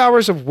about 2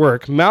 hours of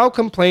work, Mao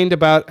complained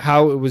about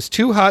how it was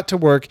too hot to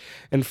work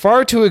and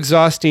far too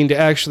exhausting to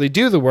actually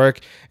do the work,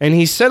 and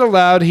he said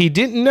aloud he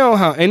didn't know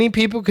how any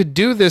people could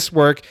do this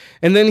work,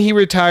 and then he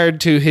retired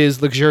to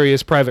his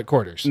luxurious private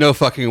quarters. No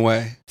fucking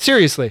way.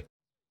 Seriously.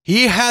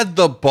 He had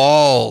the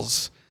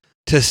balls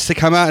to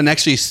come out and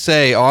actually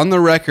say on the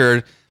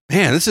record,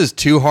 man, this is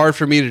too hard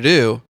for me to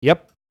do.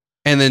 Yep.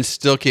 And then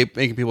still keep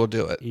making people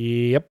do it.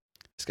 Yep.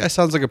 This guy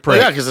sounds like a Well, prick.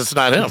 yeah, because it's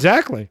not him.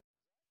 Exactly.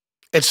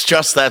 It's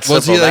just that simple.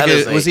 Was he like? That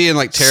is Was he in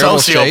like terrible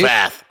shape?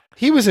 sociopath?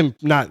 He was in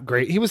not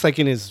great. He was like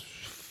in his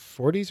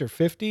 40s or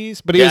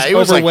 50s, but he Yeah, he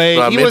was was like,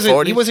 overweight. He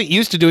mid-40s. wasn't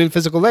used to doing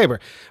physical labor.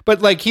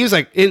 But like he was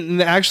like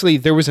actually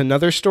there was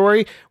another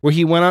story where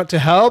he went out to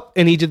help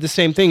and he did the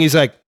same thing. He's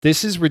like,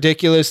 this is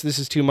ridiculous. This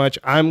is too much.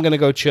 I'm going to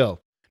go chill.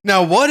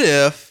 Now, what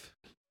if,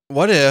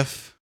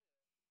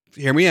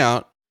 hear me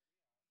out,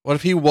 what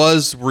if he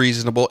was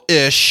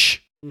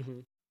reasonable-ish,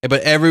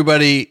 but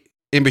everybody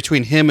in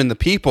between him and the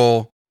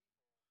people,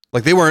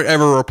 like they weren't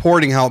ever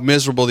reporting how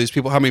miserable these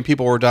people, how many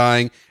people were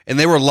dying, and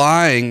they were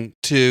lying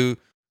to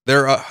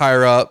their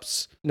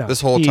higher-ups No,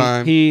 this whole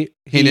time. He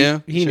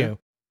knew? He Sure. knew.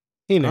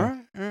 He knew. All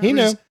right. He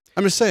knew.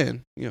 I'm just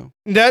saying, you know.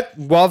 That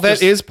while that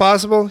Just- is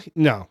possible,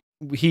 no,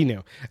 he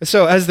knew.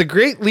 So as the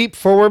Great Leap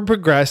Forward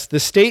progressed, the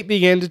state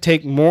began to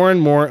take more and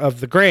more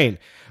of the grain.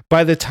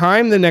 By the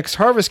time the next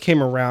harvest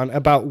came around,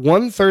 about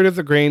 1/3 of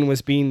the grain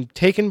was being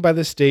taken by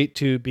the state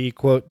to be,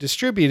 quote,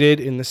 distributed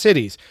in the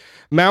cities.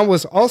 Mao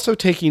was also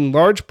taking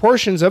large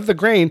portions of the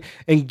grain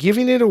and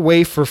giving it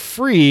away for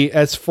free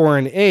as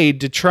foreign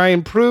aid to try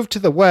and prove to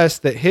the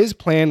West that his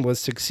plan was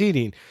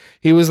succeeding.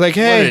 He was like,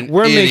 hey, an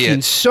we're idiot.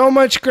 making so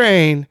much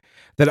grain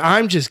that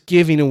I'm just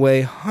giving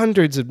away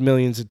hundreds of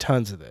millions of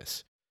tons of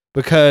this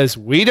because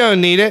we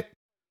don't need it.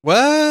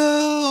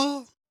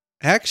 Well,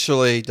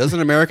 actually, doesn't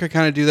America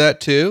kind of do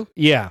that too?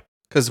 Yeah.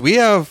 Because we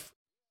have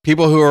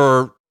people who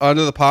are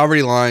under the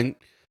poverty line,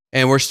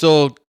 and we're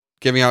still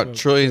giving out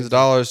trillions of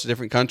dollars to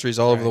different countries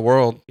all over Right. the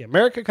world. Yeah,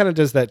 America kind of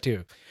does that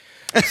too.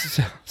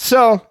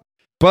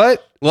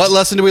 But What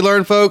lesson do we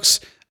learn, folks?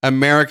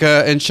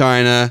 America and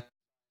China,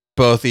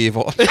 both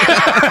evil.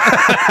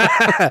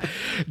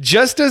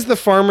 just as the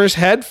farmers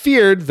had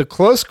feared, the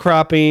close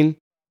cropping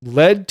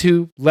led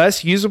to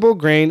less usable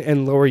grain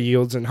and lower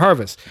yields in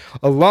harvest,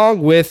 along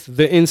with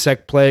the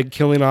insect plague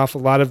killing off a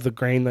lot of the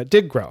grain that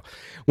did grow.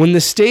 When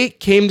the state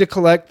came to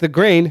collect the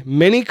grain,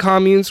 many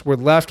communes were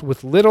left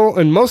with little,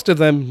 and most of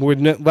them were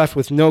left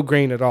with no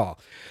grain at all.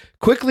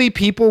 Quickly,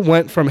 people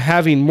went from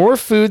having more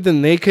food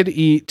than they could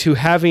eat to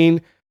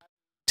having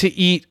to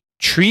eat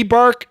tree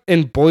bark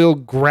and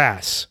boiled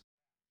grass.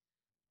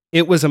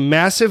 It was a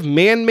massive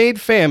man-made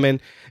famine,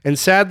 and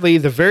sadly,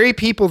 the very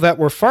people that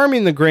were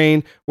farming the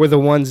grain were the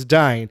ones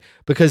dying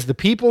because the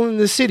people in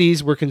the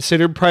cities were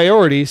considered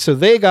priority, so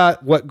they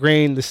got what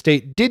grain the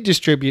state did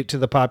distribute to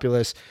the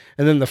populace,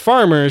 and then the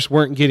farmers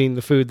weren't getting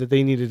the food that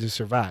they needed to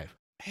survive.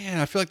 Man,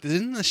 I feel like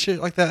didn't this shit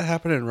like that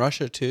happen in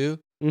Russia too?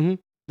 Mm-hmm.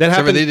 That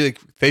Except for happened.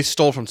 they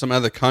stole from some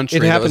other country.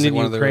 It that happened was, like, in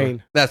one of their-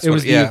 Ukraine. That's It what,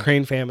 was the yeah.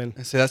 Ukraine famine.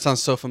 I see, that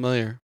sounds so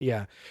familiar.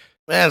 Yeah.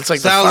 Man, it's like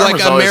the Sounds like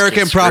farmers always American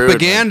get screwed, man.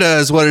 propaganda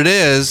is what it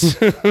is.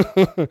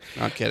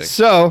 Not kidding.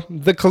 So,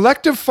 the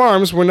collective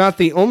farms were not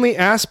the only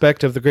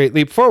aspect of the Great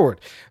Leap Forward.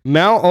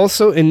 Mao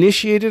also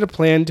initiated a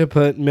plan to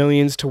put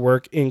millions to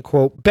work in,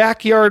 quote,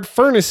 backyard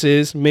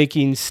furnaces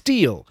making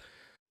steel.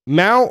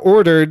 Mao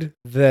ordered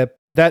that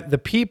the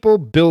people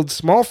build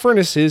small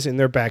furnaces in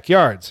their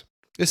backyards.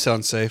 This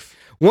sounds safe.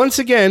 Once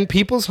again,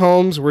 people's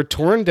homes were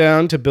torn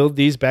down to build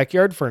these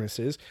backyard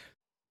furnaces.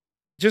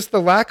 Just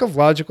the lack of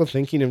logical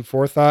thinking and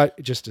forethought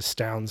just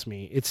astounds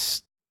me.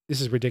 This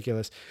is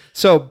ridiculous.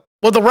 So,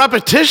 Well, the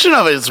repetition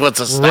of it is what's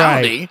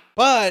astounding.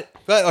 But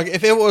like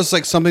if it was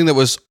like something that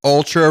was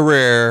ultra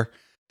rare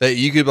that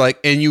you could like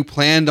and you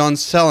planned on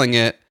selling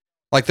it,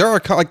 like there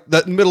are like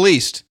the Middle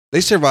East,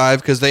 they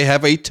survive because they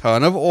have a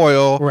ton of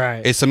oil.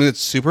 right. It's something that's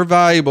super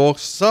valuable,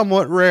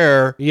 somewhat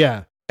rare,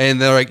 Yeah.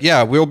 and they're like,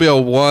 yeah, we'll be a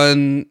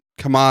one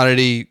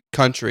commodity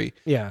country.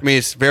 Yeah. I mean,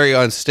 it's very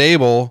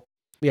unstable,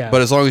 Yeah.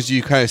 but as long as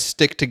you kind of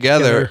stick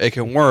together, Together. it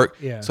can work.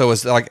 yeah. So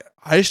it's like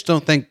I just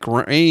don't think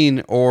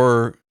grain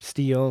or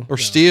Steel. No.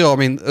 steel. I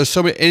mean, there's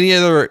so many any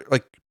other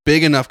like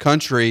big enough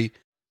country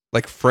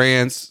like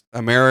France,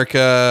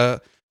 America,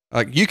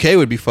 like UK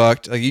would be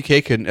fucked. Like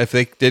UK couldn't if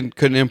they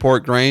couldn't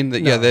import grain.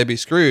 That yeah, No. they'd be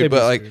screwed. They'd be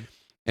but like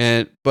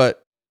screwed.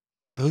 but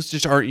those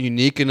just aren't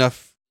unique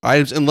enough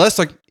items unless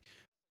like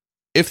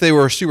if they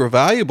were super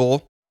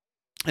valuable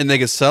and they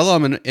could sell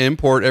them and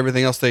import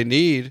everything else they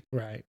need.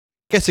 Right.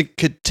 I guess it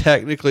could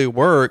technically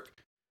work.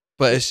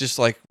 But it's just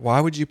like, why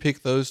would you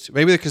pick those two?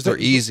 Maybe because they're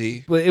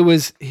easy. But it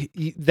was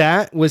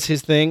that was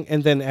his thing,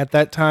 and then at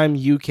that time,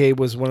 UK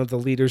was one of the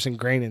leaders in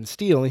grain and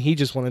steel, and he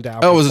just wanted to.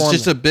 Oh, was it outperform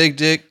just them. a big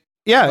dick?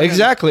 Yeah, What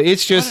exactly.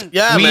 It's just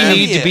Yeah, we man. need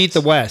to Idiots. beat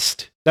the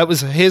West. That was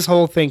his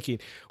whole thinking.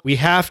 We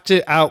have to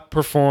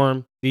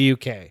outperform the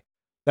UK.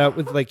 That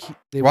was like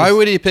Why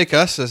would he pick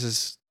us as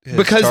his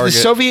because target? the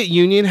Soviet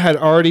Union had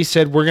already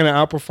said we're going to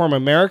outperform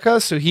America,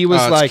 so he was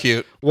that's like,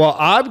 cute. "Well,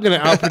 I'm going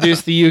to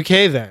outproduce the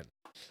UK then."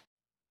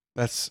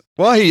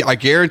 I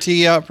guarantee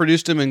he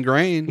outproduced him in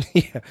grain.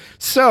 Yeah.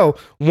 So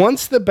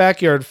once the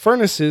backyard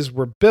furnaces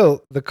were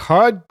built, the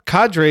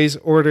cadres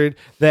ordered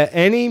that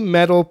any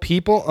metal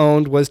people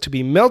owned was to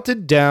be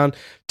melted down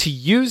to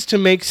use to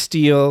make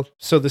steel,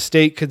 so the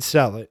state could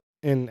sell it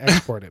and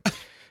export it.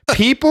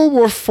 People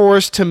were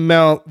forced to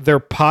melt their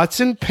pots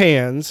and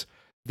pans,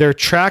 their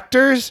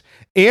tractors,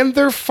 and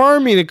their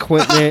farming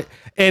equipment,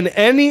 and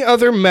any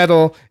other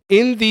metal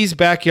in these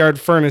backyard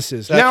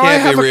furnaces. That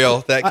can't be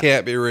real. That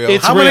can't be real.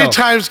 It's How real. many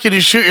times can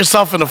you shoot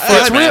yourself in the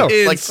foot? It's man?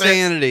 real. Like,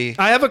 Insanity.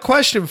 I have a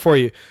question for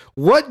you.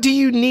 What do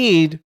you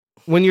need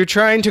when you're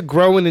trying to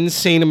grow an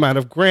insane amount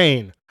of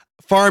grain?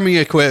 Farming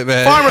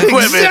equipment. farm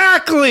equipment.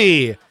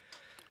 Exactly.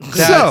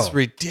 That's So-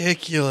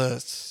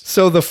 ridiculous.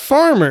 So the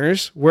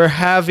farmers were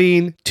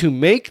having to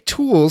make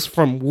tools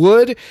from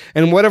wood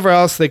and whatever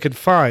else they could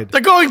find. They're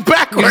going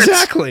backwards.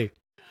 Exactly.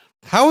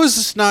 How is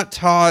this not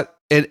taught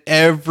in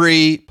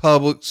every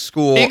public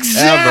school ever?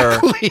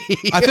 Exactly.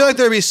 I feel like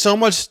there'd be so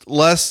much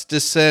less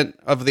dissent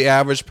of the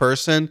average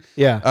person.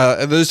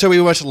 Yeah. There's so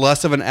much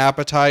less of an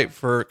appetite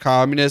for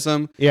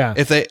communism. Yeah.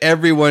 If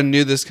everyone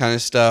knew this kind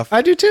of stuff.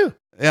 I do too.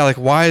 Yeah, like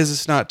why is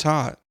this not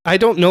taught? I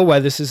don't know why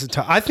this isn't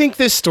taught. I think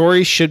this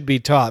story should be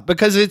taught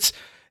because it's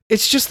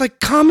just like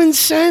common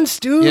sense,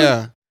 dude.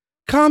 Yeah.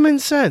 Common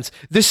sense.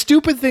 The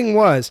stupid thing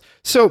was,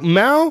 so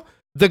Mao,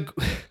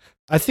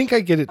 I think I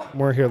get it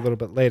more here a little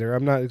bit later.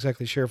 I'm not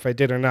exactly sure if I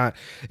did or not.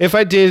 If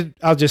I did,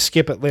 I'll just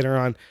skip it later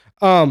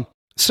on.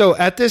 So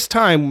at this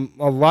time,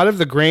 a lot of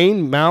the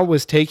grain Mao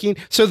was taking,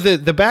 so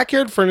the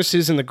backyard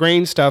furnaces and the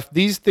grain stuff,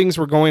 these things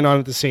were going on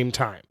at the same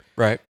time.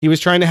 Right. He was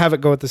trying to have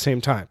it go at the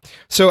same time.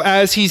 So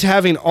as he's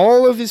having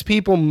all of his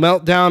people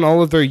melt down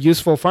all of their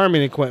useful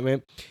farming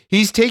equipment,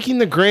 he's taking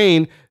the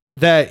grain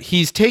that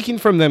he's taking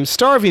from them,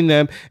 starving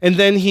them, and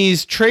then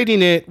he's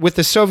trading it with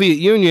the Soviet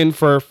Union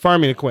for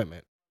farming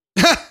equipment.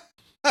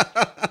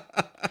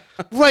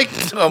 Like,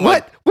 Oh my-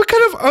 what? What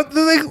kind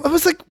of... I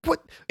was like,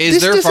 what? Is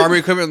This their doesn't- farming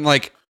equipment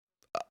like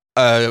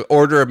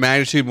order of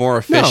magnitude more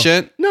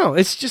efficient? No,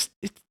 it's just...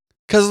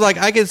 Because like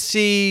I could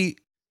see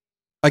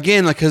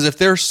again, like because if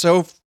they're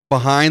so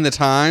behind the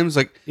times,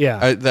 like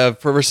yeah.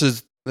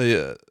 versus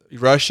the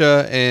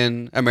Russia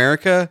and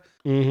America,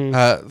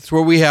 Mhm. it's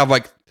where we have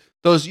like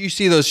those. You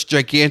see those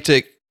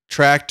gigantic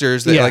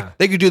tractors that Yeah. like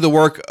they could do the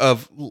work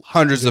of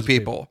hundreds of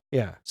people.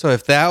 Yeah. So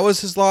if that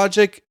was his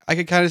logic, I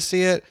could kind of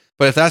see it.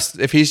 But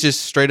if he's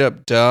just straight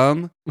up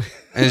dumb and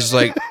it's just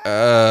like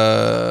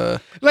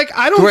Like,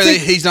 I to don't where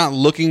think... he's not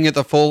looking at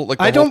the full like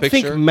the I whole don't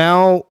picture. think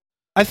Mao...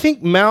 I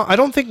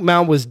don't think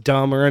Mao was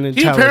dumb or He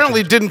unintelligent.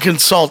 apparently didn't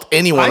consult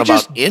anyone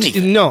about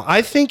anything. No,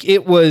 I think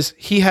it was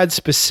he had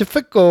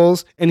specific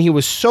goals and he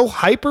was so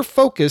hyper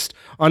focused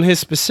on his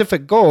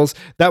specific goals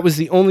that was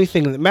the only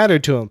thing that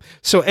mattered to him.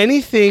 So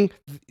any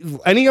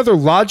other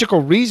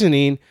logical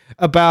reasoning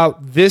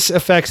about this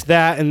affects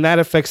that and that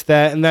affects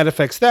that and that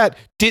affects that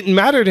didn't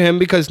matter to him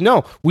because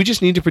no, we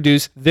just need to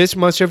produce this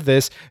much of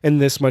this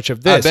and this much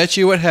of this. I bet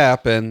you what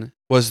happened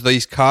was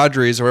these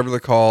cadres or whatever they're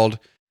called,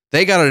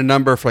 they got a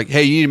number for like,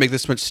 hey, you need to make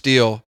this much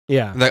steel.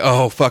 Yeah. And like,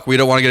 oh fuck, we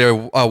don't want to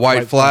get a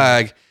white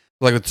flag.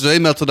 Like so they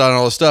melted down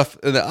all this stuff.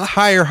 And the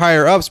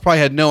higher ups probably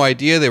had no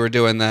idea they were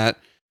doing that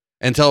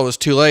until it was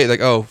too late. Like,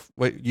 oh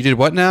wait, you did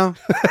what now?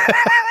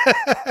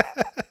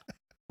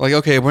 Like,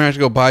 okay, we're gonna have to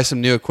go buy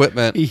some new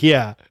equipment.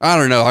 Yeah. I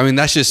don't know. I mean,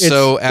 that's just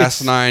so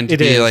asinine to it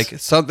be is.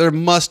 like. There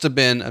must have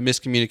been a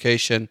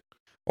miscommunication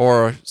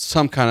or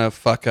some kind of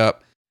fuck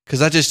up because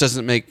that just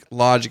doesn't make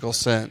logical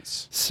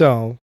sense.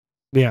 So,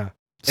 yeah.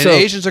 And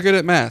Asians are good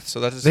at math, so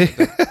that is.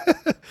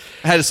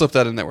 I had to slip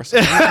that in there.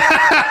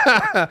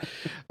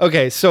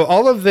 Okay, so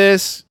all of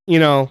this,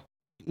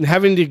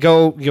 having to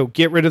go,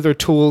 get rid of their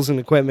tools and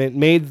equipment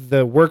made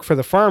the work for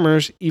the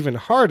farmers even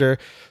harder.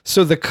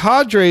 So the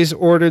cadres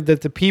ordered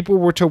that the people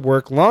were to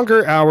work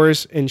longer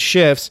hours and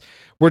shifts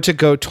were to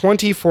go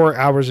 24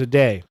 hours a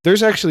day.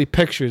 There's actually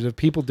pictures of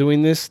people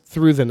doing this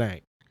through the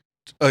night.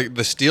 Like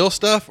the steel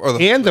stuff or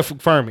the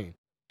farming.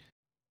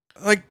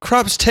 Like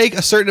crops take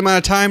a certain amount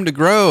of time to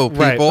grow,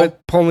 people. Right,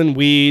 but pulling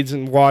weeds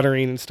and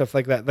watering and stuff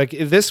like that. Like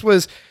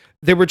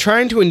they were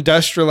trying to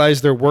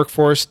industrialize their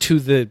workforce to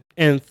the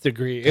nth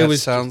degree. That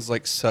sounds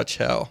like such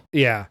hell.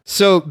 Yeah.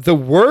 So the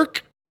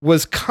work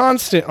was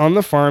constant on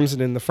the farms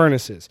and in the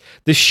furnaces.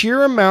 The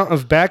sheer amount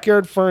of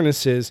backyard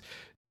furnaces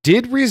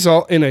did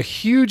result in a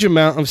huge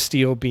amount of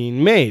steel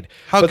being made.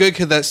 How good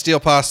could that steel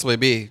possibly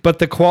be? But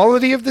the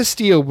quality of the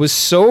steel was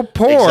so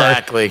poor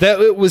Exactly. that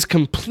it was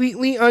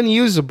completely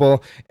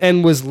unusable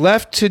and was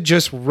left to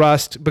just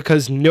rust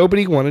because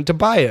nobody wanted to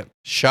buy it.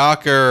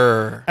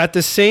 Shocker. At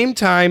the same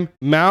time,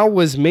 Mao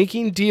was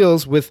making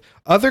deals with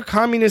other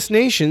communist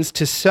nations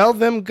to sell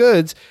them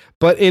goods,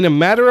 but in a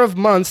matter of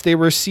months, they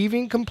were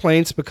receiving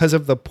complaints because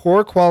of the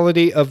poor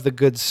quality of the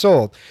goods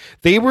sold.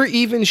 They were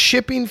even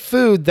shipping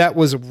food that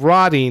was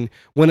rotting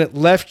when it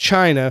left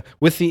China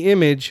with the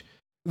image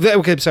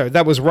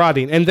that was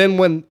rotting. And then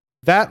when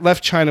that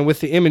left China with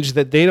the image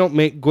that they don't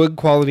make good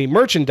quality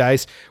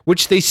merchandise,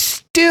 which they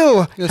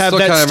still It's have still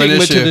that kind of an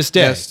stigma issue. to this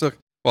day. Yeah, it's still,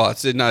 well,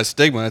 it's not a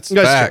stigma. It's a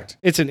That's fact.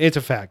 true. It's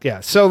a fact. Yeah.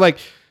 So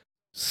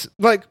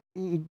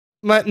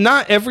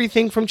not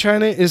everything from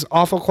China is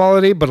awful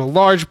quality, but a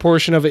large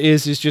portion of it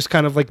is just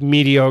kind of like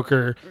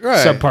mediocre,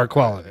 Right. subpar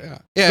quality. Yeah,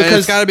 and Because-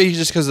 it's got to be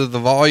just because of the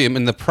volume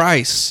and the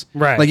price.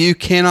 Right. Like you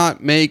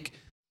cannot make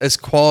as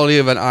quality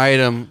of an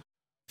item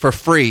for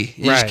free.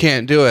 You just Right.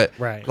 can't do it.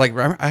 Right. Like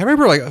I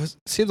remember, like it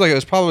seems like it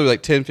was probably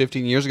like 10,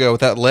 15 years ago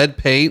with that lead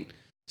paint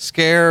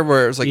scare,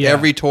 where it was like Yeah.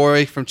 every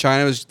toy from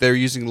China they're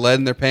using lead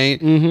in their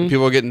paint. Mhm.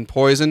 People were getting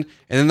poisoned,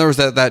 and then there was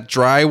that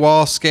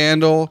drywall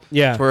scandal.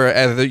 Yeah.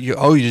 Where you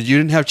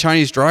didn't have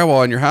Chinese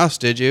drywall in your house,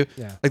 did you?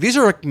 Yeah. Like these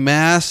are like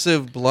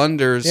massive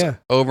blunders Yeah.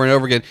 over and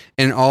over again,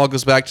 and it all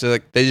goes back to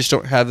like they just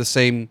don't have the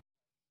same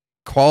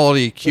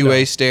quality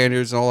QA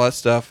standards and all that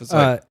stuff. It's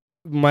like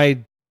My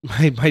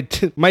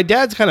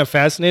dad's kind of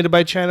fascinated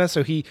by China,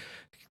 so he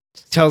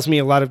tells me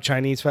a lot of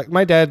Chinese facts.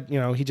 My dad,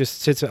 he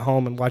just sits at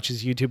home and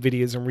watches YouTube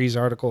videos and reads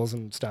articles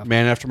and stuff.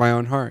 man after my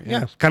own heart.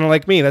 Yeah, kind of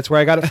like me. That's where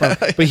I got it from.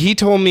 But he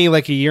told me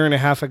like a year and a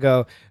half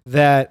ago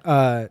that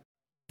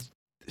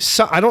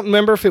I don't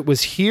remember if it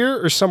was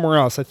here or somewhere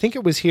else. I think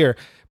it was here,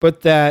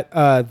 but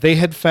that they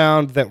had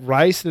found that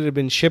rice that had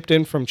been shipped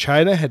in from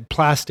China had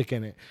plastic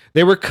in it.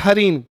 They were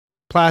cutting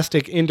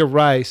plastic into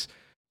rice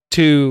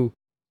to,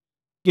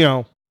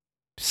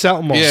 sell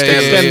almost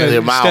the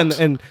amount.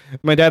 and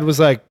my dad was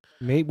like,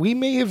 we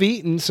may have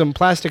eaten some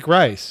plastic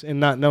rice and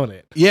not known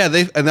it.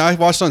 Yeah, and I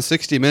watched on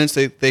 60 Minutes.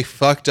 They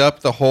fucked up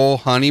the whole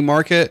honey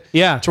market.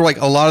 Yeah. So like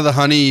a lot of the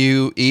honey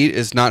you eat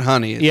is not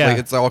honey. It's Yeah.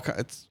 like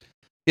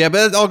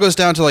but it all goes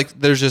down to like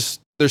there's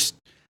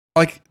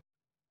like,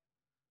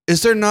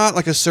 is there not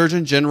like a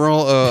Surgeon General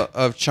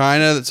of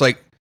China that's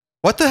like,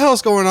 what the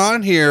hell's going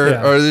on here?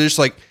 Yeah. Or they're just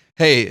like,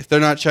 hey, if they're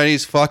not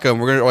Chinese, fuck them.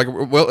 We're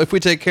gonna if we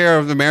take care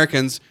of the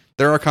Americans,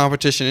 they're our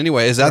competition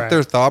anyway. Is that Right.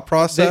 their thought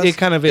process? It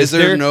kind of is. Is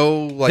there They're-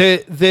 no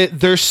like?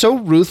 they're so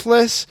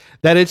ruthless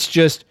that it's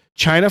just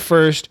China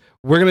first.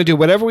 We're gonna do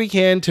whatever we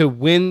can to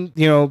win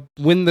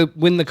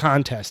the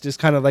contest. Is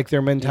kind of like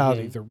their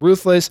mentality. Mm-hmm. They're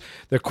ruthless.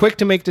 They're quick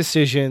to make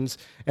decisions,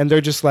 and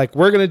they're just like,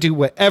 we're gonna do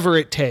whatever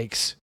it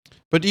takes.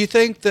 But do you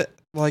think that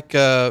like for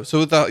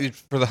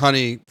the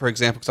honey, for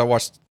example, because I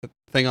watched the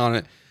thing on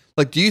it,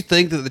 like, do you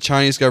think that the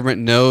Chinese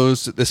government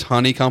knows that this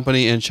honey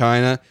company in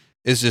China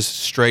is just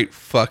straight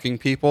fucking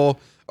people,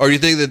 or do you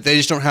think that they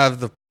just don't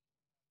have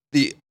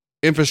the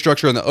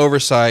infrastructure and the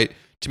oversight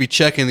to be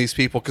checking these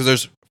people because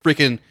there's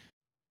freaking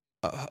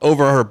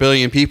over a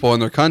billion people in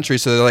their country,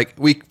 so they're like,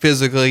 we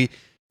physically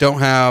don't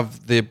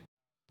have the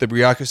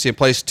bureaucracy in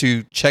place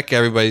to check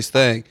everybody's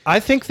thing. I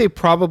think they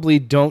probably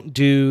don't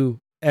do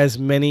as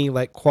many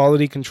like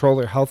quality control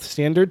or health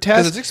standard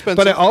tests. It's expensive.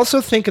 But I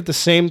also think at the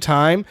same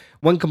time,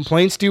 when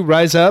complaints do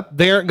rise up,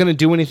 they aren't going to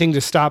do anything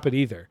to stop it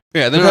either.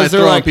 Yeah, they're Because not they're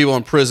throwing like- people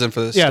in prison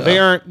for this. Yeah, stuff. they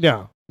aren't.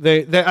 No,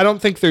 they. I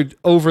don't think they're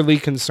overly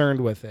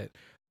concerned with it.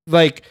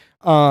 Like,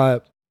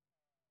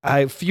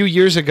 a few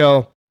years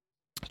ago,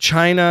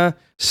 China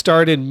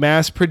started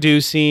mass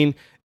producing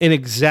an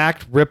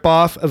exact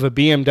ripoff of a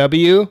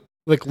BMW.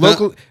 Like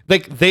local,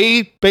 like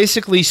they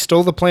basically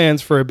stole the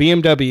plans for a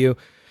BMW,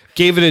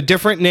 gave it a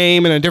different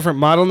name and a different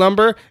model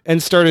number,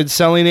 and started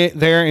selling it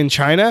there in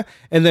China.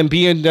 And then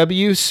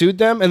BMW sued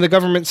them, and the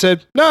government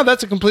said, "No,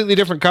 that's a completely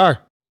different car."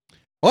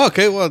 Well,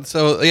 okay. Well,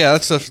 so yeah,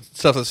 that's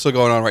stuff that's still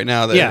going on right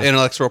now. The Yeah.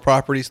 intellectual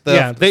property stuff.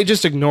 Yeah, they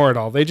just ignore it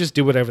all. They just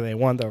do whatever they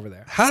want over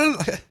there. How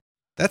did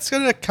that's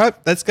gonna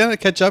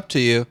catch up to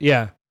you?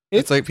 Yeah,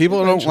 It's like people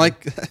don't eventually.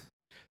 like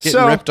getting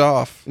So- ripped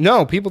off.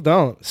 No, people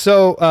don't.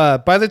 So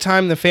by the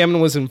time the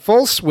famine was in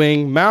full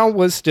swing, Mao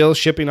was still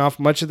shipping off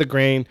much of the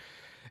grain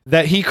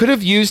that he could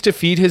have used to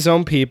feed his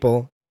own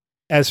people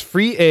as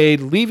free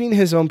aid, leaving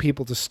his own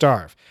people to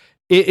starve.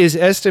 It is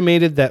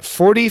estimated that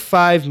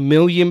 45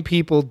 million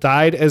people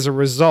died as a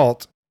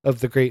result of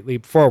the Great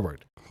Leap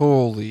Forward.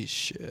 Holy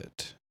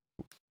shit!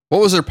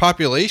 What was their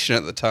population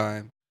at the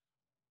time?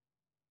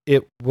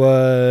 It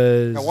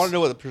was. I want to know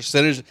what the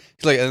percentage.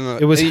 'Cause like in the,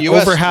 It was in the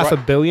US, over half a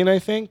right, billion, I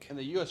think. in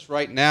the U.S.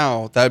 right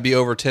now. That would be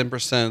over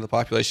 10% of the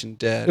population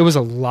dead. It was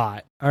a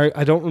lot.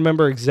 I don't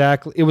remember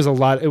exactly. It was a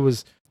lot. It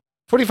was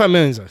 45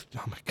 million.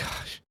 Oh my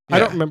gosh. I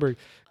don't Yeah. remember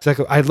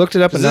exactly. I looked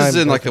it up. 'Cause And now this is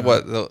I'm in like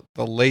blanking on it.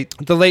 the late.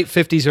 The late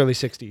 50s, early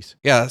 60s.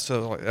 Yeah,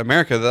 so like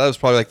America. That was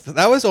probably like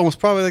that was almost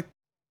probably like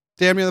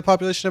damn near the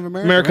population of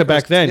America. America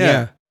back was- then,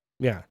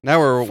 yeah. Now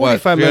we're what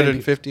 45 million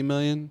 350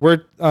 million.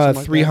 We're Something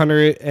like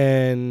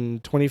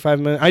 325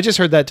 million. I just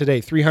heard that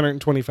today.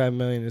 325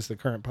 million is the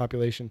current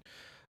population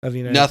of the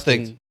United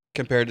Nothing States.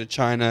 compared to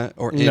China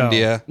or No.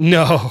 India.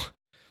 No.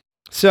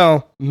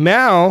 So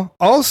Mao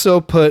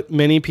also put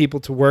many people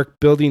to work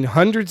building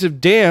hundreds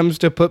of dams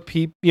to put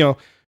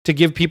to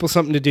give people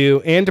something to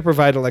do and to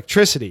provide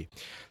electricity.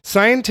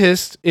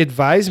 Scientists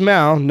advised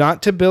Mao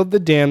not to build the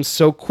dams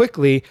so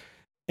quickly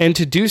and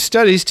to do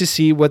studies to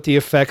see what the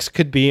effects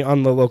could be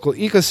on the local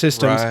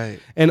ecosystems, Right.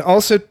 and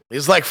also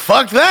He's like,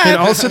 fuck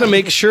that. to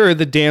make sure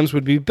the dams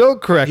would be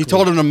built correctly. He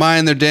told them to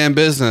mind their damn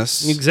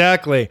business.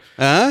 Exactly.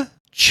 Huh?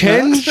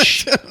 Chen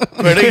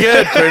Pretty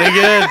good. Pretty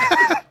good.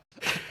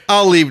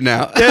 I'll leave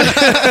now.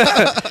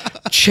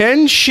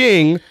 Chen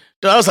Xing,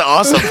 That was an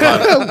awesome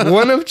pun.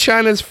 one of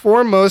China's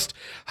foremost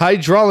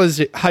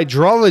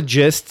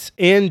hydrologists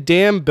and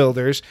dam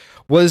builders,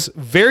 was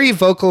very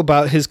vocal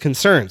about his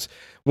concerns.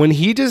 When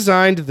he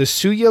designed the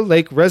Suya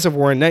Lake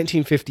Reservoir in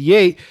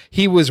 1958,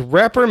 he was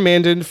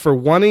reprimanded for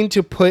wanting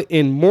to put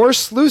in more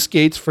sluice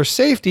gates for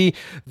safety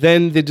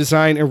than the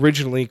design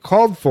originally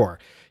called for.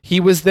 He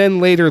was then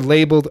later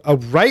labeled a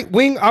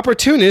right-wing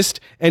opportunist,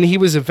 and he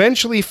was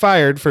eventually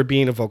fired for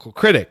being a vocal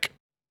critic.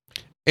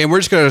 And we're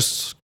just going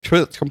to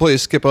completely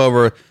skip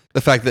over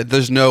the fact that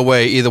there's no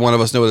way either one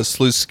of us know what a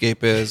sluice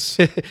scape is.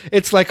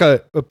 It's like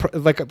a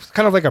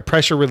kind of like a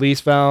pressure release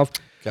valve.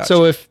 Gotcha.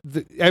 So if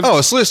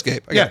A sluice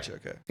scape. I Yeah. got you.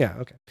 Okay. yeah,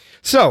 okay.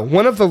 So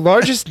one of the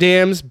largest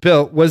dams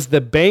built was the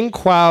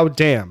Bangkwao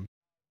Dam.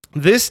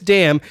 This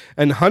dam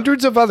and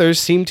hundreds of others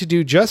seemed to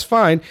do just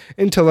fine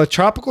until a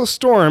tropical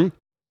storm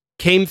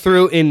came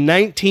through in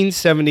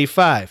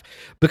 1975.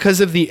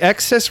 Because of the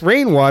excess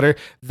rainwater,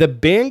 the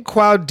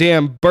Bangkwao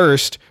Dam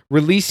burst,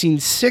 releasing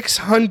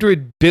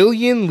 600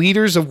 billion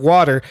liters of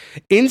water,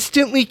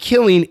 instantly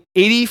killing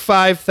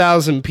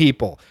 85,000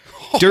 people.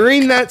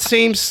 During that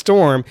same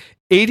storm,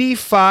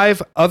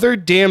 85 other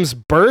dams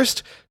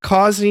burst,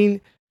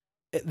 causing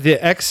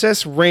the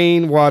excess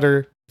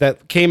rainwater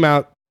that came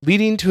out,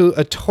 leading to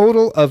a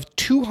total of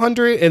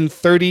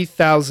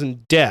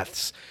 230,000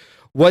 deaths.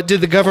 What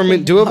did the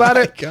government do about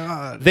it?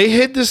 God. They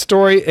hid the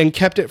story and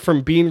kept it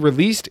from being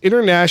released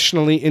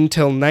internationally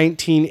until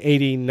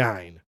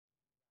 1989.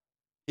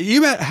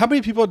 How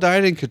many people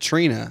died in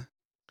Katrina?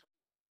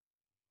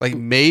 Like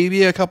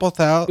maybe a couple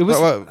thousand. It was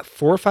What?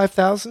 4,000 or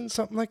 5,000,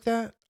 something like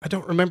that. I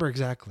don't remember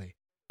exactly.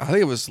 I think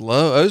it was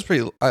low. It was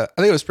pretty. I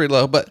think it was pretty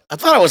low. But I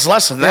thought it was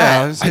less than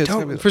yeah, that. it's I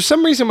gonna be- don't. For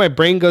some reason, my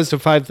brain goes to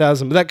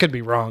 5,000, but that could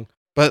be wrong.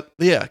 But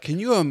yeah, can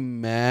you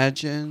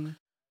imagine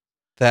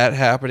that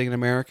happening in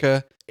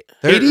America?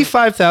 There-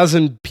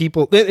 85,000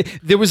 people.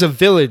 There was a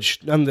village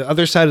on the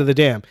other side of the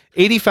dam.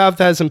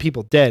 85,000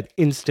 people dead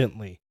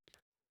instantly.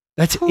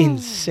 That's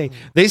insane.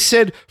 They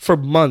said for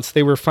months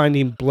they were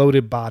finding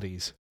bloated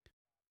bodies.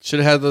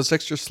 Should have had those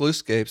extra sluice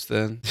scapes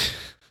then.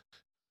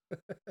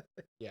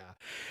 Yeah.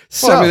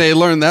 So I mean, they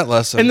learned that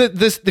lesson. and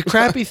the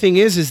crappy thing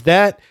is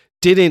that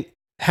didn't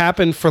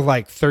happen for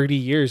like 30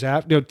 years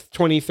after,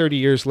 20, 30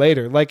 years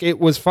later. Like it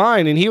was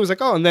fine. And he was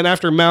like, oh, and then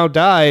after Mao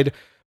died,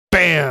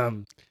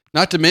 bam.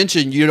 Not to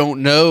mention, you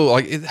don't know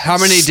like how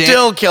many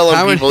Still killing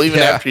how many- people even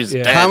yeah. after he's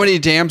Yeah. dead. how many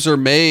dams are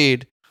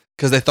made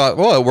because they thought,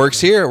 well, it works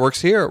here, it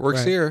works here, it works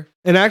Right. here.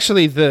 And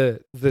actually,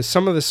 the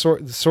some of the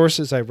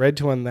sources I read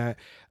to on that,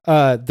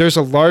 there's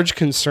a large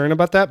concern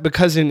about that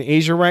because in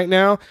Asia right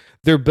now,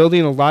 they're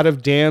building a lot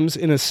of dams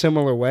in a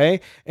similar way.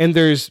 And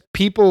there's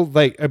people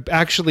like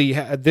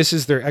this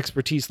is their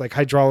expertise, like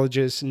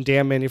hydrologists and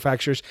dam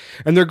manufacturers.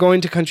 And they're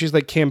going to countries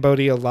like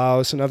Cambodia,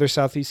 Laos, and other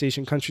Southeast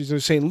Asian countries. They're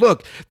saying,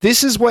 look,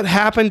 this is what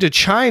happened to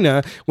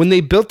China when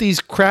they built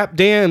these crap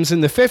dams in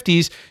the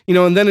 50s,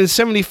 and then in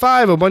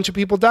 75, a bunch of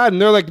people died.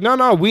 And they're like,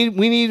 no, we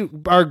need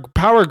our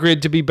power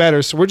grid to be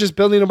better. So we're just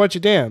building a bunch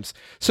of dams.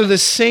 So the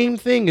same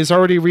thing is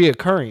already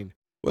reoccurring.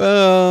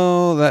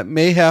 Well, that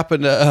may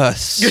happen to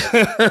us.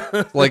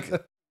 Like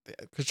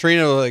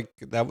Katrina, like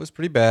that was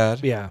pretty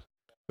bad. Yeah.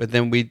 But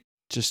then we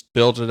just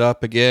built it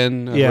up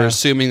again. And Yeah. We're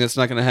assuming that's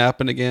not going to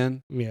happen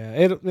again. Yeah.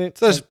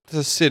 It's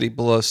a city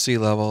below sea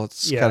level.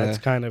 It's it's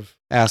kind kind of of,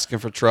 asking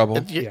for trouble.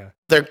 yeah.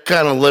 They're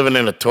kind of living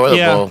in a toilet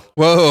Yeah. bowl.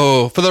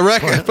 Whoa! For the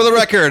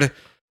record,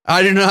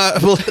 I do not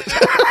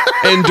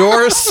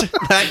endorse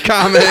that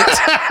comment.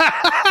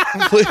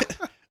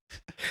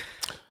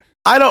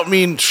 I don't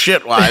mean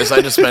shit wise.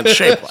 I just meant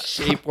shape wise.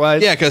 Shape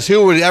wise. Yeah, because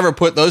who would ever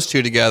put those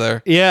two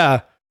together?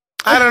 Yeah.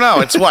 I don't know.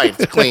 It's white.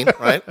 It's clean,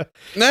 right?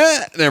 Nah,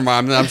 never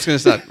mind. I'm just gonna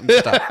stop.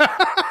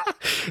 Stop.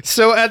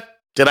 So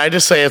Did I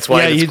just say it's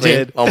white? Yeah, it's you clean?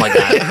 did. Oh my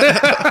god!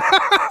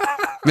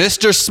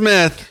 Mr.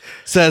 Smith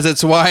says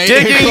it's white.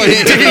 digging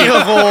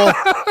a hole.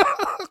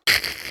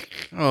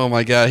 Oh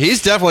my god,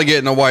 he's definitely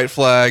getting a white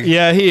flag.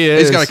 yeah, he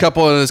is. He's got a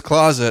couple in his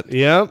closet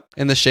Yep.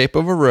 in the shape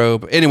of a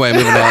robe. Anyway,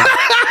 moving on.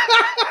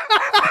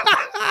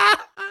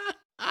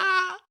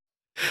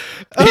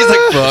 He's like,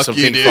 fuck Some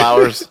you, pink dude.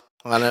 flowers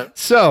on it.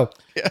 So,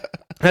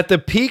 at the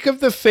peak of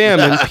the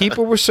famine,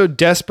 people were so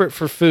desperate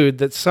for food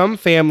that some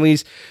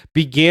families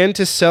began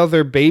to sell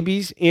their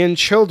babies and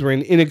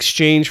children in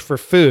exchange for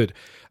food.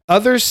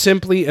 Others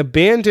simply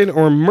abandoned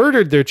or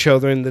murdered their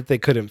children that they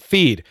couldn't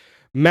feed.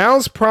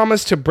 Mao's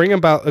promise to bring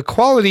about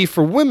equality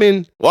for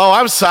women. Whoa,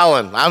 I'm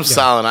selling.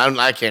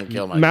 I can't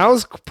kill my.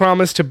 Mao's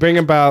promise to bring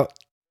about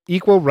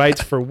equal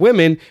rights for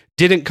women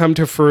didn't come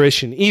to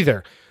fruition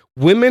either.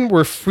 Women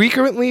were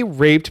frequently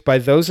raped by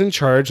those in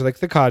charge, like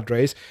the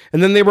cadres,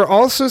 and then they were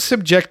also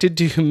subjected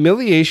to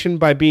humiliation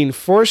by being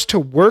forced to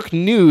work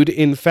nude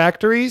in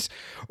factories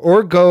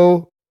or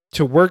go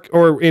to work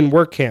or in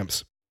work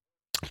camps.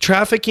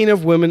 Trafficking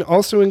of women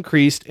also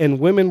increased, and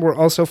women were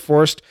also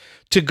forced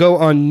to go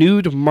on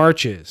nude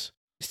marches.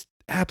 It's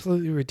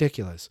absolutely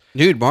ridiculous.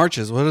 Nude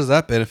marches. What does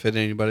that benefit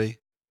anybody?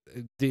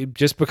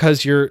 Just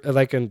because you're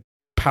like a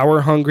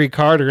power-hungry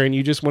Carter and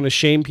you just want to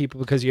shame people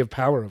because you have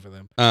power over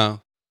them.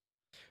 Oh.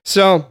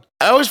 So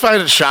I always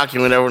find it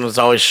shocking when everyone is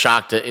always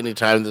shocked at any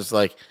time there's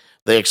like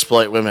they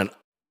exploit women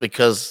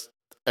because,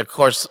 of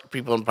course,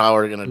 people in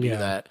power are going to do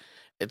that.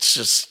 It's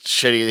just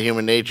shitty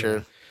human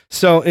nature.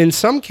 So in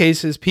some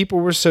cases, people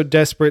were so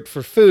desperate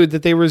for food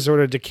that they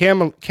resorted to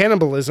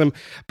cannibalism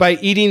by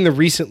eating the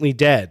recently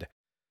dead.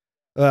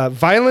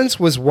 Violence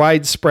was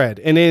widespread.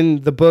 And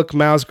in the book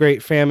Mao's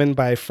Great Famine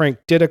by Frank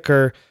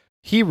Dittaker,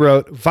 he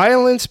wrote,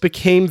 violence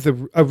became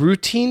a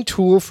routine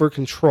tool for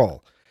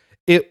control.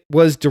 It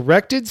was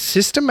directed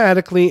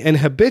systematically and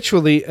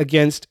habitually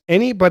against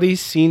anybody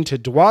seen to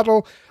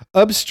dawdle,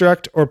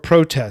 obstruct, or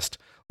protest,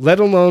 let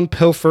alone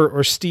pilfer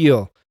or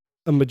steal.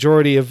 A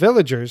majority of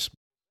villagers...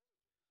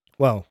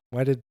 Well,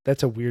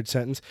 that's a weird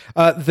sentence.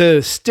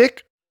 The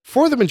stick,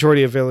 for the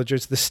majority of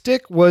villagers, the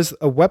stick was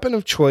a weapon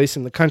of choice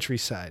in the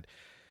countryside.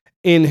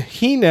 In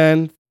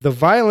Henan, the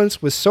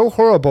violence was so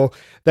horrible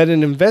that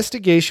an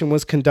investigation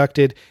was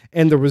conducted,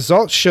 and the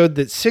results showed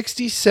that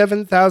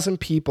 67,000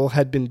 people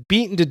had been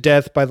beaten to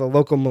death by the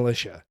local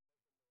militia.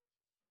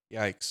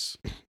 Yikes.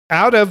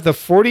 Out of the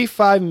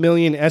 45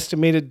 million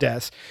estimated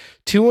deaths,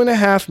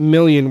 2.5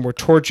 million were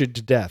tortured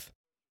to death.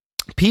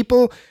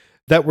 People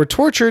that were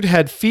tortured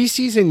had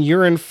feces and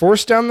urine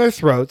forced down their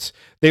throats.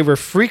 They were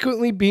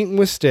frequently beaten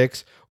with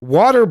sticks,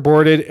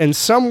 waterboarded, and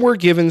some were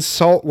given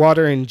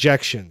saltwater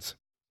injections.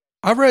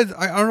 I don't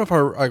know if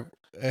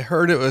I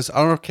heard it was, I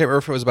don't know, can't remember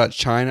if it was about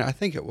China. I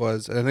think it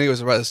was. I think it was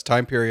about this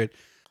time period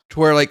to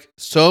where like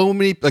so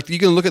many, like you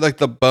can look at like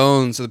the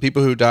bones of the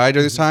people who died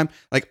during this time,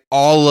 like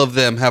all of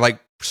them have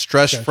like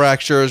stress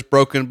fractures,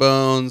 broken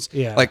bones.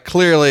 Yeah. Like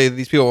clearly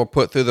these people were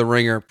put through the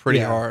ringer pretty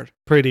hard.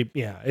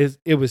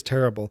 It was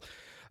terrible.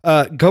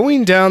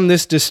 Going down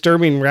this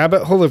disturbing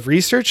rabbit hole of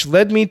research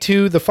led me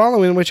to the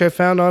following, which I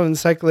found on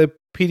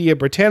Encyclopedia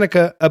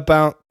Britannica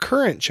about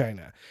current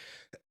China.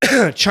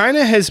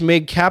 China has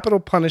made capital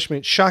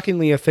punishment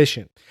shockingly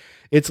efficient.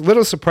 It's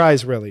little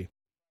surprise, really,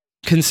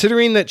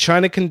 considering that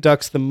China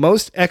conducts the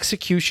most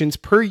executions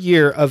per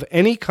year of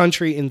any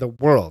country in the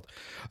world.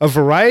 A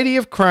variety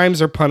of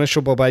crimes are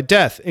punishable by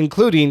death,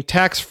 including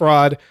tax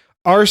fraud,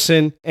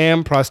 arson,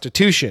 and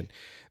prostitution.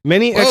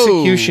 Many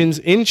executions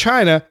in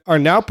China are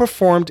now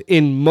performed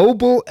in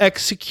mobile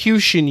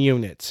execution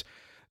units,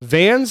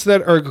 vans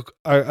that are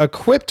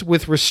equipped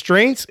with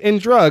restraints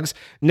and drugs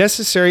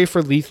necessary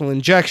for lethal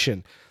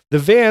injection. The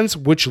vans,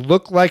 which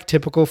look like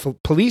typical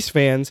police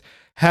vans,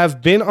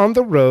 have been on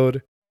the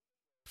road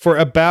for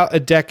about a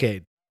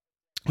decade.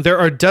 There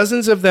are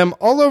dozens of them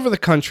all over the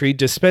country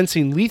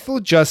dispensing lethal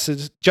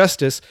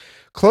justice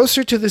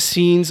closer to the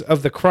scenes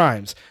of the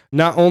crimes.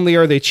 Not only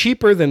are they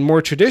cheaper than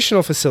more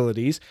traditional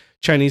facilities,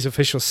 Chinese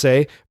officials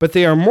say, but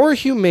they are more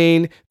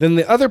humane than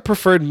the other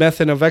preferred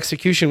method of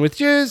execution, which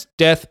is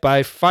death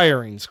by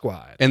firing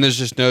squad. And there's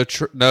just no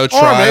trial.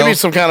 Or maybe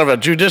some kind of a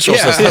judicial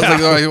system. I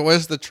was like,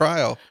 where's the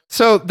trial?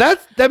 So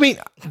that's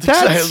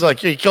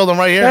like you killed him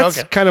right here. That's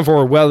okay. kind of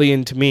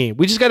Orwellian to me.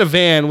 We just got a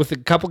van with a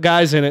couple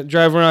guys in it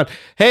driving around.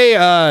 Hey,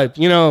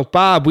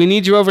 Bob, we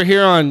need you over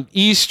here on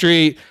E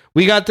Street.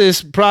 We got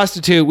this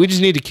prostitute. We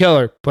just need to kill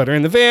her. Put her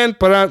in the van,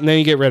 put her out, and then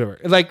you get rid of her.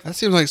 Like that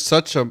seems like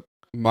such a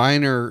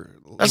minor.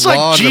 That's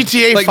like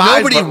GTA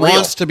 5. Nobody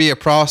wants to be a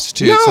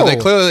prostitute, so they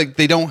clearly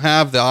they don't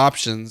have the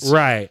options.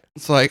 Right.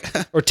 It's like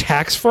or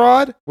tax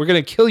fraud. We're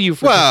gonna kill you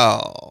for.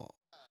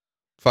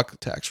 Fuck the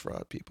tax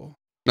fraud people.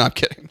 No, I'm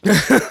kidding.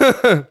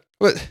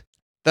 But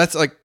that's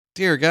like,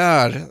 dear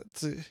God.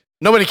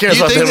 Nobody cares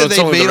about them. Do you think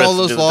that they made all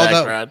those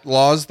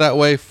laws that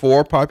way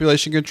for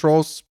population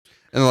controls?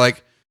 And they're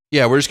like,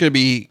 yeah, we're just going to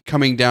be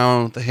coming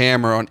down with the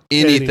hammer on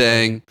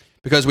anything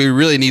because we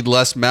really need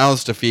less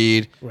mouths to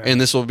feed. Right. And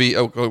this will be,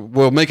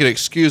 we'll make it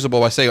excusable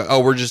by saying,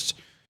 we're just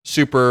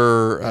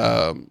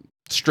super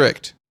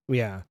strict.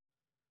 Yeah.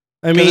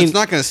 I mean, it's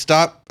not going to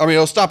stop. I mean,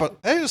 it'll stop a lot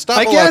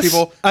of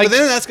people. But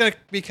then that's going to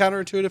be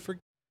counterintuitive for,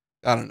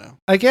 I don't know.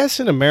 I guess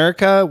in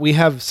America, we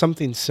have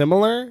something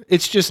similar.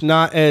 It's just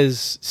not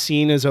as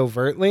seen as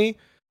overtly.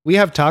 We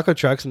have taco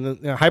trucks, and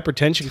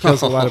hypertension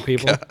kills a lot of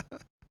people.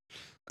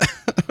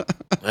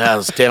 Yeah,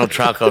 those damn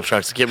taco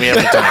trucks get me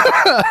every time.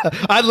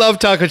 I love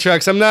taco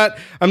trucks. I'm not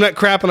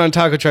crapping on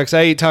taco trucks.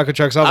 I eat taco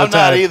trucks all the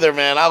time. I'm not either,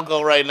 man. I'll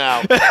go right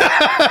now.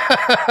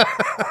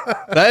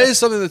 That is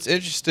something that's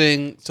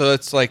interesting. So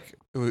it's like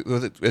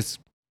it's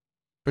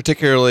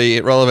particularly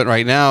relevant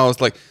right now.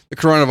 It's like the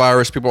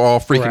coronavirus. People are all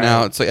freaking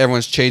out. It's like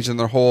everyone's changing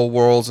their whole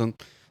worlds and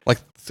like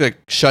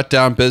shut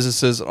down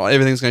businesses.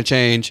 Everything's going to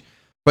change.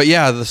 But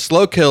yeah, the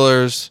slow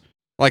killers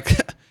like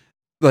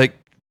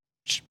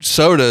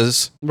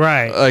sodas,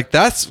 right? Like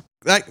that's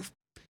like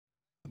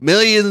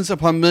millions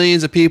upon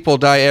millions of people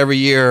die every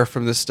year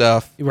from this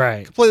stuff,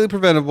 right? Completely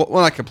preventable.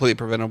 Well, not completely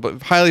preventable,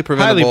 but highly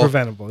preventable. Highly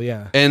preventable,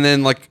 yeah. And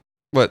then like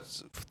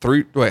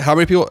how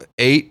many people?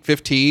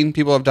 15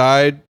 people have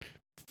died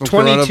from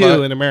 22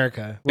 coronavirus? in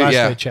America. Last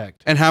Yeah. I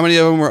checked. And how many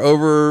of them were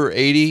over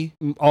 80?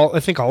 I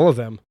think all of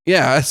them.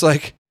 Yeah, it's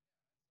like,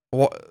 I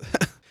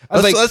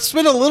was let's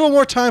spend a little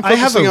more time I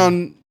have focusing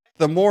on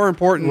the more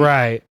important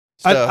Right.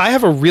 stuff. I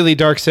have a really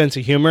dark sense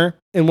of humor,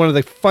 and one of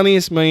the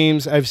funniest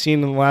memes I've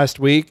seen in the last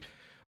week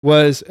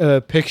was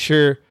a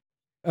picture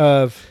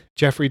of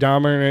Jeffrey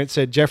Dahmer, and it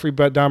said Jeffrey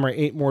Dahmer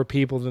ate more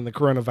people than the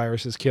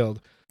coronavirus has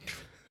killed.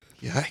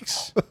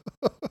 Yikes.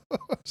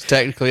 It's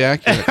technically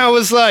accurate. And I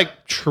was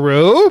like,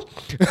 true?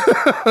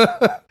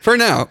 For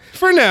now.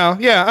 For now,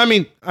 yeah. I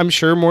mean, I'm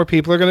sure more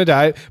people are going to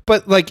die,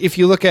 but like if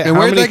you look at And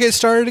how where did many that get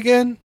started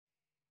again?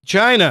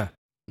 China,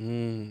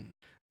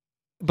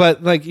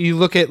 but like you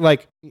look at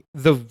like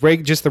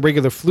just the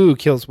regular flu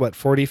kills what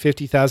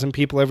 40,000-50,000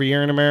 people every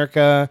year in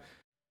America.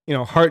 You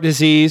know, heart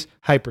disease,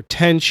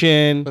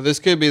 hypertension. But this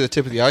could be the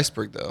tip of the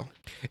iceberg, though.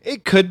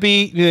 It could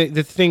be.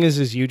 The thing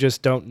is you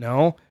just don't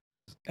know.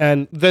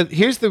 And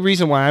here's the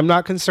reason why I'm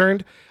not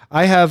concerned.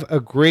 I have a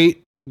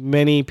great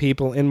many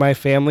people in my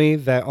family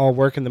that all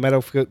work in the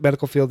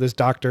medical field as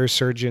doctors,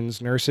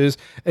 surgeons, nurses,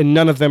 and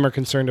none of them are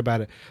concerned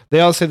about it. They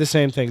all say the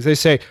same things. They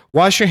say,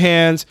 wash your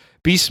hands,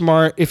 be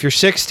smart. If you're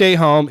sick, stay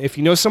home. If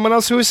you know someone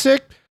else who is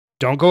sick,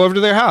 don't go over to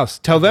their house.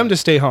 Tell them to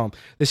stay home.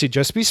 They say,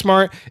 just be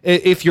smart.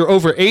 If you're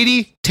over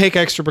 80, take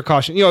extra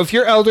precaution. You know, if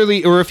you're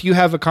elderly or if you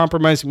have a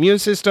compromised immune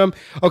system,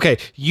 okay,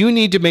 you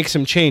need to make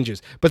some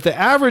changes. But the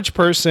average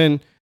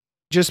person,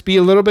 just be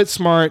a little bit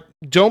smart.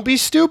 Don't be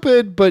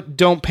stupid, but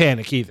don't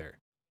panic either.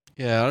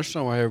 Yeah, I don't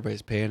know why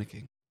everybody's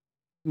panicking.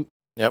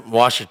 Yep,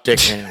 wash your dick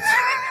hands.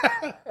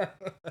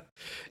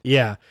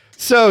 Yeah.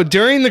 So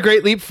during the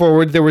Great Leap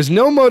Forward, there was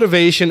no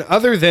motivation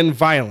other than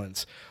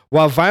violence.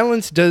 While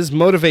violence does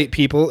motivate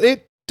people,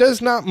 it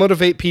does not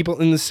motivate people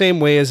in the same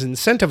way as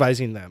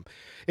incentivizing them.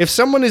 If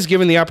someone is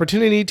given the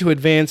opportunity to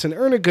advance and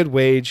earn a good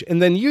wage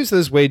and then use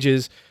those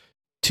wages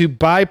to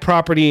buy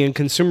property and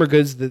consumer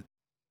goods, that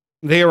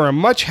they are a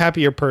much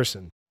happier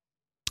person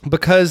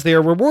because they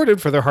are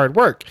rewarded for their hard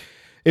work.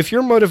 If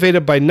you're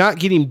motivated by not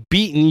getting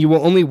beaten, you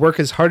will only work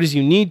as hard as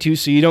you need to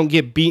so you don't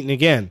get beaten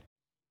again.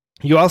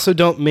 You also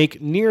don't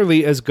make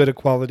nearly as good a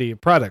quality of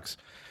products.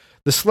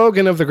 The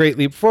slogan of the Great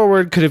Leap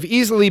Forward could have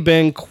easily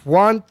been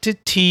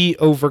quantity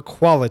over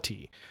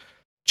quality.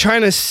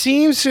 China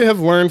seems to have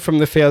learned from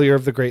the failure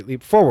of the Great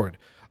Leap Forward.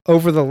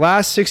 Over the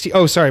last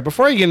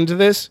before I get into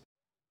this,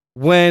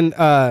 when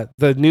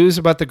the news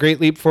about the Great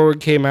Leap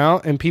Forward came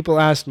out and people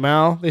asked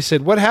Mao, they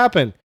said, what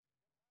happened?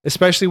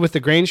 Especially with the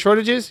grain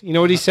shortages. You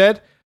know what he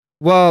said?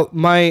 Well,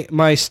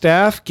 my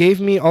staff gave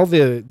me all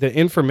the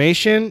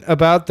information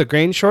about the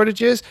grain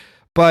shortages,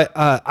 but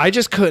I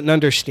just couldn't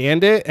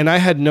understand it, and I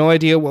had no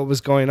idea what was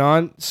going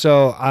on.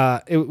 So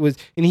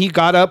and he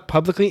got up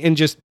publicly and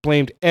just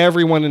blamed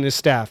everyone in his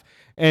staff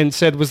and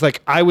said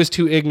I was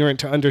too ignorant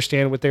to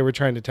understand what they were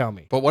trying to tell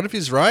me. But what if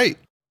he's right?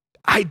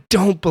 I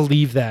don't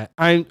believe that.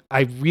 I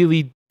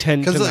really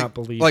tend to not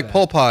believe that.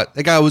 Pol Pot,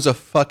 that guy was a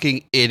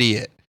fucking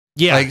idiot.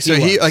 Yeah,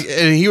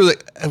 he was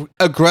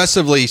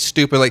aggressively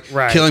stupid,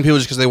 killing people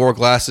just because they wore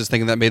glasses,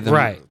 thinking that made them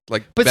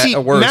But see,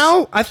 worse.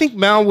 I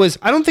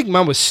don't think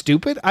Mao was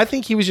stupid. I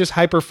think he was just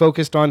hyper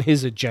focused on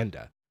his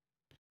agenda.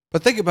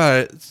 But think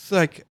about it. It's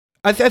like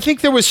I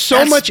think there was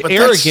so much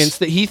arrogance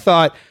that he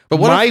thought,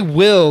 my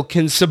will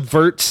can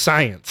subvert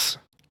science.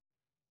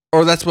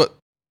 Or that's what.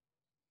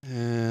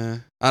 I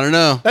don't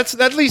know.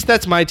 At least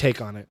that's my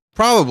take on it.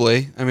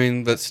 Probably. I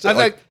mean, but still,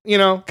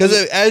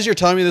 because as you're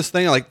telling me this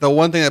thing, the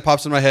one thing that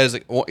pops in my head is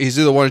he's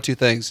either one of two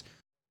things: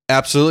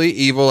 absolutely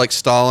evil, like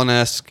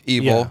Stalin-esque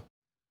evil,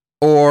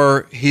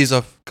 or he's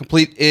a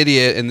complete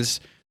idiot. And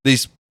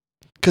these,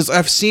 because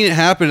I've seen it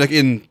happen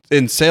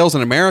in sales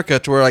in America,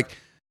 to where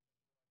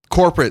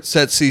corporate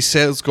sets these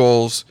sales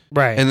goals,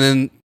 right, and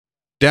then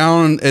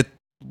down at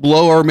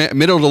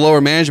middle to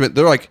lower management,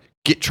 they're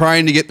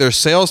trying to get their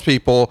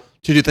salespeople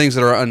to do things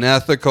that are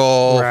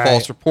unethical,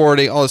 false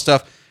reporting, all this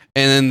stuff.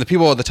 And then the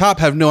people at the top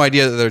have no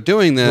idea that they're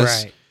doing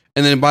this. Right.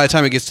 And then by the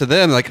time it gets to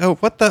them, oh,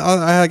 what the?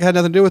 I had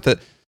nothing to do with it.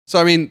 So,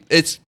 I mean,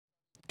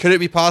 could it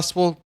be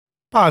possible?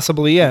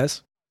 Possibly,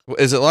 yes.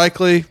 Is it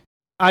likely?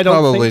 I don't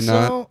Probably think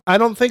not. So. I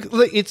don't think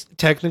it's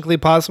technically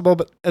possible,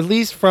 but at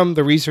least from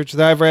the research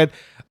that I've read,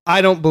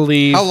 I don't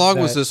believe. How long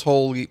was this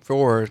whole leap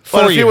forward?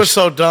 Well, if he was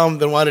so dumb,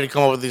 then why did he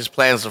come up with these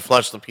plans to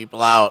flush the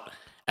people out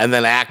and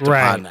then act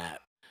upon that?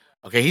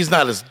 Okay, he's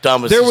not as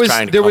dumb as he's trying to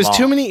come off. There was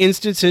too many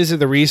instances of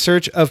the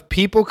research of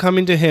people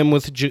coming to him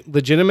with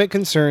legitimate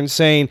concerns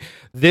saying,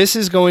 this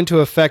is going to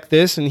affect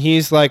this, and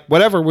he's like,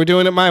 whatever, we're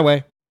doing it my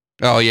way.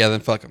 Oh, yeah,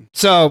 then fuck him.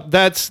 So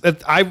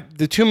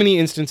the too many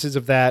instances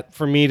of that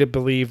for me to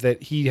believe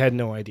that he had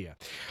no idea.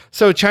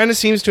 So China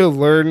seems to have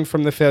learned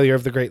from the failure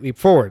of the Great Leap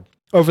Forward.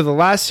 Over the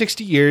last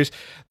 60 years,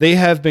 they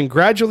have been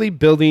gradually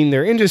building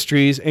their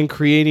industries and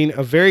creating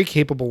a very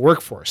capable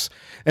workforce.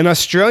 An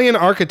Australian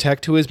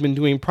architect who has been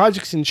doing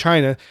projects in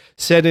China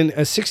said in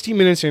a 60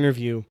 Minutes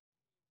interview,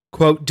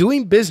 quote,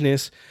 doing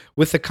business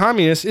with the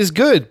communists is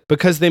good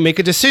because they make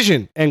a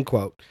decision, end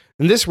quote.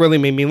 And this really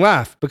made me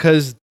laugh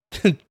because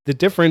The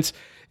difference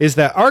is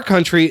that our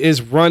country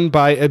is run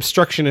by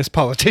obstructionist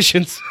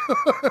politicians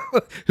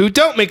who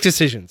don't make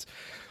decisions.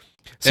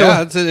 So,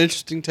 yeah, that's an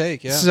interesting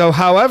take. Yeah. So,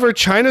 however,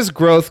 China's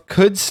growth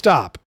could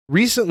stop.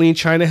 Recently,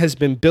 China has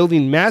been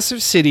building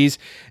massive cities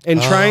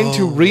and trying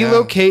to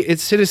relocate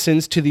its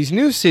citizens to these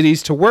new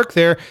cities to work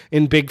there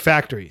in big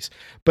factories.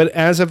 But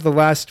as of the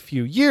last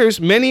few years,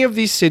 many of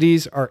these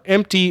cities are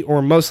empty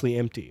or mostly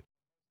empty.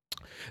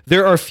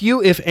 There are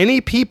few, if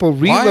any, people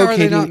Why are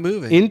they not relocating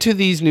moving? into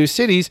these new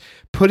cities,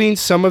 putting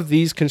some of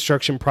these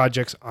construction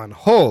projects on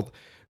hold.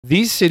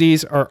 These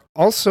cities are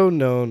also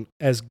known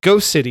as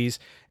ghost cities,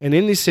 and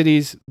in these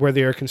cities where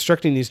they are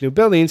constructing these new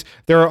buildings,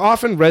 there are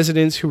often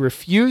residents who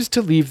refuse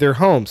to leave their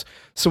homes.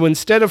 So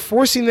instead of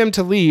forcing them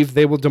to leave,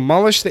 they will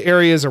demolish the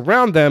areas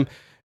around them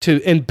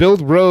and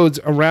build roads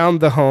around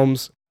the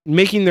homes,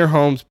 making their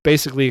homes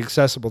basically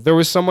accessible. There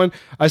was someone,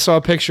 I saw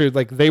a picture,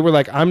 like they were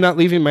like, I'm not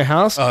leaving my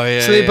house. Oh, yeah,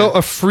 so they yeah. built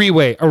a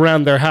freeway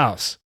around their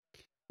house.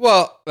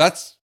 Well,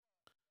 that's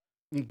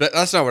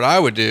not what I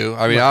would do.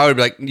 I mean, I would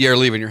be like, you're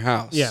leaving your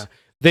house. Yeah.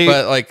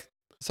 But like,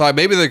 so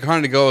maybe they're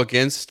trying to go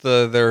against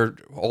their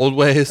old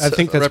ways. I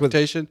think that's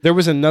reputation. There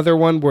was another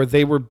one where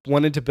they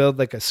wanted to build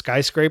like a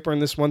skyscraper in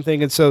this one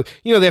thing, and so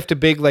they have to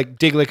dig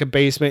like a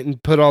basement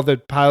and put all the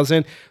piles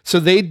in. So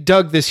they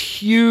dug this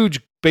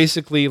huge,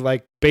 basically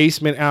like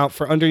basement out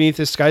for underneath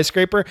this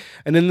skyscraper,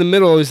 and in the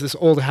middle is this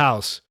old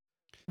house.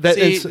 Now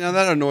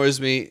that annoys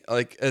me.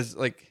 Like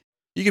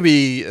you could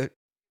be a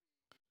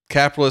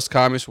capitalist,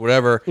 communist,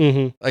 whatever.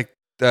 Mhm.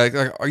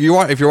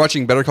 If you're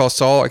watching Better Call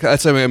Saul, like,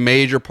 that's a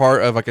major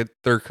part of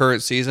their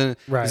current season.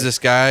 Right. Is this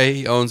guy?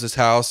 He owns this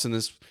house in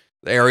this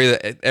area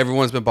that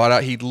everyone's been bought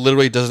out. He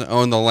literally doesn't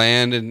own the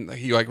land, and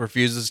he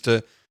refuses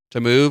to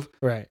move.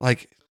 Right.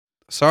 Like,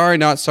 sorry,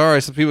 not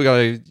sorry. Some people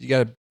you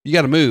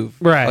gotta move.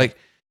 Right. Like,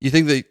 you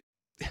think that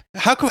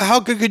how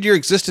good could your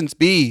existence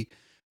be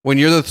when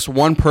you're this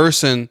one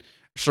person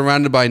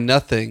surrounded by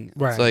nothing?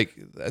 Right. It's like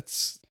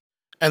that's.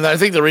 And I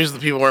think the reason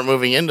the people weren't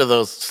moving into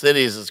those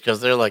cities is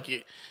because they're like,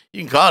 you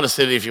can call it a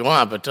city if you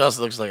want, but to us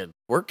it looks like a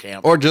work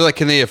camp. Or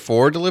can they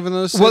afford to live in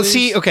those cities? Well,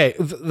 see, okay,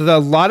 a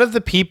lot of the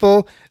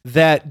people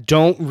that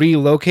don't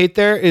relocate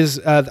there is,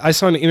 I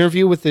saw an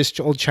interview with this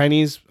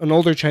an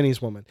older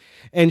Chinese woman,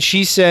 and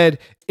she said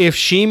if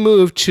she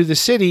moved to the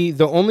city,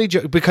 the only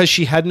because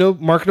she had no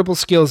marketable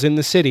skills in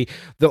the city,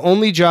 the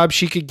only job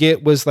she could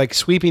get was like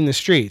sweeping the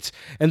streets,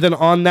 and then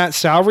on that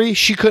salary,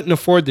 she couldn't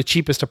afford the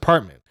cheapest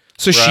apartment.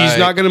 So she's Right.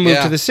 not going to move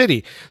Yeah. to the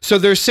city. So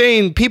they're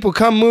saying people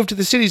come move to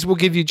the cities, we'll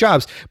give you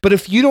jobs. But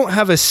if you don't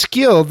have a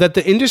skill that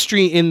the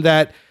industry in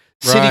that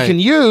city Right. can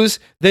use,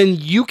 then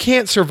you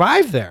can't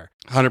survive there.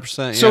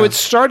 100%. So it's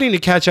starting to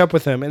catch up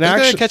with them. And going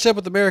to actually, catch up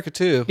with America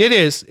too. it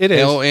is. It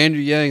is.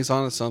 Andrew Yang's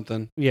onto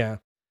something. Yeah.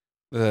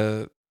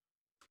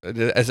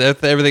 As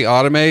if everything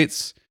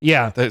automates,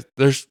 Yeah.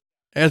 there's.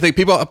 I think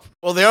people.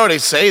 Well, they already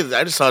say that.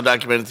 I just saw a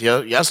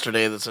documentary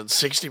yesterday that said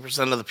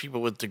 60% of the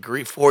people with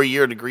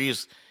 4-year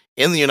degrees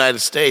in the United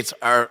States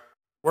are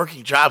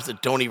working jobs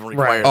that don't even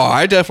require. Right. Oh,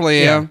 I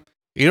definitely Yeah. am.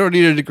 You don't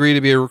need a degree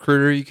to be a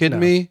recruiter. Are you kidding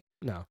No. me?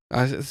 No.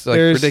 It's like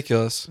There's-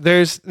 ridiculous.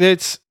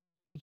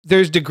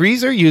 There's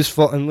degrees are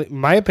useful, and in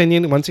my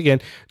opinion, once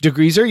again,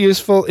 degrees are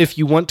useful if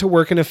you want to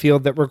work in a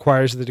field that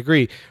requires the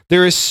degree.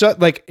 There is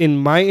in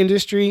my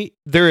industry,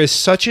 there is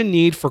such a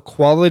need for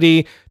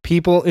quality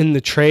people in the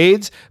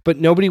trades, but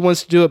nobody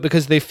wants to do it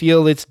because they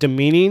feel it's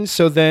demeaning.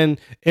 So then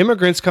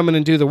immigrants come in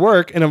and do the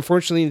work, and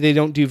unfortunately, they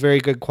don't do very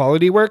good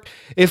quality work.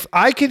 If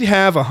I could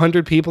have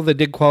 100 people that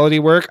did quality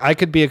work, I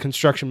could be a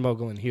construction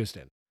mogul in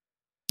Houston.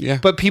 Yeah.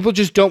 But people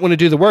just don't want to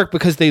do the work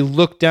because they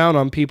look down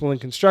on people in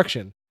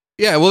construction.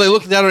 Yeah, well, they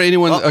look down on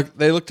anyone. Well-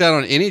 They look down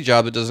on any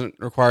job that doesn't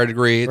require a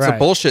degree. It's a Right.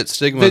 bullshit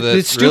stigma The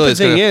that stupid really is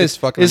thing gonna is, piss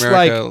fucking is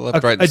America like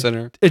left, right, and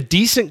center. A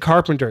decent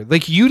carpenter,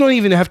 like you don't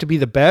even have to be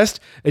the best.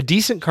 A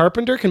decent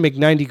carpenter can make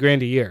 90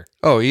 grand a year.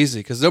 Oh, easy,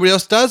 because nobody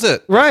else does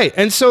it. Right.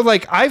 And so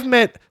like I've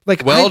met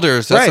like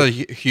Welders, that's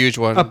right. a huge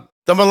one.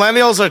 The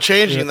millennials are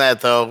changing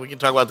that, though. We can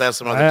talk about that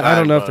some other time. I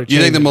don't know if but they're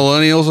you think the changing.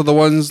 millennials are the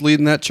ones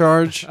leading that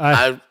charge?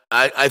 I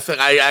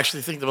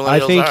actually think the millennials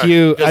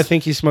I are.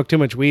 think you smoke too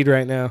much weed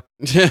right now.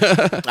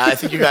 I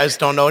think you guys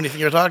don't know anything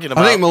you're talking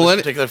about. think this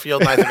particular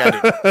field, and I think I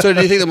do. So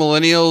do you think the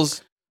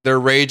millennials, they're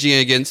raging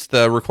against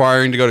the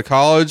requiring to go to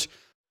college?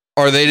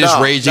 Or are they just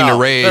raging to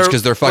rage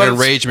because they're fucking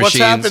rage machines?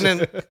 What's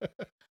happening?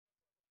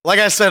 Like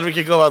I said, we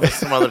could go about this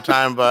some other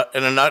time, but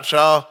in a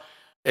nutshell,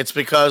 it's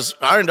because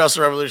our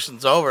industrial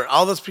revolution's over.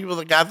 All those people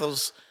that got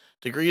those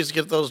degrees to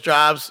get those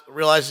jobs,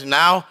 realizing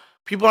now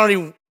people aren't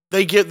even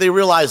they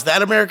realize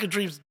that American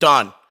dream's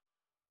done.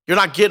 You're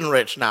not getting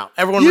rich now.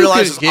 Everyone You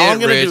realizes could all get I'm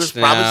going to do rich is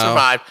probably now.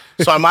 survive.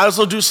 So I might as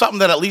well do something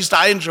that at least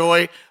I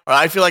enjoy, or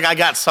I feel like I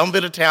got some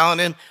bit of talent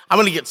in. I'm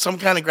going to get some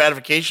kind of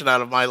gratification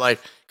out of my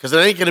life because it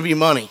ain't going to be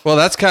money. Well,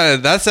 that sounds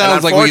And like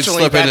we could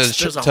unfortunately, slip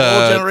there's a whole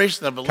into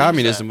generation that believes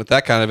communism that. with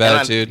that kind of And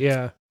attitude.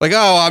 Yeah. Like,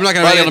 oh, I'm not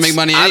going to But be able to make it's-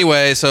 money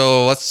anyway,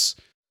 so let's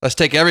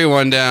take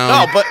everyone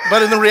down. No,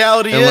 but in the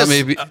reality And let is,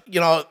 me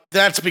be-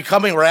 that's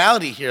becoming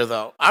reality here,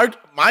 though.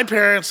 my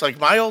parents, like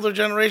my older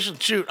generation,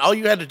 shoot, all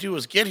you had to do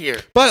was get here.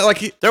 But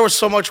like, There was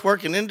so much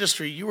work in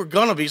industry, you were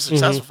gonna be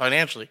successful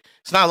financially.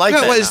 It's not like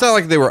that. it's not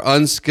like they were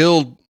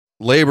unskilled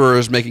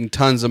laborers making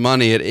tons of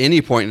money at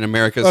any point in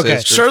America's Okay.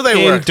 history. Sure,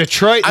 they In were.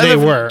 Detroit, I they live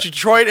in were.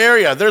 Detroit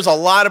area. There's a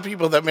lot of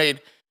people that made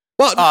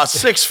Well,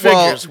 six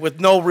figures with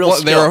no real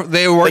skill.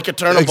 They were They could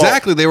turn a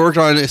exactly. They worked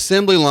on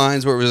assembly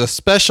lines where it was a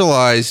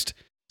specialized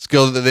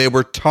skill that they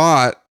were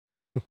taught,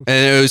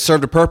 and it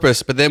served a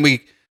purpose. But then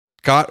we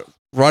got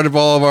rid of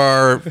all of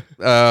our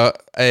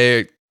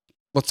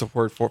what's the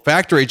word for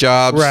factory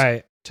jobs,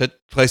 Right. to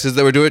places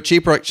that were doing it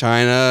cheaper, like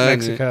China,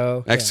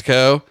 Mexico.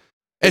 Mexico.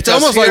 It's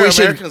Because almost like here we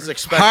should Americans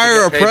expect to hire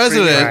get a paid premium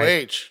president.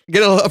 wage.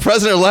 get a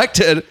president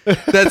elected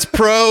that's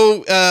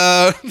pro.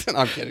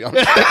 I'm kidding.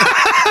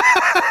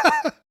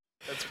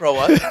 That's pro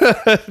what?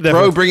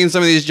 Pro bringing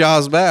some of these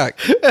jobs back.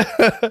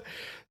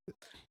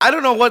 I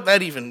don't know what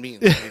that even means,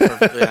 to be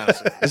perfectly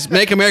honest with you. It's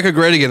make America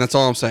great again. That's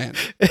all I'm saying.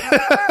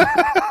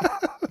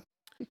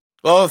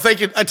 Well, if they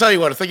can, I tell you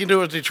what, if they can do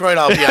it with Detroit,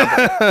 I'll be on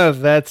board.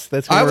 That's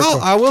I what we're will.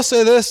 for. I will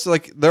say this: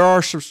 like there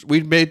are some,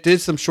 did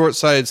some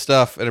short-sighted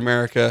stuff in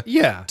America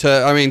Yeah.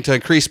 to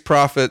increase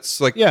profits.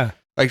 Like Yeah.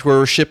 like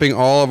we're shipping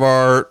all of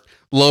our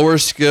lower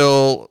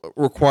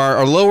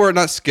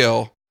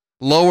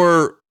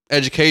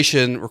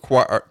education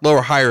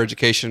lower higher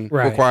education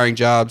Right. requiring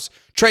jobs,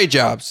 trade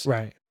jobs.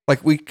 Right.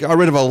 Like we got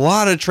rid of a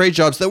lot of trade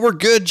jobs that were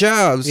good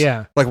jobs.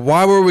 Yeah. Like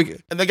why were we?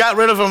 And they got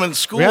rid of them in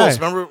schools. Right.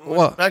 Remember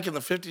Well- back in the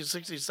 50s,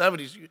 60s,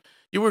 70s,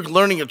 you were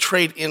learning a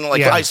trade in like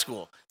Yeah. high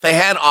school. They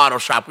had auto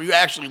shop where you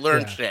actually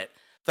learned Yeah. shit.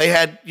 They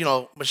had,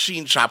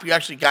 machine shop. You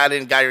actually got in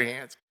and got your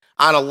hands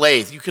on a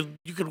lathe. You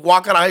could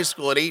walk out of high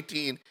school at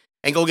 18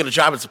 and go get a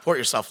job and support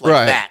yourself like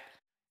Right. that.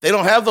 They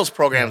don't have those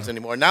programs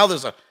anymore. Now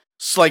there's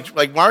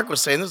like Mark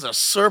was saying, there's a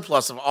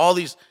surplus of all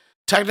these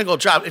technical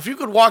jobs. If you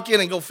could walk in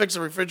and go fix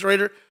a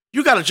refrigerator,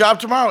 you got a job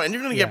tomorrow and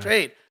you're going to get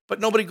paid. But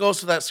nobody goes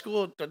to that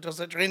school that does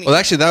that training. Well,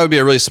 actually, that would be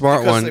a really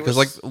smart Because one they because,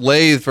 were like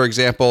lathe, for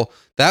example,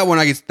 that one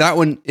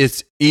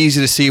it's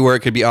easy to see where it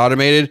could be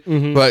automated,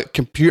 Mhm. but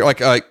computer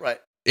like right.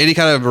 any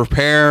kind of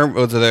repair,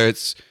 whether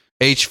it's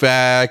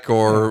HVAC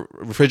or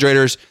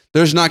refrigerators,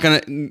 there's not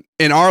gonna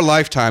in our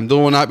lifetime there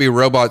will not be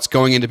robots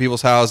going into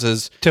people's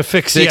houses To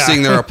fix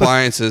fixing their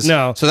appliances.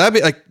 No. So that'd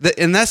be like,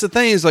 and that's the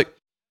thing is like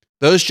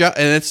those jobs,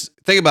 and it's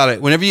think about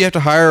it. Whenever you have to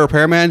hire a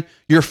repairman,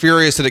 you're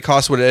furious that it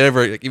costs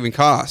whatever it even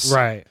costs.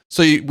 Right.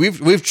 So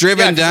we've driven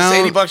Yeah, 'cause down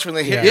it's $80 when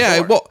they hit. yeah,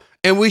 your door. well,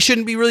 and we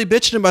shouldn't be really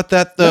bitching about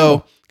that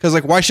though, because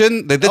like, why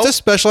shouldn't they? That's a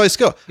specialized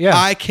skill. Yeah.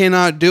 I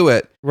cannot do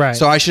it, Right.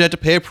 so I should have to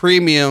pay a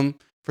premium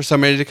for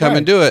somebody to come Right.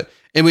 and do it.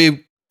 And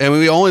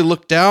we only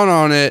look down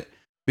on it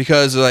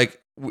because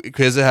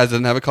because it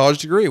doesn't have a college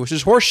degree, which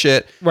is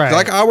horseshit. Right.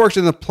 Like I worked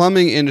in the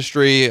plumbing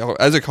industry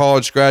as a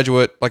college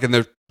graduate, like in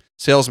the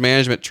sales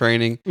management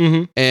training,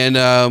 Mm-hmm.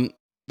 and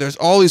there's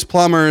all these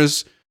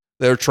plumbers.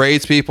 They're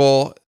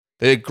tradespeople.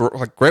 They did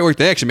like great work.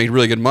 They actually made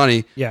really good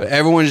money. Yeah. But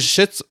everyone just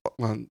shits.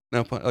 Well,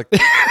 no pun. Like,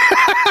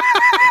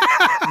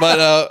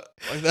 but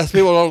like, that's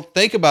people don't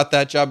think about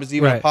that job as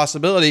even a Right.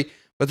 possibility.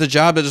 But the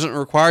job that doesn't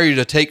require you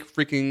to take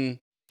freaking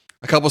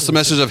a couple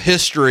semesters of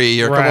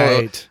history or a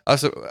couple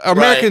Right.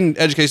 American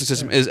education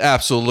system is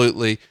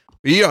absolutely.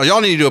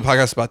 Y'all need to do a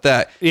podcast about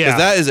that. Yeah. Because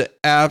that is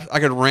I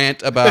could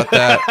rant about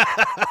that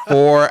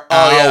for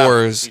Oh, yeah.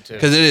 hours Me too.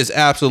 because it is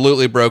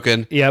absolutely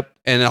broken. Yep.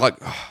 And I'm like,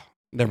 oh,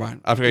 never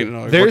mind. I forget.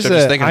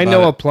 I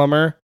know a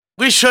plumber.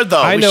 We should though.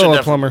 I We know should a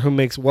definitely- plumber who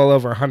makes well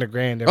over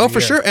 $100,000. Oh,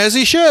 for sure, as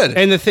he should.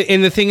 And the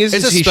thing is,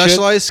 It's is a he should-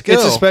 specialized skill.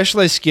 It's a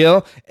specialized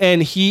skill,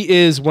 and he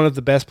is one of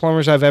the best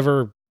plumbers I've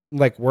ever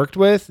worked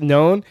with,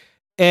 known.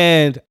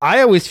 And I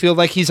always feel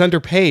like he's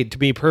underpaid, to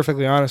be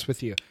perfectly honest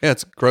with you. Yeah,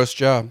 it's a gross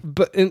job.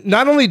 But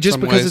not only just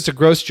Some because ways. it's a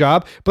gross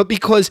job, but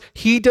because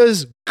he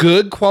does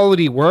good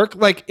quality work.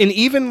 And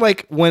even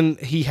when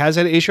he has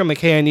that issue, I'm like,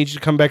 hey, I need you to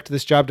come back to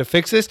this job to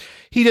fix this.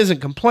 He doesn't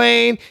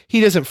complain.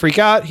 He doesn't freak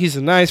out. He's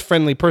a nice,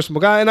 friendly,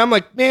 personable guy. And I'm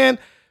like, man,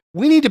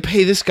 we need to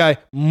pay this guy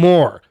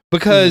more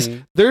because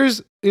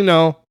there's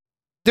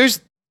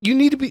you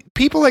need to be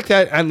people like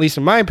that, at least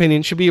in my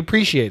opinion, should be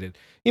appreciated.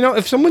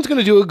 If someone's going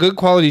to do a good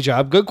quality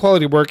job, good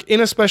quality work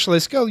in a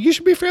specialized skill, you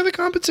should be fairly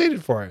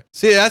compensated for it.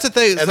 See, that's the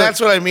thing. And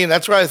that's what I mean.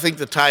 That's where I think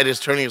the tide is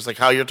turning. Is like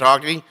how you're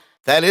talking.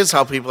 That is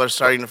how people are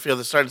starting to feel.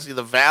 They're starting to see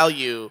the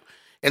value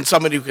in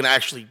somebody who can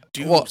actually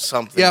do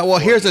something. Yeah, well,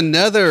 for here's you.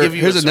 another Give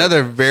you a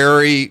another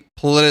very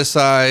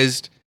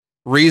politicized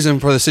reason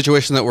for the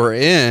situation that we're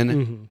in.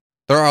 Mm-hmm.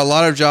 There are a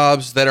lot of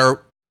jobs that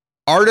are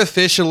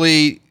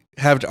artificially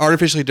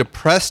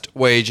depressed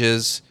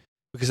wages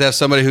because they have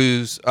somebody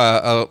who's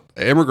an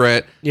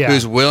immigrant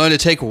who's willing to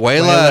take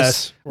way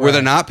less, where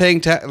they're not paying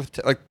tax.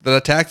 Like the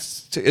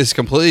tax is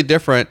completely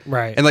different,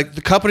 Right. And like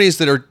the companies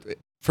that are,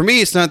 for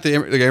me, it's not the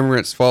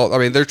immigrants' fault. I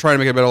mean, they're trying to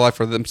make a better life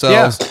for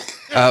themselves.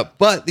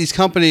 But these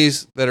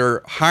companies that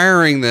are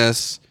hiring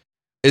this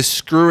is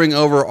screwing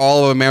over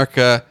all of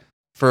America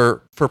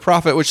for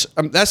profit. Which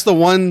that's the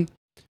one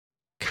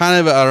kind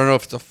of, I don't know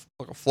if it's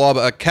a flaw,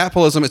 but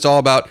capitalism. It's all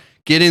about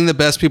getting the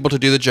best people to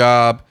do the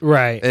job,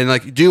 Right. and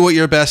like do what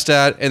you're best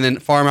at, and then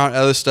farm out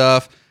other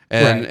stuff,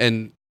 and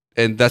Right.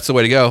 and that's the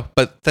way to go.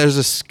 But there's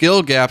a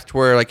skill gap to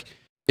where like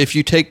if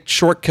you take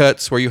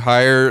shortcuts where you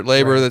hire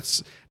labor Right. that's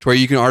to where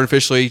you can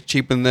artificially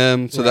cheapen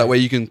them, so that Right. way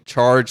you can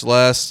charge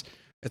less.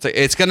 It's like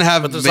it's going to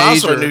have. But there's major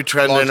also a new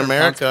trend in long-term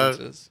America.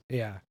 consequences.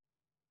 Yeah.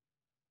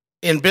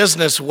 in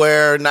business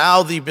where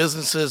now the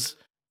businesses,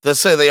 let's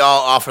say they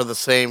all offer the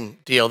same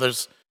deal.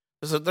 There's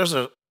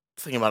a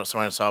thing about it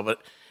somewhere I saw,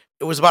 but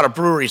it was about a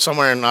brewery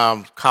somewhere in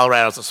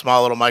Colorado. It's a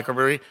small little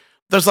microbrewery.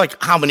 There's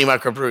like how many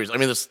microbreweries? I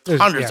mean, there's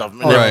hundreds yeah. of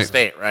them in every Right.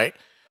 state, right?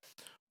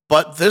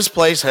 But this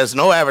place has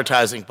no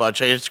advertising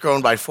budget. It's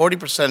grown by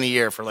 40% a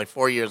year for like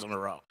 4 years in a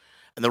row.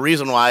 And the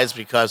reason why is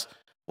because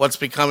what's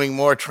becoming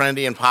more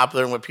trendy and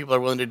popular and what people are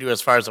willing to do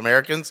as far as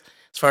Americans,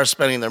 as far as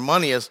spending their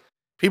money is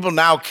people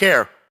now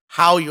care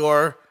how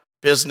your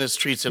business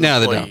treats No,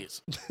 they don't.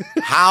 employees.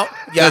 How?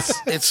 Yes,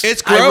 It's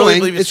I really growing.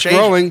 believe It's changing.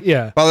 growing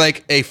Yeah. by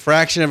like a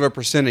fraction of a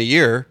percent a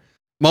year.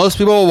 Most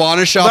people want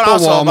to shop But at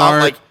also Walmart. about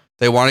like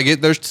They want to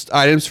get their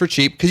items for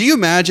cheap. Could you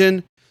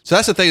imagine? So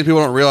that's the thing that people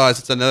don't realize.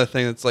 It's another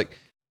thing that's like,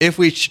 if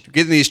we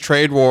get in these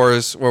trade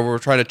wars where we're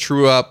trying to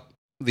true up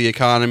the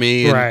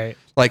economy, and Right.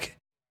 like,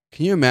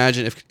 can you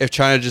imagine if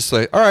China just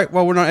like, all right,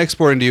 well, we're not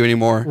exporting to you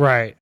anymore.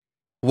 Right.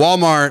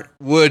 Walmart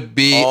would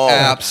be Oh,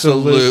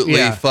 absolutely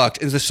yeah.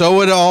 fucked. And so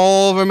would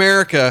all of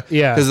America.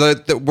 Yeah. Because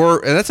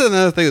and that's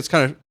another thing that's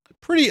kind of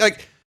pretty,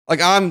 like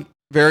I'm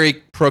very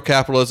pro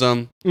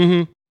capitalism,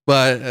 Mm-hmm.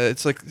 but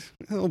it's like,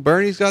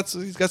 Bernie's got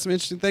some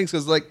interesting things,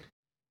 because like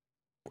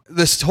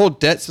this whole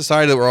debt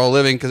society that we're all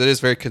living, because it is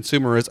very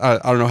consumerist. I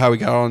don't know how we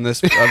got on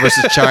this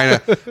versus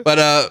China,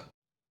 but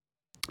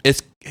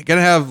it's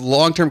gonna have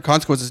long-term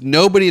consequences.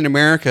 Nobody in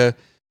America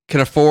can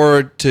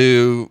afford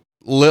to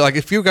live. Like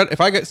if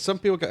I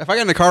got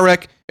in a car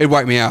wreck, it'd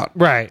wipe me out.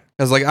 Right.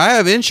 Because like I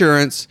have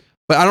insurance,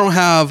 but I don't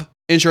have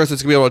insurance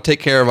that's gonna be able to take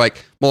care of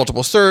like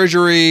multiple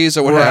surgeries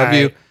or what have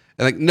you. Right.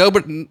 And like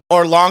nobody,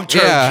 or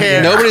long-term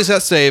care. nobody's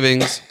got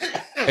savings,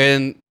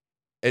 and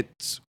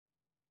it's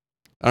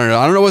I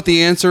don't know what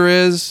the answer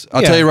is.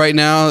 I'll Yeah. tell you right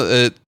now,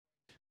 the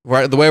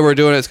way we're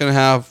doing it, it's going to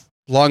have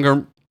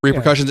longer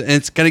repercussions, and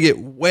it's going to get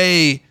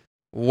way,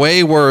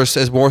 way worse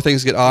as more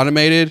things get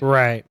automated.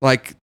 Right.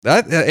 Like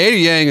that, Eddie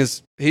Yang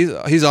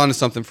he's onto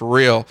something for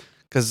real,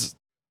 because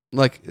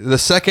like the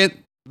second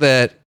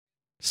that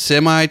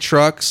semi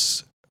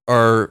trucks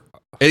are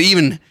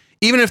even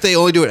if they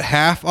only do it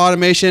half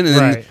automation, and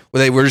Right.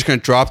 then we're just going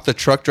to drop the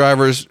truck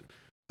drivers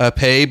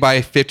pay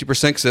by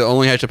 50% because they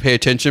only have to pay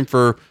attention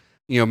for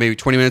maybe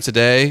 20 minutes a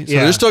day. So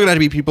Yeah. there's still going to have to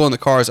be people in the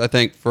cars, I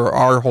think, for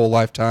our whole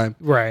lifetime.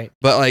 Right.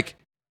 But like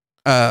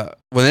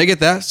when they get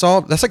that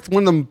solved, that's like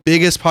one of the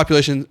biggest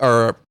population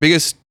or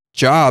biggest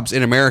jobs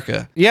in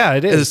America Yeah,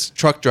 it is. is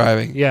truck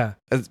driving. Yeah.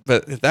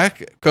 But if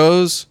that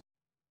goes,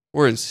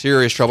 we're in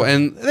serious trouble.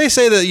 And they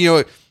say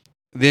that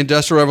the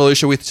Industrial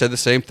Revolution, we said the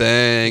same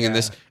thing,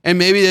 and and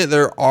maybe that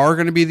there are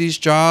going to be these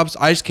jobs.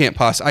 I just can't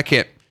I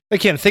can't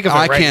think of it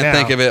I right can't now.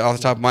 think of it off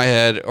the top of my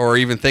head, or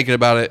even thinking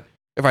about it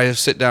if I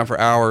just sit down for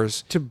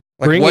hours. To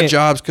Like, bring what it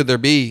jobs could there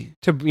be?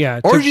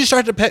 or Or you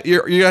start to pay,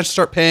 you have to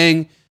start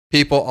paying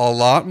people a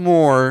lot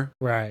more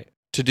right.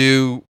 to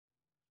do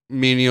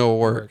menial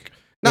work.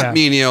 Not Yeah.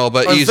 menial,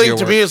 but Well, the easier thing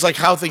to work. me is like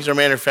how things are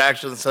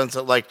manufactured in the sense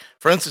that, like,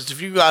 for instance,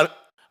 if you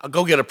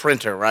go get a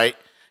printer, right?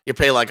 You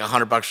pay like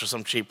 $100 for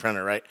some cheap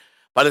printer, right?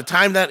 By the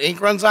time that ink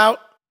runs out,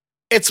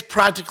 it's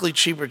practically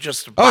cheaper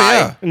just to buy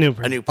yeah. A new a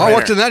print. new printer. I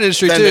worked in that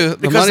industry than- too. The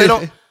because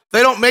money-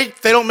 they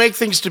don't make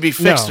things to be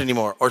fixed No.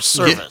 anymore or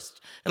serviced.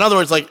 In other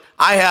words, like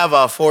I have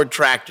a Ford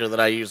tractor that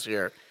I use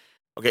here.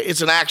 Okay,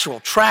 it's an actual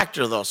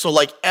tractor though, so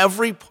like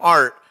every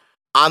part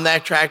on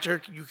that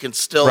tractor you can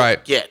still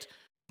Right. get.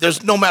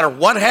 There's no matter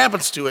what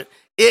happens to it,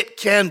 it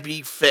can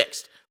be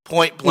fixed,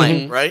 point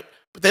blank, Mm-hmm. right?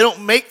 But they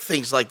don't make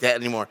things like that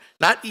anymore.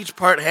 Not each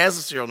part has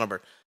a serial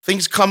number.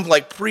 Things come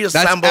like That's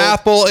pre-assembled.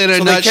 Apple in a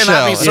so they cannot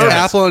nutshell. be That's serviced.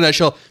 Apple in a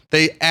nutshell.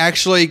 They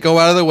actually go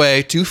out of their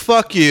way to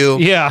fuck you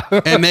Yeah.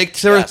 and make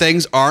sure Yes.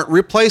 things aren't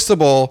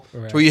replaceable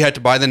Right. to where you have to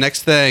buy the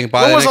next thing.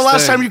 When was the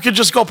last time you could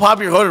just go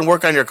pop your hood and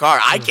work on your car?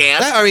 I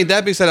can't.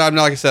 That being said,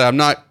 I'm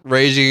not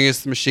raging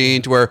against the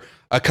machine to where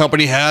a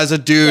company has a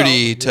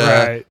duty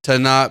Right. to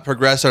not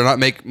progress or not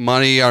make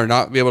money or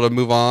not be able to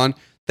move on.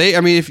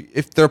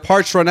 If their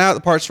parts run out,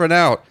 the parts run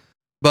out.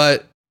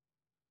 But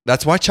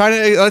that's why China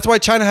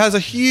has a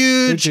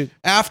huge Huge-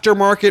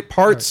 aftermarket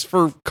parts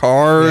for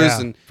cars Yeah.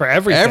 and For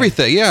everything.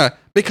 everything. Yeah,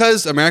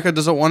 because America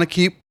doesn't want to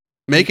keep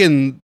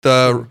making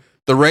the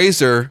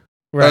razor.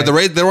 Right.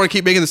 They don't want to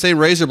keep making the same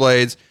razor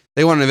blades.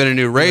 They want to invent a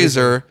new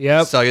razor.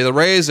 Yep. Sell you the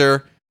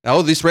razor.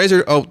 Oh, these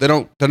razor. Oh,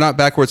 they're not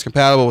backwards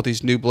compatible with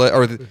these new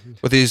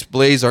with these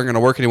blades aren't going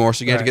to work anymore.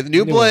 So you have to Right. get the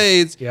new New ones.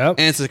 blades. Yep.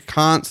 And it's a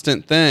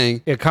constant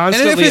thing. Yeah, And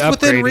constantly if it's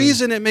within upgrading.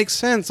 reason, it makes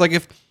sense. Like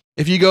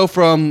if you go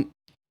from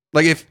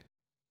if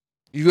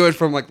you go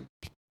from like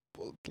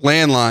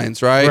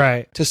landlines, right?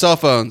 Right. To cell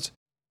phones,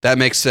 that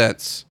makes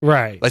sense.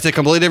 Right. Like it's a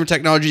completely different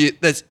technology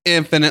that's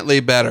infinitely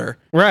better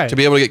Right. to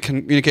be able to get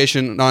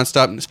communication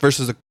nonstop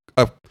versus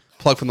a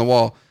plug from the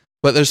wall.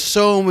 But there's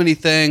so many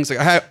things.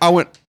 Like I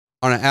went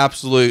on an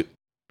absolute.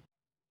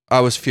 I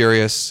was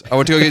furious. I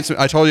went to go get some.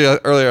 I told you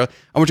earlier.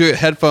 I went to get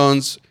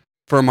headphones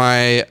for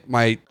my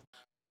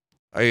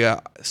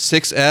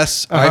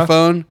 6S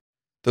iPhone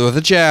with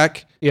a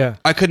jack. Yeah.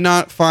 I could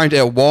not find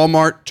at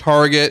Walmart,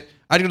 Target.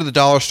 I had to go to the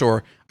dollar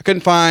store. I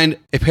couldn't find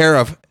a pair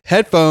of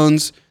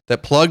headphones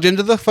that plugged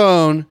into the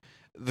phone,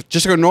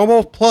 just a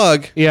normal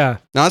plug, Yeah.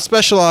 not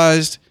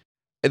specialized,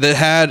 that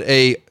had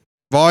a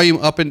volume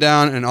up and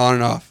down and on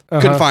and off.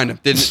 Couldn't find them.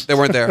 They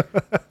weren't there.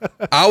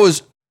 I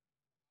was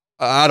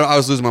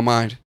losing my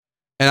mind.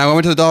 And I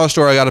went to the dollar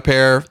store. I got a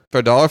pair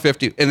for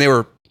 $1.50, and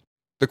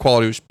the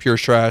quality was pure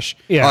trash.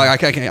 Yeah.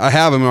 I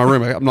have them in my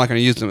room. I'm not going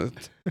to use them.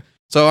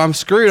 So I'm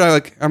screwed.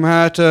 I'm going to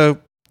have to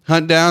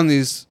hunt down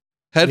these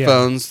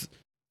headphones.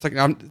 It's like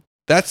I don't know.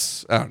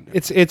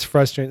 It's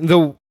frustrating.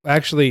 Though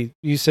actually,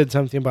 you said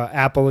something about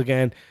Apple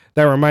again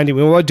that reminded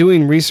me. While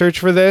doing research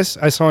for this,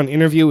 I saw an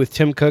interview with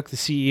Tim Cook, the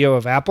CEO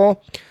of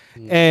Apple,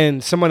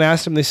 and someone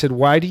asked him. They said,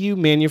 "Why do you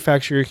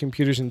manufacture your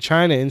computers in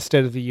China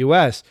instead of the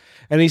U.S.?"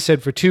 And he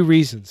said, "For two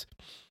reasons."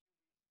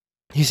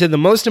 He said the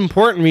most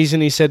important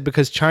reason, he said,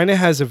 because China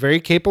has a very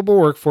capable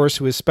workforce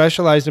who is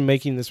specialized in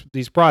making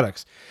these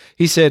products.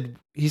 He said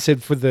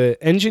for the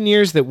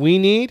engineers that we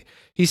need,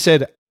 he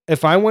said,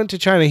 if I went to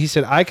China, he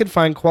said, I could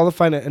find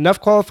enough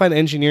qualified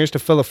engineers to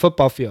fill a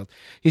football field.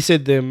 He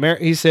said, the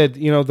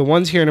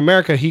ones here in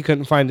America, he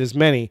couldn't find as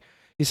many.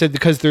 He said,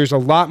 because there's a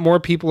lot more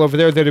people over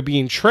there that are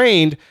being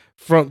trained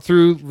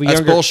through the That's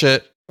younger.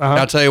 bullshit.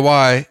 I'll tell you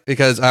why.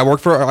 Because we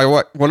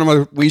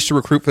used to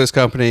recruit for this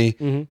company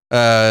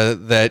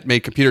that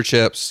made computer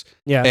chips.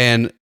 Yeah.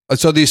 And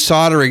so these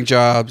soldering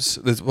jobs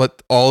is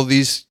what all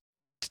these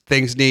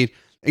things need.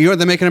 And you know what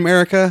they make in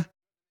America?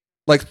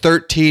 Like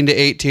 $13 to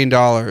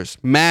 $18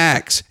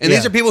 max. And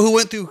these are people who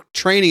went through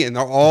training, and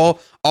they're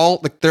all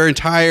like their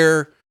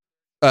entire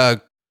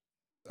group.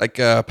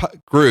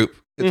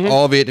 It's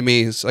all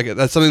Vietnamese. Like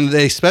that's something that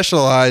they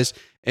specialize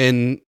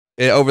in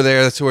over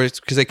there. That's where it's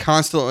because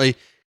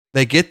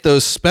they get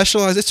those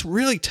specialized. It's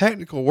really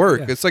technical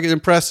work. Yeah. It's like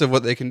impressive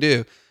what they can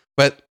do.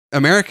 But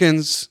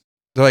Americans,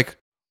 they're like,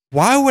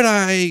 why would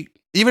I?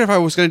 Even if I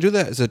was going to do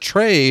that as a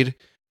trade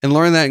and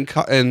learn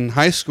that in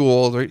high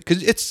school,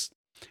 because it's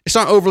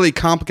not overly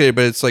complicated,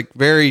 but it's like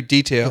very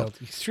detailed.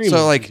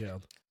 Extremely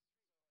detailed.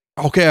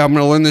 Okay, I'm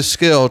going to learn this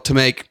skill to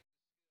make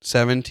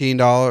 $17,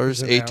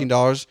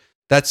 $18.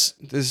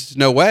 There's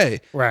no way.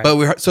 Right.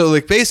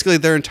 But basically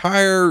their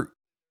entire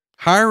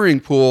hiring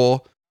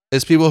pool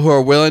is people who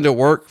are willing to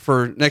work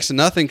for next to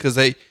nothing most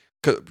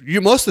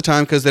of the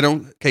time because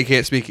they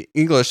can't speak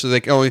English, so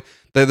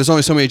there's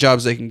only so many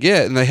jobs they can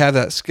get, and they have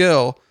that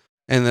skill,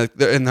 and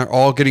they're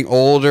all getting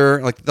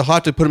older. Like they'll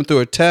have to put them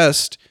through a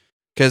test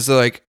because they're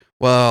like,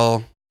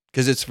 well,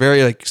 because it's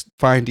very like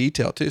fine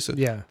detail too. So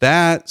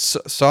that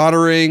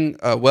soldering,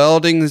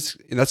 welding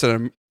that's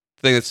a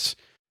thing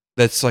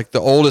that's like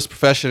the oldest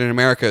profession in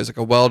America is like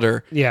a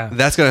welder. Yeah,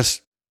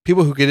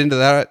 people who get into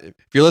that. If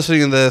you're listening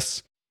to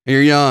this and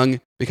you're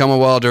young, become a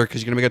welder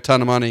because you're gonna make a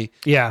ton of money.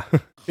 Yeah,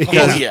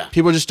 because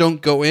people just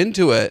don't go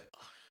into it,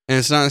 and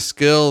it's not a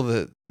skill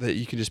that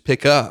you can just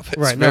pick up.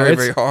 It's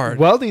very hard.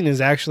 Welding is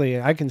actually,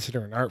 I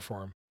consider, an art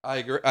form. I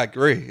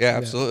agree. Yeah,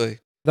 absolutely.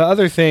 The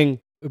other thing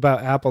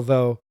about Apple,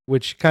 though,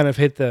 which kind of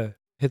hit the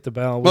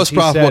bell, most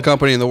profitable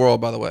company in the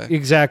world, by the way.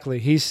 Exactly.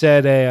 He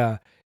said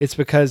it's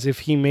because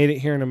if he made it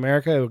here in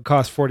America, it would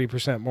cost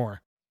 40%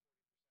 more.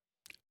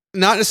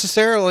 Not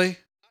necessarily.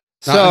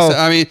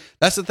 I mean,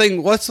 that's the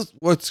thing.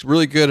 What's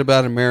really good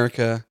about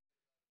America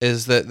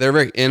is that they're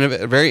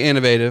very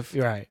innovative.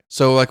 Right.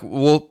 So like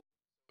we'll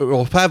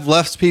have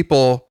less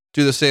people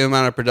do the same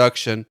amount of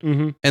production,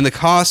 and the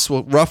costs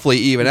will roughly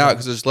even out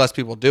because there's less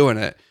people doing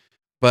it.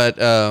 But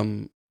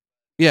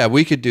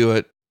we could do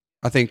it.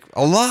 I think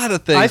a lot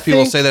of things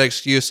people say that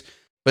excuse,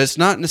 but it's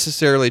not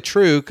necessarily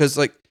true because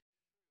like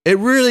it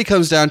really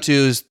comes down to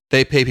is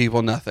they pay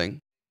people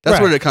nothing. That's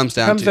what it comes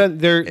down to.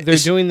 They're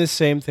doing the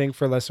same thing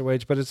for lesser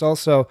wage, but it's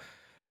also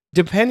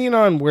depending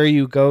on where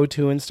you go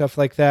to and stuff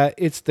like that.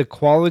 It's the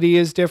quality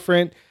is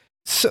different.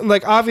 So,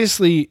 like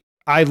obviously,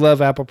 I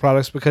love Apple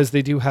products because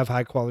they do have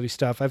high quality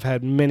stuff. I've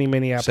had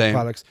many Apple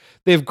products.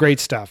 They have great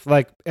stuff.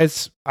 Like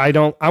I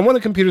want a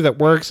computer that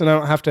works and I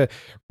don't have to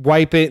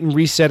wipe it and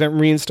reset it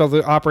and reinstall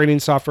the operating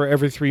software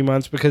every 3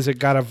 months because it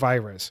got a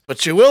virus.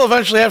 But you will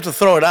eventually have to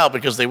throw it out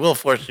because they will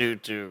force you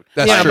to.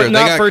 That's true. But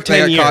not for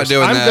 10 years.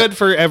 I'm good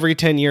for every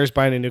 10 years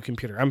buying a new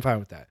computer. I'm fine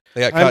with that.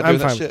 They got caught doing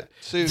that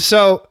shit.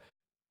 So,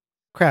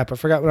 crap, I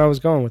forgot where I was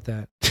going with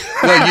that.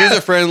 Well,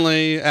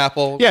 user-friendly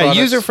Apple products.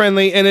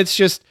 User-friendly, and it's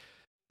just,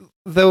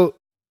 though,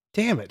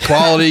 damn it.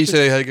 Quality, you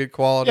say they had good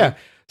quality. Yeah.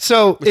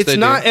 So it's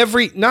not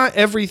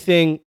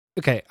everything.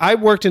 Okay. I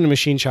worked in a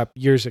machine shop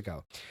years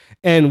ago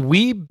and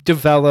we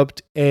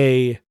developed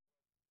a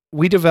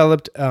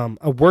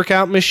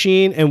workout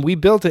machine and we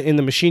built it in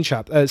the machine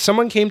shop.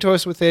 Someone came to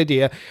us with the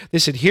idea. They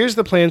said, here's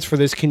the plans for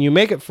this. Can you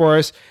make it for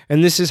us?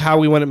 And this is how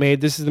we want it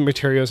made. This is the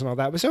materials and all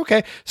that. We said,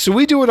 okay. So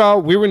we do it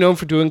all. We were known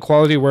for doing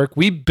quality work.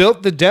 We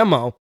built the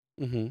demo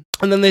Mm-hmm.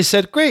 And then they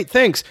said, great,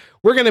 thanks.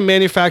 We're going to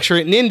manufacture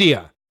it in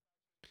India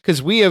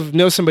because we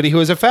know somebody who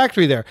has a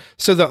factory there.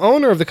 So the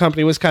owner of the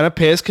company was kind of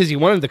pissed because he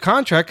wanted the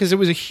contract because it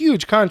was a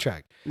huge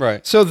contract.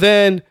 Right. So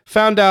then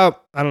found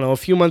out, I don't know, a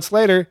few months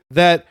later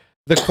that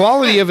the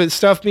quality of its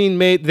stuff being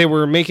made, they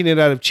were making it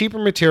out of cheaper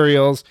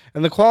materials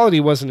and the quality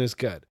wasn't as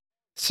good.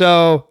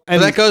 So,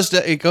 and that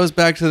goes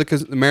back to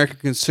the American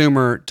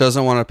consumer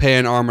doesn't want to pay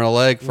an arm and a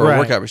leg for a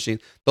workout machine.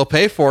 They'll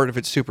pay for it if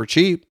it's super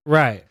cheap.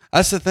 Right.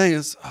 That's the thing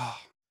is,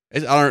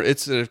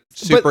 it's a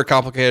super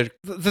complicated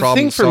The problem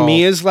thing to for solve.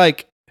 me is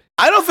like,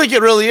 I don't think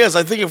it really is.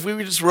 I think if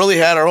we just really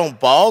had our own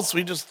balls,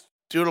 we just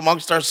do it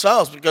amongst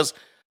ourselves. Because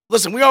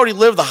listen, we already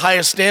live the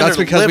highest standard That's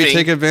because of living we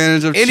take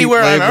advantage of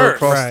anywhere cheap on labor Earth.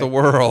 across the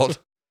world.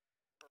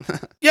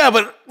 Yeah,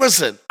 but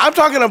listen, I'm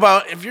talking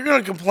about if you're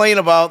going to complain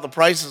about the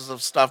prices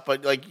of stuff,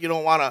 but like you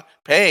don't want to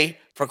pay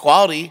for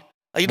quality,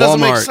 like it doesn't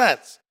make Walmart.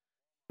 sense.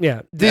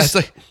 yeah, That's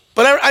like,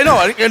 But I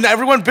know, and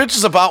everyone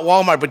bitches about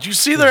Walmart, but you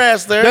see their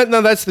ass there.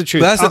 no, that's the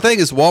truth. that's the thing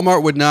is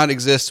Walmart would not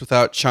exist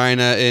without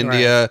China,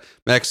 India,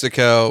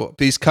 Mexico,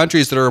 these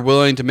countries that are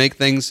willing to make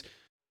things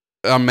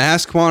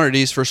mass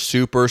quantities for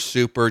super,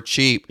 super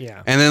cheap.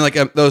 Yeah. And then like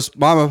those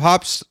mom and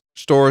pop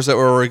stores that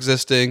were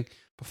existing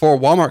before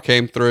Walmart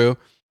came through,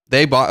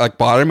 they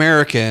bought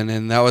American,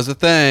 and that was the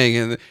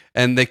thing.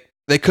 And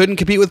they couldn't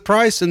compete with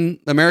price, and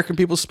American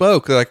people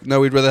spoke. They're like, no,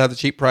 we'd rather have the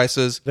cheap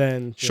prices,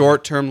 Then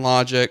short-term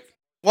logic.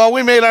 Well,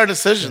 we made our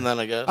decision then,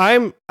 I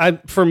guess.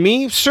 For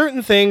me,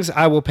 certain things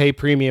I will pay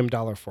premium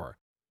dollar for.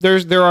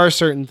 There are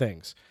certain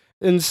things.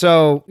 And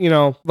so,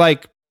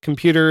 like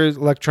computers,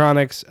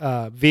 electronics,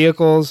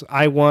 vehicles,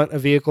 I want a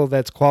vehicle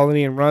that's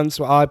quality and runs.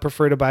 So I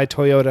prefer to buy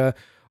Toyota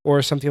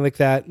or something like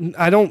that.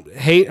 I don't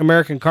hate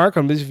American car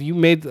companies. If you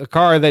made a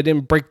car that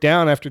didn't break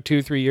down after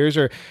 2-3 years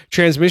or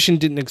transmission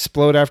didn't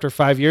explode after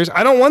 5 years,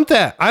 I don't want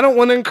that. I don't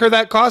want to incur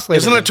that cost later.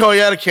 Isn't a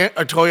Toyota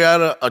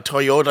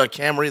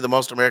Camry the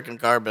most American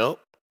car built?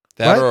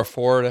 That What? or a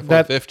Ford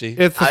F-150.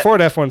 It's the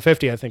Ford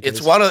F-150, I think. It's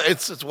it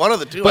is. one of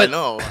the two. But I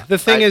know. The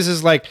thing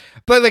is like,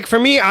 but like for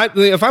me,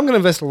 if I'm going to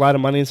invest a lot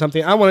of money in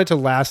something, I want it to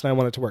last and I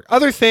want it to work.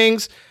 Other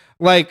things,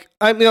 like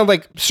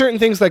like certain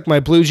things like my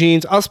blue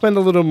jeans, I'll spend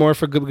a little more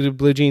for good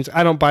blue jeans.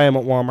 I don't buy them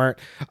at Walmart.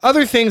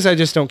 Other things I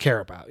just don't care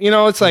about.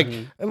 It's like,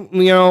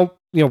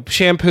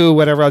 shampoo,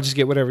 whatever. I'll just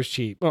get whatever's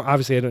cheap. Well,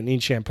 obviously I don't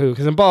need shampoo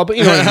because I'm bald, but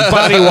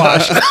body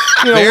wash,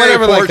 Very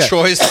whatever poor like that.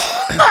 choice.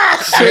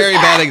 Very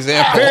bad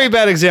example. Very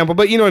bad example,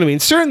 but you know what I mean.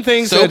 Certain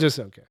things I Soap? just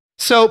don't care.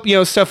 Soap,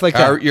 stuff like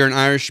that. You're an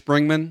Irish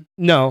Springman?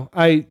 No,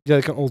 I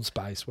like an Old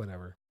Spice,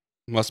 whatever.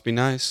 Must be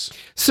nice.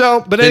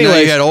 So, but Didn't know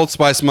anyway, you had Old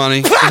Spice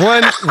money.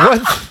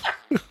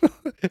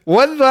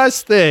 one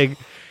last thing.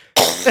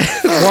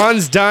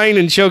 Juan's dying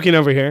and choking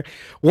over here.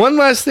 One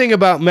last thing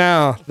about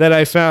Mao that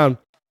I found.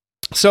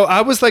 So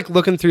I was like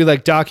looking through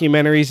like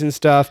documentaries and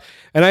stuff,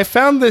 and I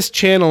found this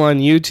channel on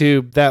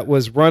YouTube that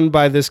was run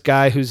by this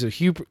guy who's a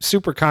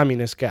super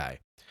communist guy.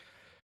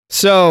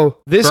 So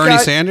this Bernie guy,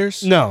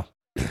 Sanders? no.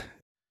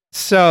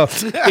 So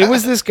it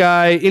was this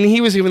guy, and he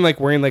was even like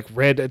wearing like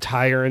red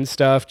attire and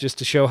stuff just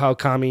to show how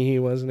commie he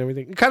was and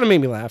everything. It kind of made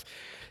me laugh.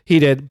 He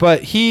did,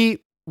 but he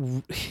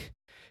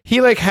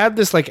like had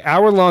this like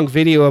hour-long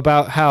video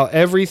about how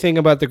everything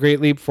about the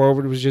Great Leap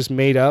Forward was just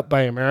made up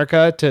by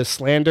America to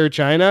slander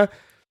China.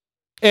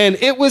 And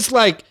it was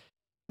like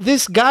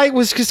this guy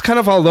was just kind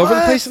of all over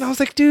the place, and I was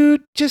like,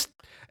 dude,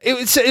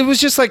 it was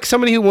just like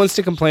somebody who wants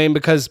to complain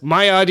because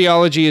my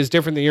ideology is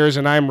different than yours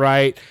and I'm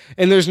right,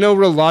 and there's no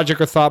real logic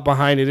or thought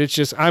behind it. It's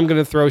just I'm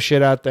gonna throw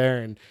shit out there,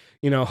 and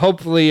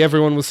hopefully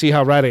everyone will see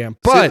how right I am.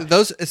 But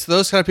it's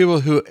those kind of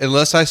people who,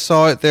 unless I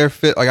saw it there,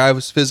 like I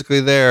was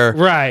physically there,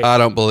 right, I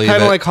don't believe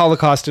kind it. of like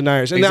Holocaust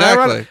deniers. And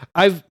Exactly.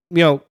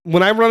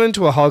 when I run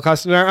into a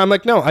Holocaust denier, I'm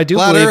like, no, I do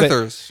Flat believe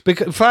earthers. it.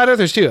 Because flat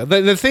earthers too.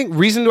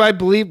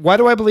 Why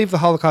do I believe the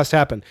Holocaust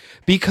happened?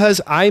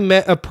 Because I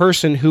met a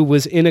person who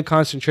was in a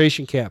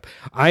concentration camp.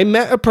 I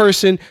met a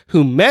person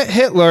who met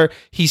Hitler.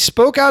 He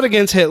spoke out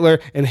against Hitler,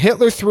 and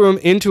Hitler threw him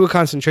into a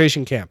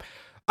concentration camp.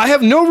 I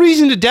have no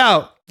reason to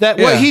doubt that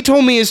what he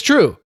told me is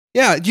true.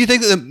 Yeah. Do you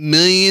think that the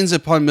millions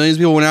upon millions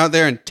of people went out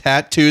there and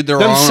tattooed their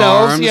own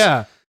Themselves, arms?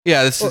 yeah.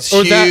 Yeah, this is Or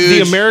huge. that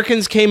the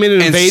Americans came in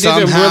and invaded,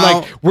 and we're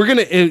like, we're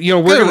gonna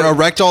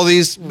erect all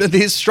these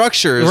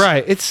structures.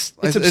 Right. It's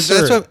absurd.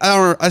 That's what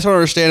I just don't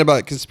understand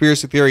about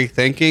conspiracy theory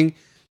thinking.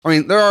 I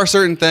mean, there are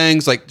certain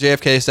things like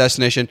JFK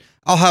assassination.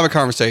 I'll have a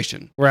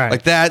conversation. Right.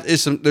 Like that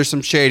is there's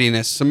some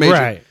shadiness, some major.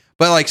 Right.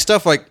 But like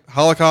stuff like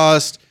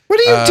Holocaust. What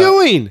are you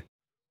doing?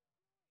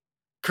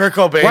 Kurt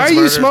Cobain's Why are you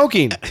murder.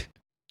 smoking?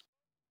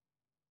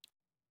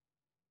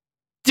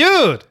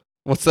 Dude,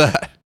 What's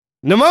that?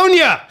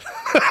 pneumonia.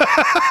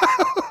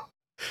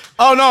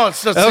 Oh no,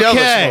 it's just the other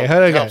Okay, smoke.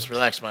 okay. It helps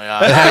relax my It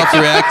eyes. helps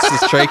relax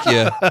his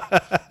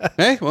trachea.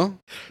 Hey, well,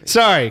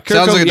 Sorry. Kurt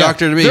Sounds like a Cobain,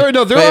 doctor to me. There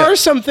But are yeah.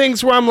 some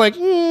things where I'm like,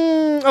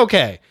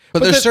 okay.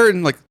 but there's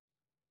certain like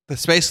the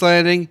space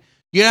landing.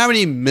 You know how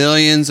many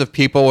millions of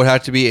people would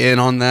have to be in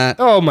on that?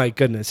 Oh my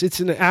goodness. It's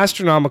an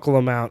astronomical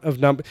amount of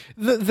number.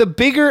 The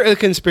bigger a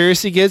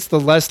conspiracy gets, the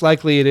less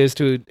likely it is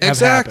to have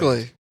Exactly.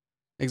 happened.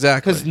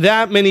 Exactly. Because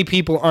that many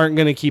people aren't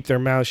going to keep their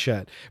mouth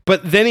shut.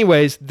 But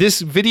anyways,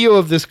 this video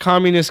of this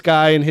communist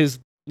guy and his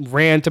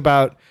rant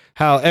about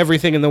how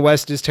everything in the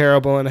West is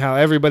terrible and how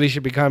everybody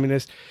should be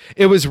communist.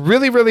 It was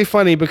really, really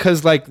funny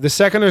because like the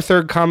second or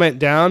third comment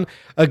down,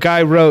 a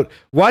guy wrote,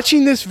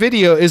 watching this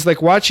video is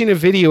like watching a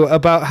video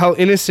about how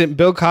innocent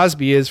Bill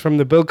Cosby is from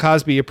the Bill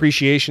Cosby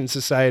Appreciation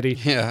Society.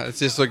 Yeah, it's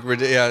just like,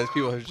 yeah,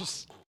 people are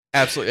just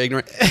absolutely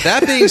ignorant.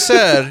 That being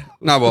said,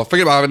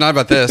 forget about it, not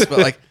about this, but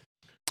like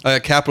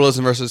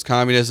capitalism versus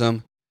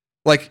communism.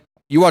 Like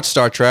you watch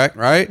Star Trek,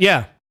 right?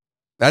 Yeah.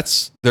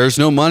 There's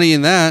no money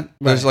in that.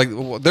 There's Right.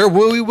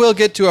 we will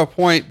get to a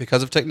point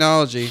because of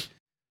technology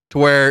to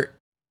where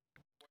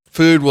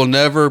food will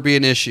never be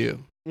an issue.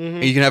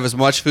 Mm-hmm. You can have as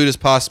much food as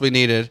possibly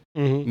needed.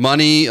 Mm-hmm.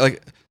 Money,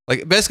 like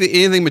basically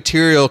anything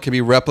material can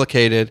be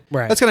replicated.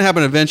 Right. That's going to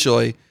happen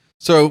eventually.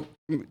 So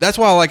that's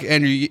why I like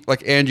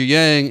Andrew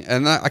Yang,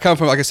 and I come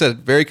from, like I said,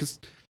 very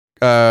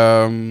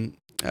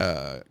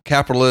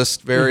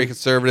capitalist, very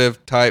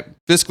conservative type,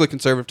 fiscally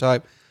conservative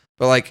type.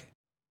 But like,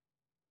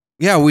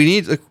 yeah, we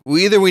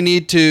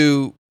need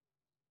to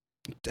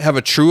have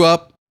a true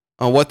up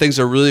on what things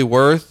are really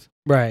worth,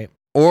 Right.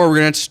 or we're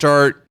gonna have to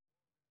start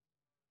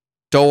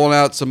doling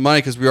out some money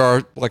because we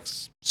are like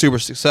super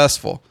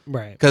successful.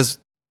 Right. Because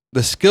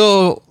the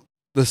skill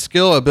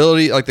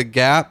ability, like the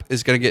gap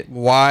is gonna get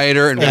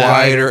wider and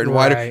wider and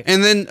wider, Right.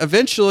 and then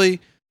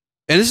eventually,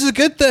 and this is a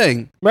good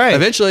thing. Right.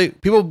 Eventually,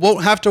 people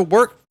won't have to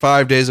work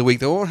 5 days a week.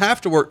 They won't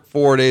have to work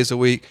 4 days a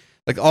week.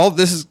 Like all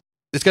this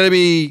it's gonna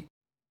be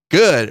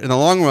good in the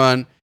long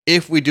run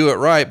if we do it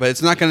right, but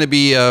it's not going to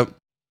be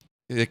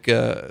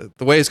the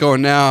way it's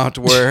going now to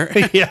where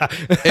Yeah.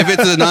 if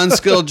it's an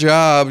unskilled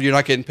job, you're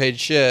not getting paid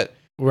shit.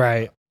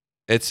 Right.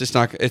 It's just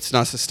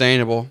not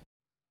sustainable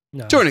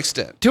No. to an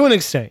extent. To an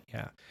extent,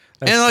 yeah.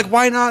 And like,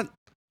 why not?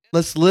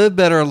 Let's live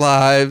better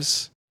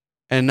lives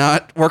and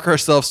not work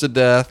ourselves to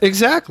death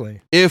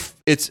Exactly. if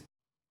it's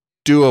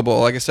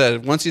doable. Like I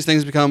said, once these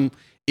things become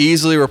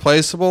easily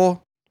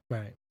replaceable,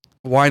 Right.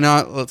 why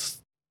not? Let's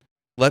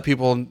let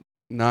people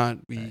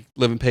not be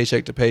living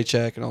paycheck to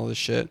paycheck and all this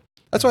shit.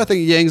 That's why I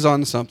think Yang's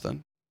on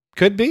something.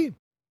 Could be.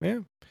 Yeah.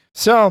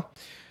 So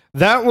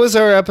that was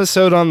our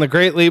episode on the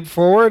Great Leap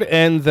Forward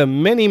and the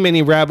many,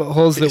 many rabbit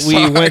holes that we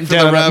Sorry went for the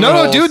down. rabbit No,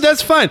 holes. dude,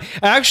 that's fine.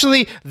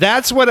 Actually,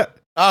 that's what.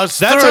 It's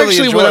That's thoroughly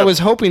actually what I enjoyable. was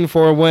hoping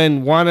for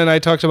when Juan and I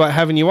talked about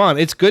having you on.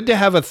 It's good to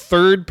have a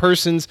third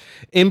person's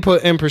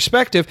input and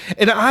perspective.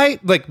 And I,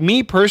 like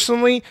me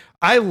personally,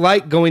 I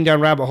like going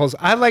down rabbit holes.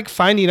 I like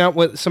finding out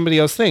what somebody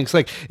else thinks.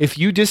 Like if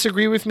you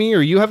disagree with me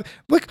or you have,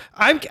 look,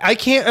 I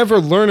can't ever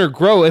learn or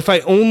grow if I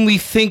only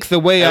think the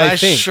way And I I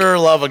think. sure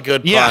love a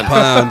good Yeah.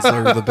 pun. Puns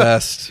are the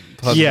best.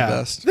 Puns Yeah. are the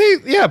best.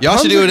 Y'all Y'all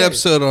should do an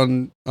episode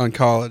on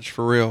college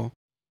for real.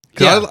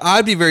 Because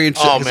I'd be very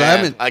interested. Oh 'cause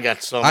man, I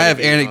got so. I many have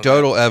views on that.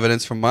 anecdotal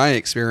evidence from my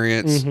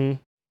experience, Hmm.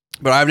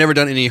 but I've never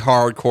done any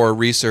hardcore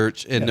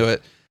research into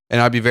it, and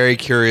I'd be very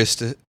curious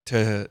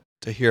to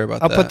hear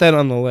about I'll that. put that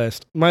on the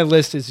list. My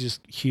list is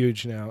just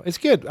huge now. It's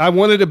good. I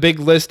wanted a big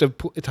list of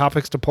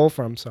topics to pull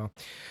from. So,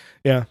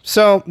 yeah.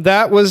 So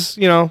that was,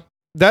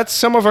 that's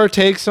some of our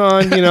takes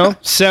on,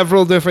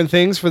 several different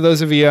things for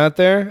those of you out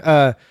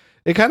there.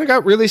 It kind of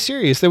got really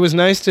serious. It was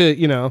nice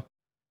to,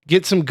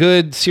 get some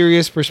good,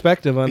 serious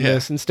perspective on Yeah.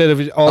 this instead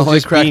of it all Only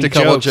just cracked being a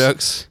couple jokes.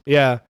 jokes.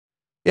 Yeah.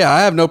 Yeah, I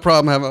have no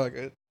problem having like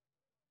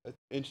an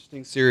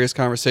interesting, serious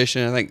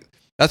conversation. I think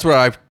that's what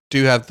I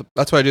do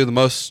that's what I do the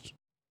most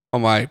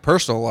on my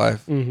personal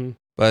life. Hmm.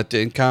 But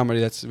in comedy,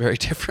 that's very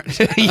different.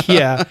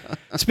 Yeah.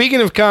 Speaking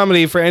of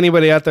comedy, for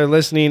anybody out there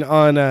listening,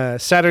 on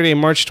Saturday,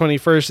 March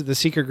 21st at the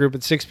Secret Group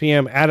at 6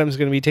 p.m., Adam's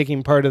going to be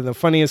taking part in the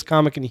Funniest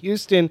Comic in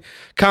Houston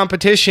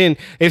competition.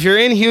 If you're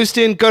in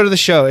Houston, go to the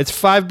show. It's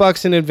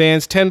 $5 in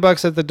advance,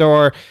 $10 at the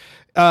door.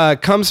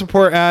 Come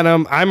support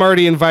Adam. I'm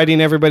already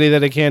inviting everybody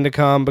that I can to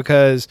come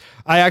because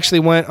I actually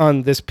went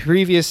on this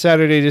previous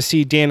Saturday to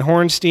see Dan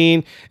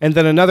Hornstein and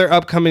then another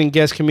upcoming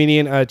guest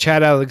comedian,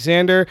 Chad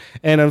Alexander.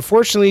 And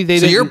unfortunately, they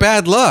So didn't. you're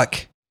bad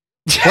luck.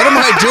 What am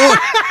I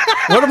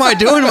doing? What am I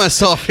doing to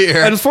myself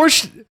here?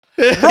 Unfortunately,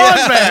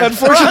 man,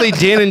 unfortunately,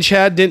 Dan and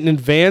Chad didn't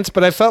advance,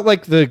 but I felt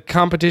like the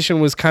competition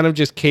was kind of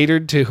just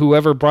catered to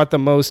whoever brought the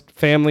most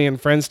family and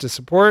friends to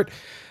support.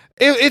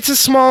 It's a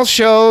small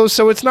show,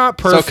 so it's not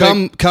perfect.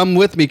 So come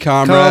with me,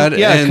 comrade.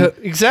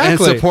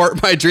 Exactly. And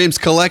support my dreams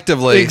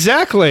collectively.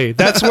 Exactly.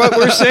 That's what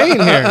we're saying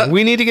here.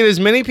 We need to get as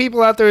many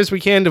people out there as we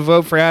can to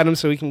vote for Adam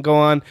so we can go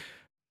on.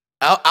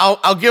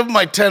 I'll give him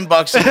my $10.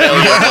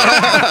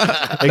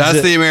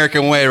 That's the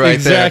American way, right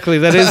Exactly.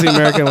 That is the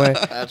American way.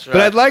 That's right.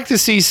 But I'd like to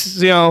see,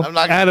 I'm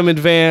not- Adam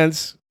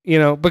advance,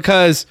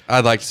 because there.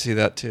 I'd like to see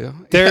that too.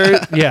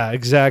 yeah,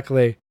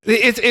 exactly.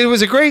 It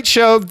was a great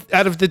show.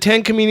 Out of the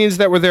 10 comedians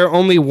that were there,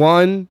 only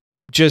one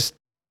just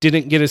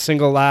didn't get a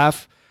single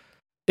laugh.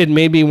 It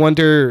made me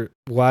wonder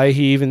why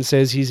he even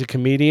says he's a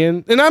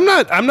comedian. And I'm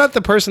not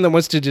the person that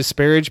wants to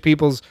disparage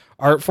people's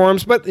art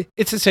forms, but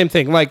it's the same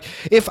thing. Like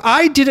if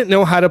I didn't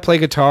know how to play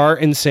guitar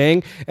and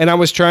sing and I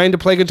was trying to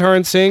play guitar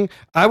and sing,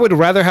 I would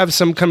rather have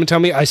some come and tell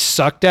me I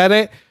sucked at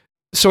it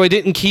so I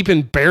didn't keep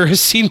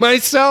embarrassing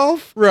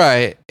myself.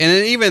 Right. And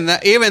then even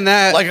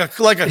that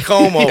like a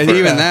comb over. and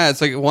even that,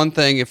 it's like one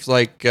thing if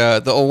like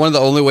one of the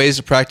only ways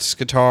to practice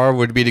guitar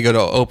would be to go to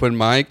open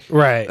mic.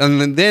 Right.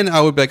 And then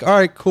I would be like, all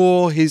right,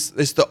 cool. It's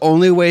the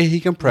only way he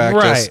can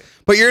practice. Right.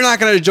 But you're not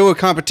going to do a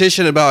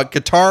competition about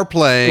guitar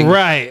playing.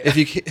 Right.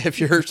 If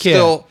you're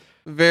still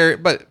very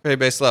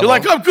base level. You're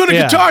like, I'm good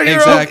at guitar hero.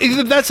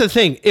 Exactly. That's the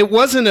thing. It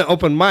wasn't an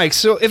open mic.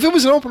 So if it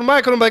was an open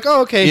mic, I'm like,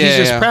 oh, okay, he's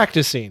just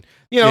practicing.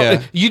 You know,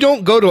 you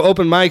don't go to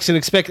open mics and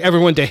expect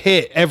everyone to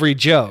hit every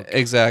joke.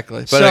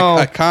 Exactly. But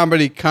a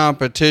comedy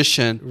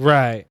competition.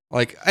 Right.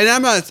 Like, and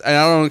I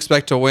don't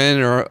expect to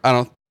win, or I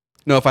don't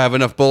know if I have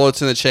enough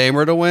bullets in the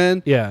chamber to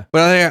win. Yeah.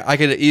 But I think I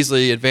could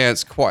easily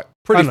advance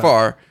pretty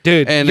far.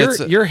 Dude, and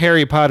your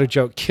Harry Potter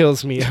joke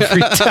kills me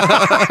every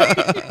time.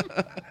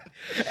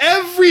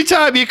 Every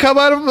time you come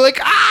out of like,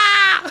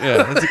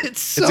 yeah,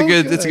 it's a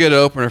good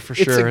opener for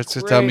sure. It's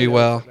just done me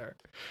well. Opener.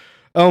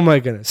 Oh my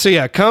goodness. So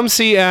yeah, come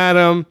see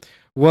Adam.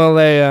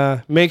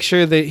 We'll make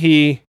sure that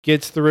he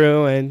gets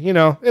through, and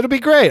it'll be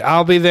great.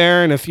 I'll be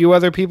there, and a few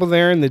other people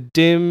there in the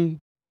dim.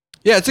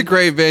 Yeah, it's a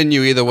great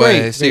venue either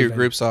way. Secret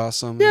Group's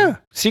awesome. Yeah,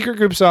 Secret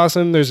Group's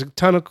awesome. There's a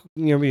ton of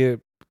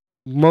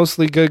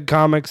mostly good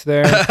comics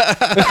there.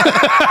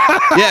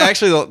 Yeah,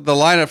 actually, the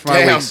lineup for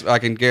my weeks I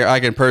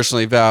can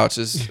personally vouch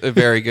is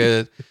very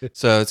good.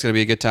 So it's gonna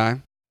be a good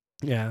time.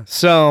 Yeah.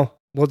 So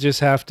we'll just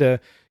have to,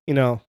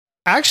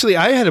 Actually,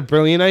 I had a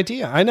brilliant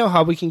idea. I know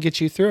how we can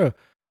get you through.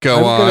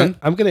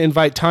 I'm gonna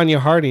invite Tanya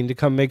Harding to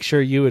come make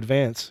sure you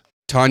advance.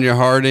 Tanya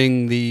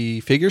Harding,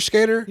 the figure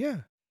skater?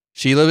 Yeah.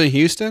 She live in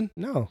Houston?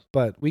 No,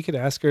 but we could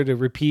ask her to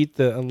repeat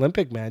the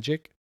Olympic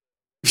magic.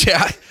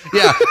 Yeah.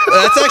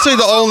 That's actually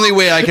the only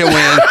way I can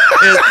win.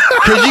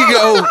 Could you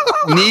go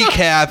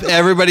kneecap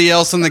everybody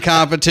else in the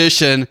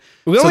competition?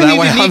 We only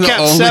need to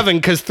kneecap 7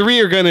 because 3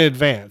 are going to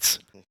advance.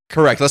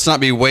 Correct. Let's not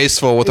be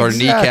wasteful with our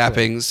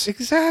kneecappings.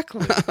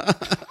 Exactly.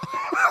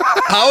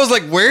 I was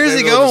like, where is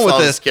he going with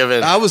this?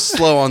 I was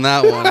slow on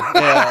that one.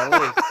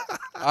 Yeah.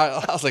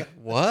 I was like,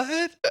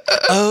 what?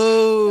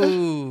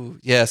 Oh,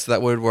 yes,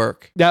 that would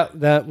work. That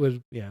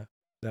would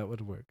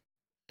work.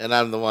 And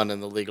I'm the one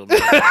in the legal.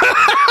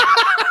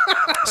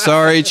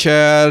 Sorry,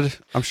 Chad.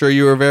 I'm sure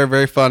you were very,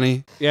 very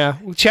funny. Yeah,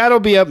 Chad will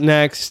be up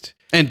next.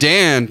 And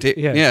Dan.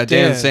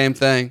 Dan, same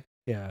thing.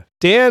 Yeah,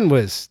 Dan,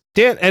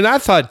 and I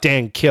thought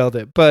Dan killed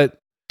it,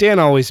 but Dan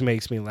always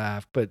makes me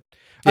laugh. But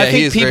I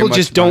think people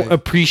just don't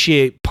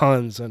appreciate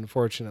puns,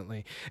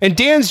 unfortunately. And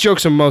Dan's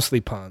jokes are mostly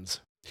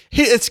puns.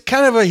 He's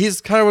kind of one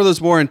of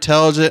those more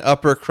intelligent,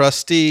 upper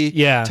crusty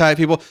type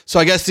people. So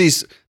I guess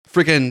these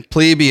freaking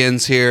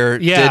plebeians here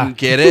didn't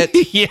get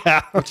it.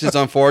 Yeah. Which is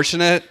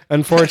unfortunate.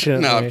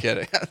 Unfortunately. No, I'm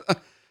kidding.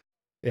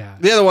 Yeah.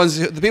 The other ones,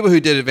 the people who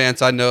did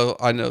advance, I know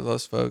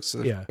those folks.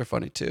 They're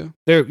funny too.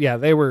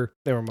 They were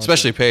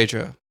especially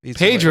Pedro.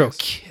 Pedro,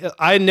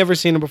 I had never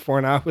seen him before,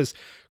 and I was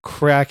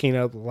cracking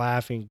up,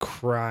 laughing,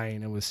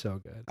 crying. It was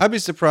so good. I'd be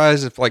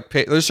surprised if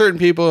there's certain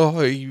people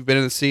who you've been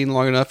in the scene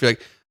long enough, you're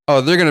like,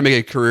 oh, they're gonna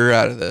make a career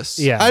out of this.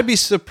 Yeah. I'd be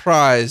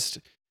surprised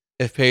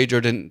if Pedro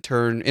didn't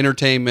turn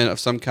entertainment of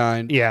some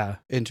kind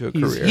into a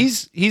career.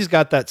 He's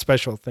got that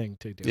special thing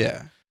to do.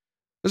 Yeah.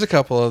 There's a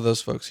couple of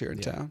those folks here in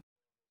town.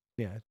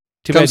 Yeah.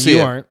 Too bad you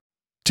aren't.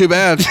 Too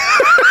bad.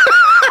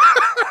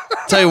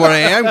 Tell you what I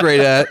am great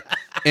at,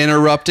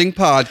 interrupting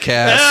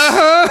podcasts.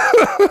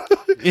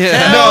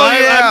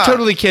 I'm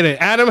totally kidding.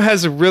 Adam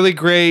has really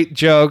great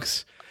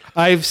jokes.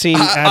 I've seen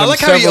Adam I like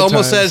how he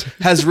almost times. says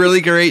has really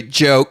great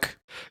joke.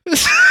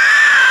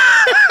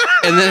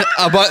 And then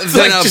a bunch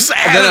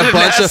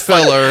of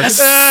filler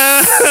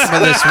for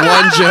this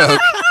one joke.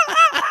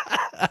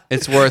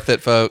 It's worth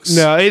it, folks.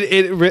 No,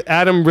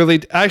 Adam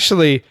really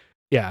actually,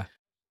 yeah.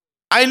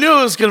 I knew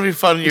it was going to be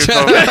fun. You're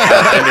going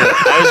I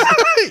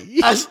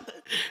knew it.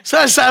 So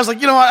I was like,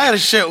 you know what? I had a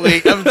shit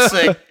week. I'm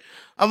sick.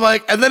 I'm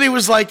like, and then he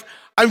was like,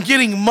 I'm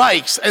getting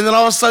mics. And then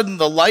all of a sudden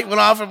the light went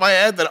off in my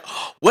head. That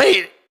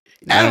wait,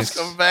 Adam's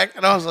coming back.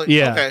 And I was like,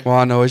 okay. Well,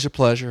 I know it's a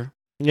pleasure.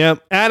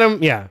 Yep. Adam,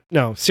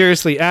 no,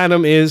 seriously,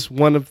 Adam is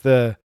one of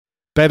the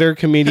better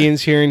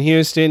comedians here in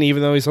Houston,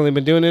 even though he's only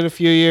been doing it a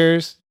few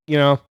years.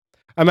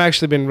 I'm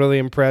actually been really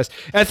impressed.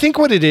 I think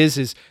what it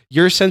is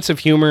your sense of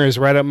humor is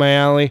right up my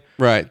alley.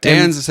 Right.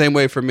 Dan's the same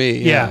way for me.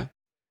 Yeah.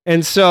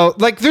 And so,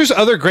 there's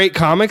other great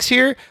comics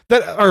here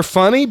that are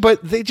funny,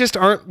 but they just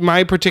aren't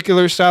my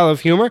particular style of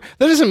humor.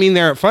 That doesn't mean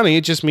they aren't funny.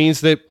 It just means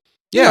that,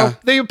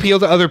 they appeal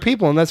to other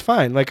people, and that's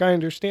fine. I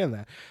understand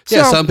that.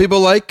 So, some people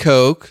like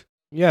Coke.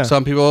 Yeah.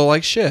 Some people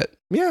like shit.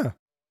 Yeah.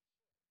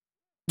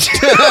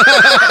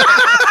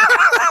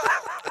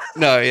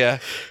 No, yeah.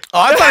 Oh,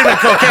 I thought you meant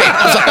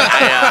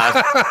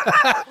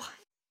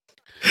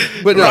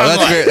cocaine. But no,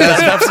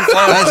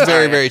 that's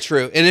very, very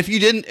true. And if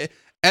you didn't,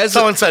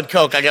 someone said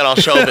Coke, I got all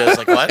showbiz.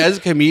 Like what? As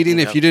a comedian,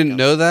 if you didn't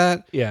know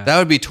that, that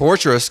would be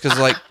torturous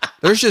because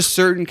there's just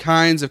certain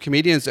kinds of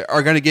comedians that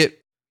are going to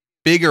get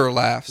bigger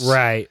laughs,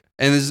 right?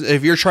 And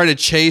if you're trying to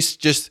chase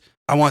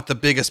I want the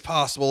biggest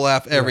possible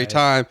laugh every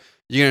time,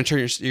 you're gonna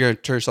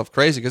turn yourself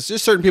crazy because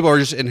just certain people are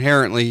just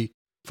inherently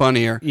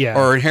funnier. Yeah.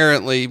 Or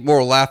inherently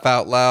more laugh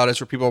out loud. It's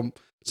where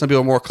some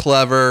people are more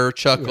clever,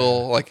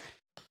 chuckle. Yeah. Like,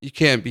 you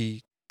can't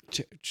be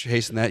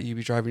chasing that. You'd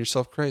be driving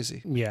yourself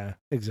crazy. Yeah,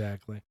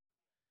 exactly.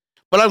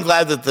 But I'm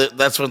glad that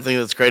that's one thing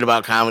that's great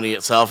about comedy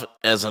itself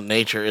as a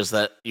nature is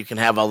that you can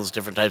have all those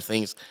different types of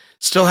things,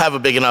 still have a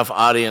big enough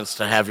audience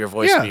to have your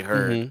voice Yeah. be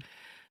heard. Mhm.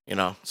 You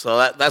know,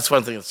 so that's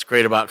one thing that's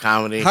great about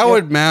comedy. How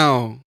would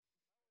Mao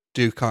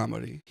do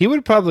comedy? He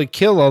would probably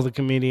kill all the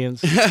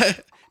comedians.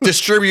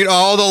 Distribute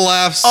all the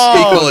laughs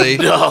Oh, equally.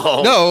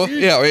 no. No,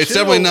 yeah, it's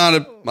Chill. definitely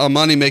not a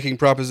money-making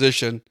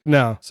proposition.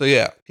 No, So,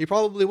 yeah, he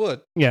probably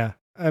would. yeah.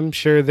 I'm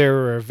sure there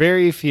were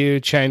very few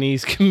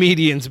Chinese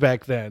comedians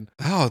back then.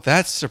 Oh,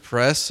 that's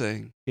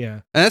depressing.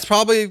 Yeah. And that's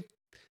another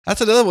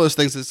one of those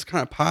things that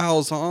kind of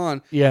piles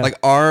on. Yeah. Like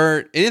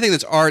art, anything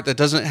that's art that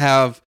doesn't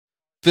have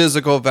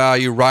physical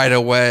value right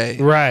away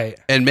right.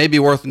 and maybe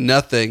worth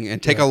nothing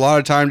and take Yeah. a lot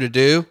of time to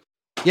do.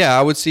 Yeah,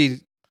 I would see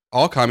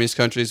all communist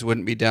countries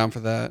wouldn't be down for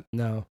that.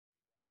 No.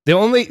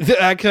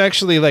 I can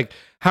actually, like,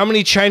 how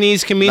many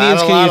Chinese comedians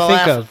Not a can lot you of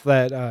think laughing. of?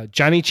 That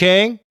Johnny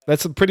Chang?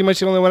 That's pretty much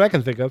the only one I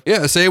can think of.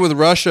 Yeah, same with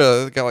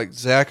Russia. They got like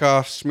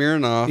Zakov,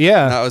 Smirnov.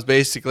 Yeah. That was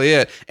basically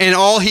it. And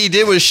all he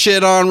did was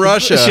shit on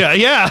Russia.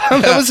 Yeah.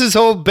 That was his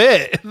whole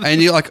bit.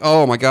 And you're like,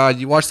 oh my God,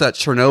 you watch that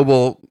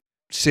Chernobyl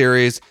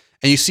series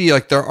and you see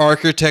like their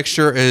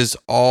architecture is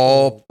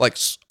all like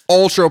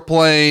ultra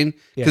plain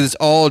because Yeah. it's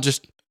all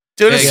just,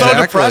 Dude, it's so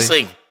Exactly.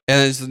 depressing.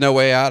 and there's no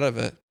way out of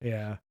it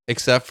Yeah.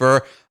 except for You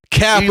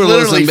capitalism,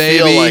 literally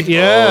baby. feel like,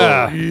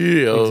 Yeah. oh,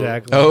 yeah.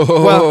 Exactly.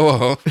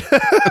 Oh,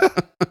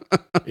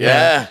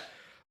 Yeah.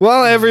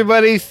 Well,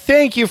 everybody,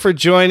 thank you for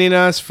joining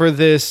us for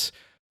this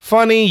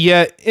funny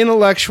yet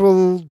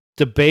intellectual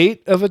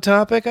debate of a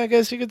topic, I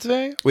guess you could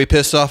say. we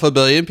pissed off 1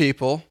 billion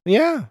people.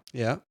 Yeah.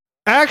 Yeah.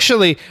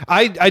 Actually,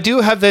 I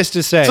do have this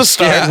to say. It's a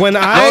start. Yeah. When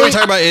Are we I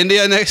talking about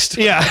India next?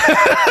 yeah,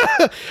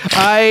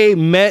 I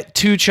met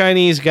 2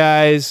 Chinese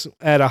guys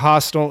at a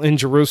hostel in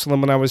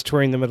Jerusalem when I was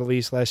touring the Middle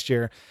East last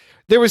year.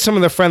 They were some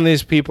of the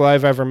friendliest people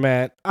I've ever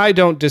met. I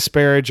don't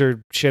disparage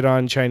or shit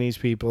on Chinese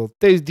people.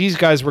 These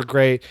guys were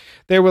great.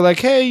 They were like,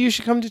 hey, you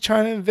should come to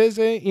China and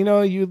visit. You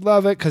know, you'd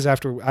love it. Because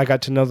after I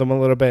got to know them a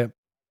little bit,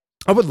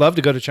 I would love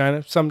to go to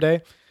China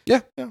someday.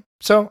 Yeah.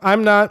 So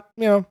I'm not,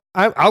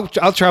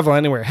 I'll travel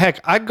anywhere. Heck,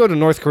 I'd go to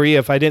North Korea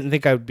if I didn't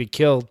think I would be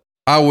killed.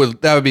 That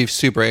would be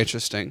super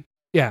interesting.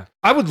 Yeah,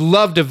 I would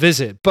love to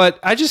visit, but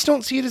I just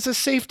don't see it as a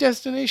safe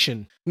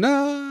destination.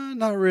 No,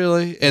 not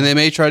really. And they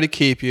may try to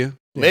keep you.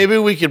 Maybe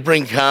we could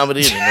bring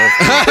comedy to North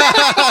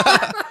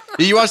Korea.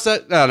 Did you watch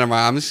that? No, never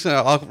mind.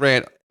 I'll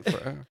rant.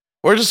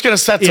 We're just going to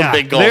set some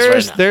big goals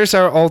right now. There's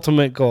our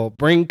ultimate goal.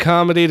 Bring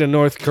comedy to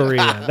North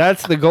Korea.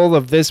 That's the goal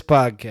of this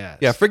podcast.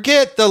 Yeah,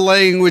 forget the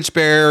language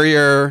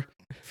barrier.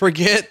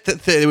 Forget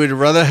that they would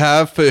rather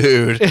have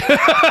food.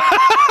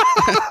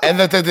 And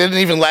that they didn't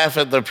even laugh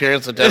at the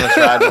appearance of Dennis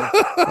Rodman.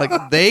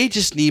 Like, they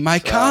just need my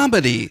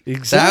comedy. That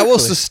Exactly. will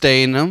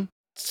sustain them.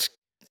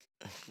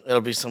 It'll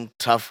be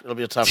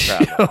a tough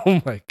crowd.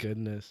 Oh my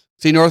goodness.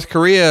 See, North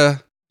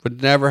Korea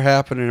would never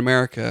happen in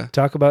America.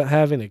 Talk about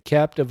having a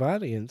captive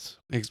audience.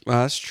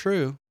 Well, that's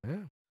true.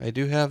 Yeah. I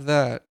do have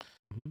that.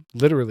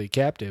 Literally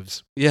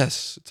captives.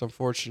 Yes, it's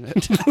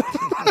unfortunate.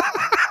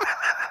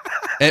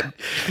 It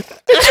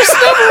just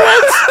never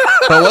ends.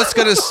 But what's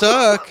gonna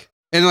suck?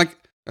 And like,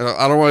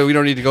 I don't want. We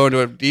don't need to go into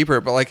it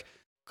deeper. But like,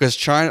 because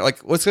China, like,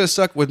 what's gonna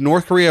suck with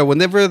North Korea?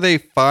 Whenever they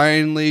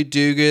finally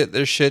do get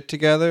their shit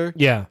together,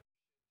 Yeah.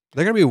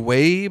 they're gonna be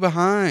way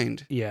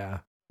behind, Yeah.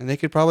 and they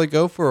could probably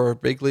go for a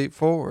big leap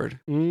forward.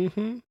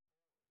 Mm-hmm.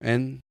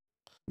 And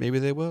maybe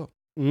they will.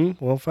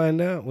 We'll find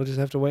out. We'll just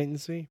have to wait and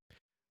see.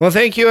 Well,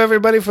 thank you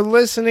everybody for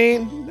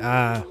listening.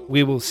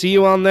 We will see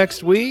you all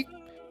next week.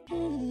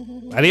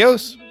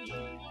 Adios.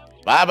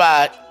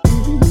 Bye-bye.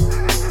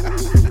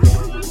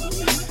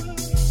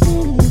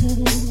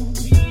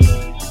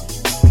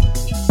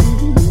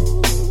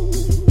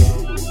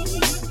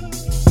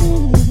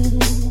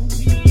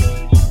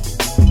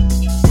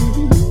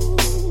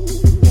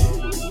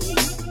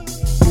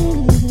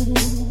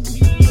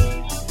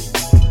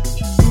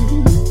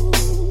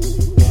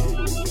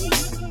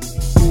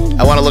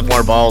 I want to look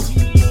more bald.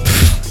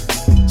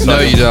 No,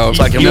 you don't.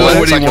 So I can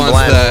Nobody blend. So I can wants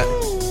blend.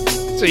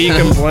 that. So you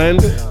can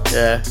blend.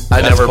 Yeah,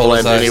 I That's never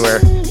blend politicized. anywhere.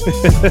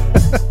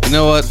 You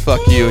know what?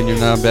 Fuck you and you're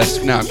not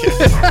best. No, I'm kidding.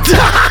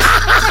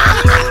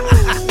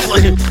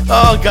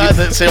 Oh God,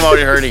 that same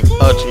already hurting.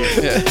 Oh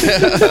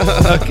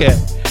jeez. Okay.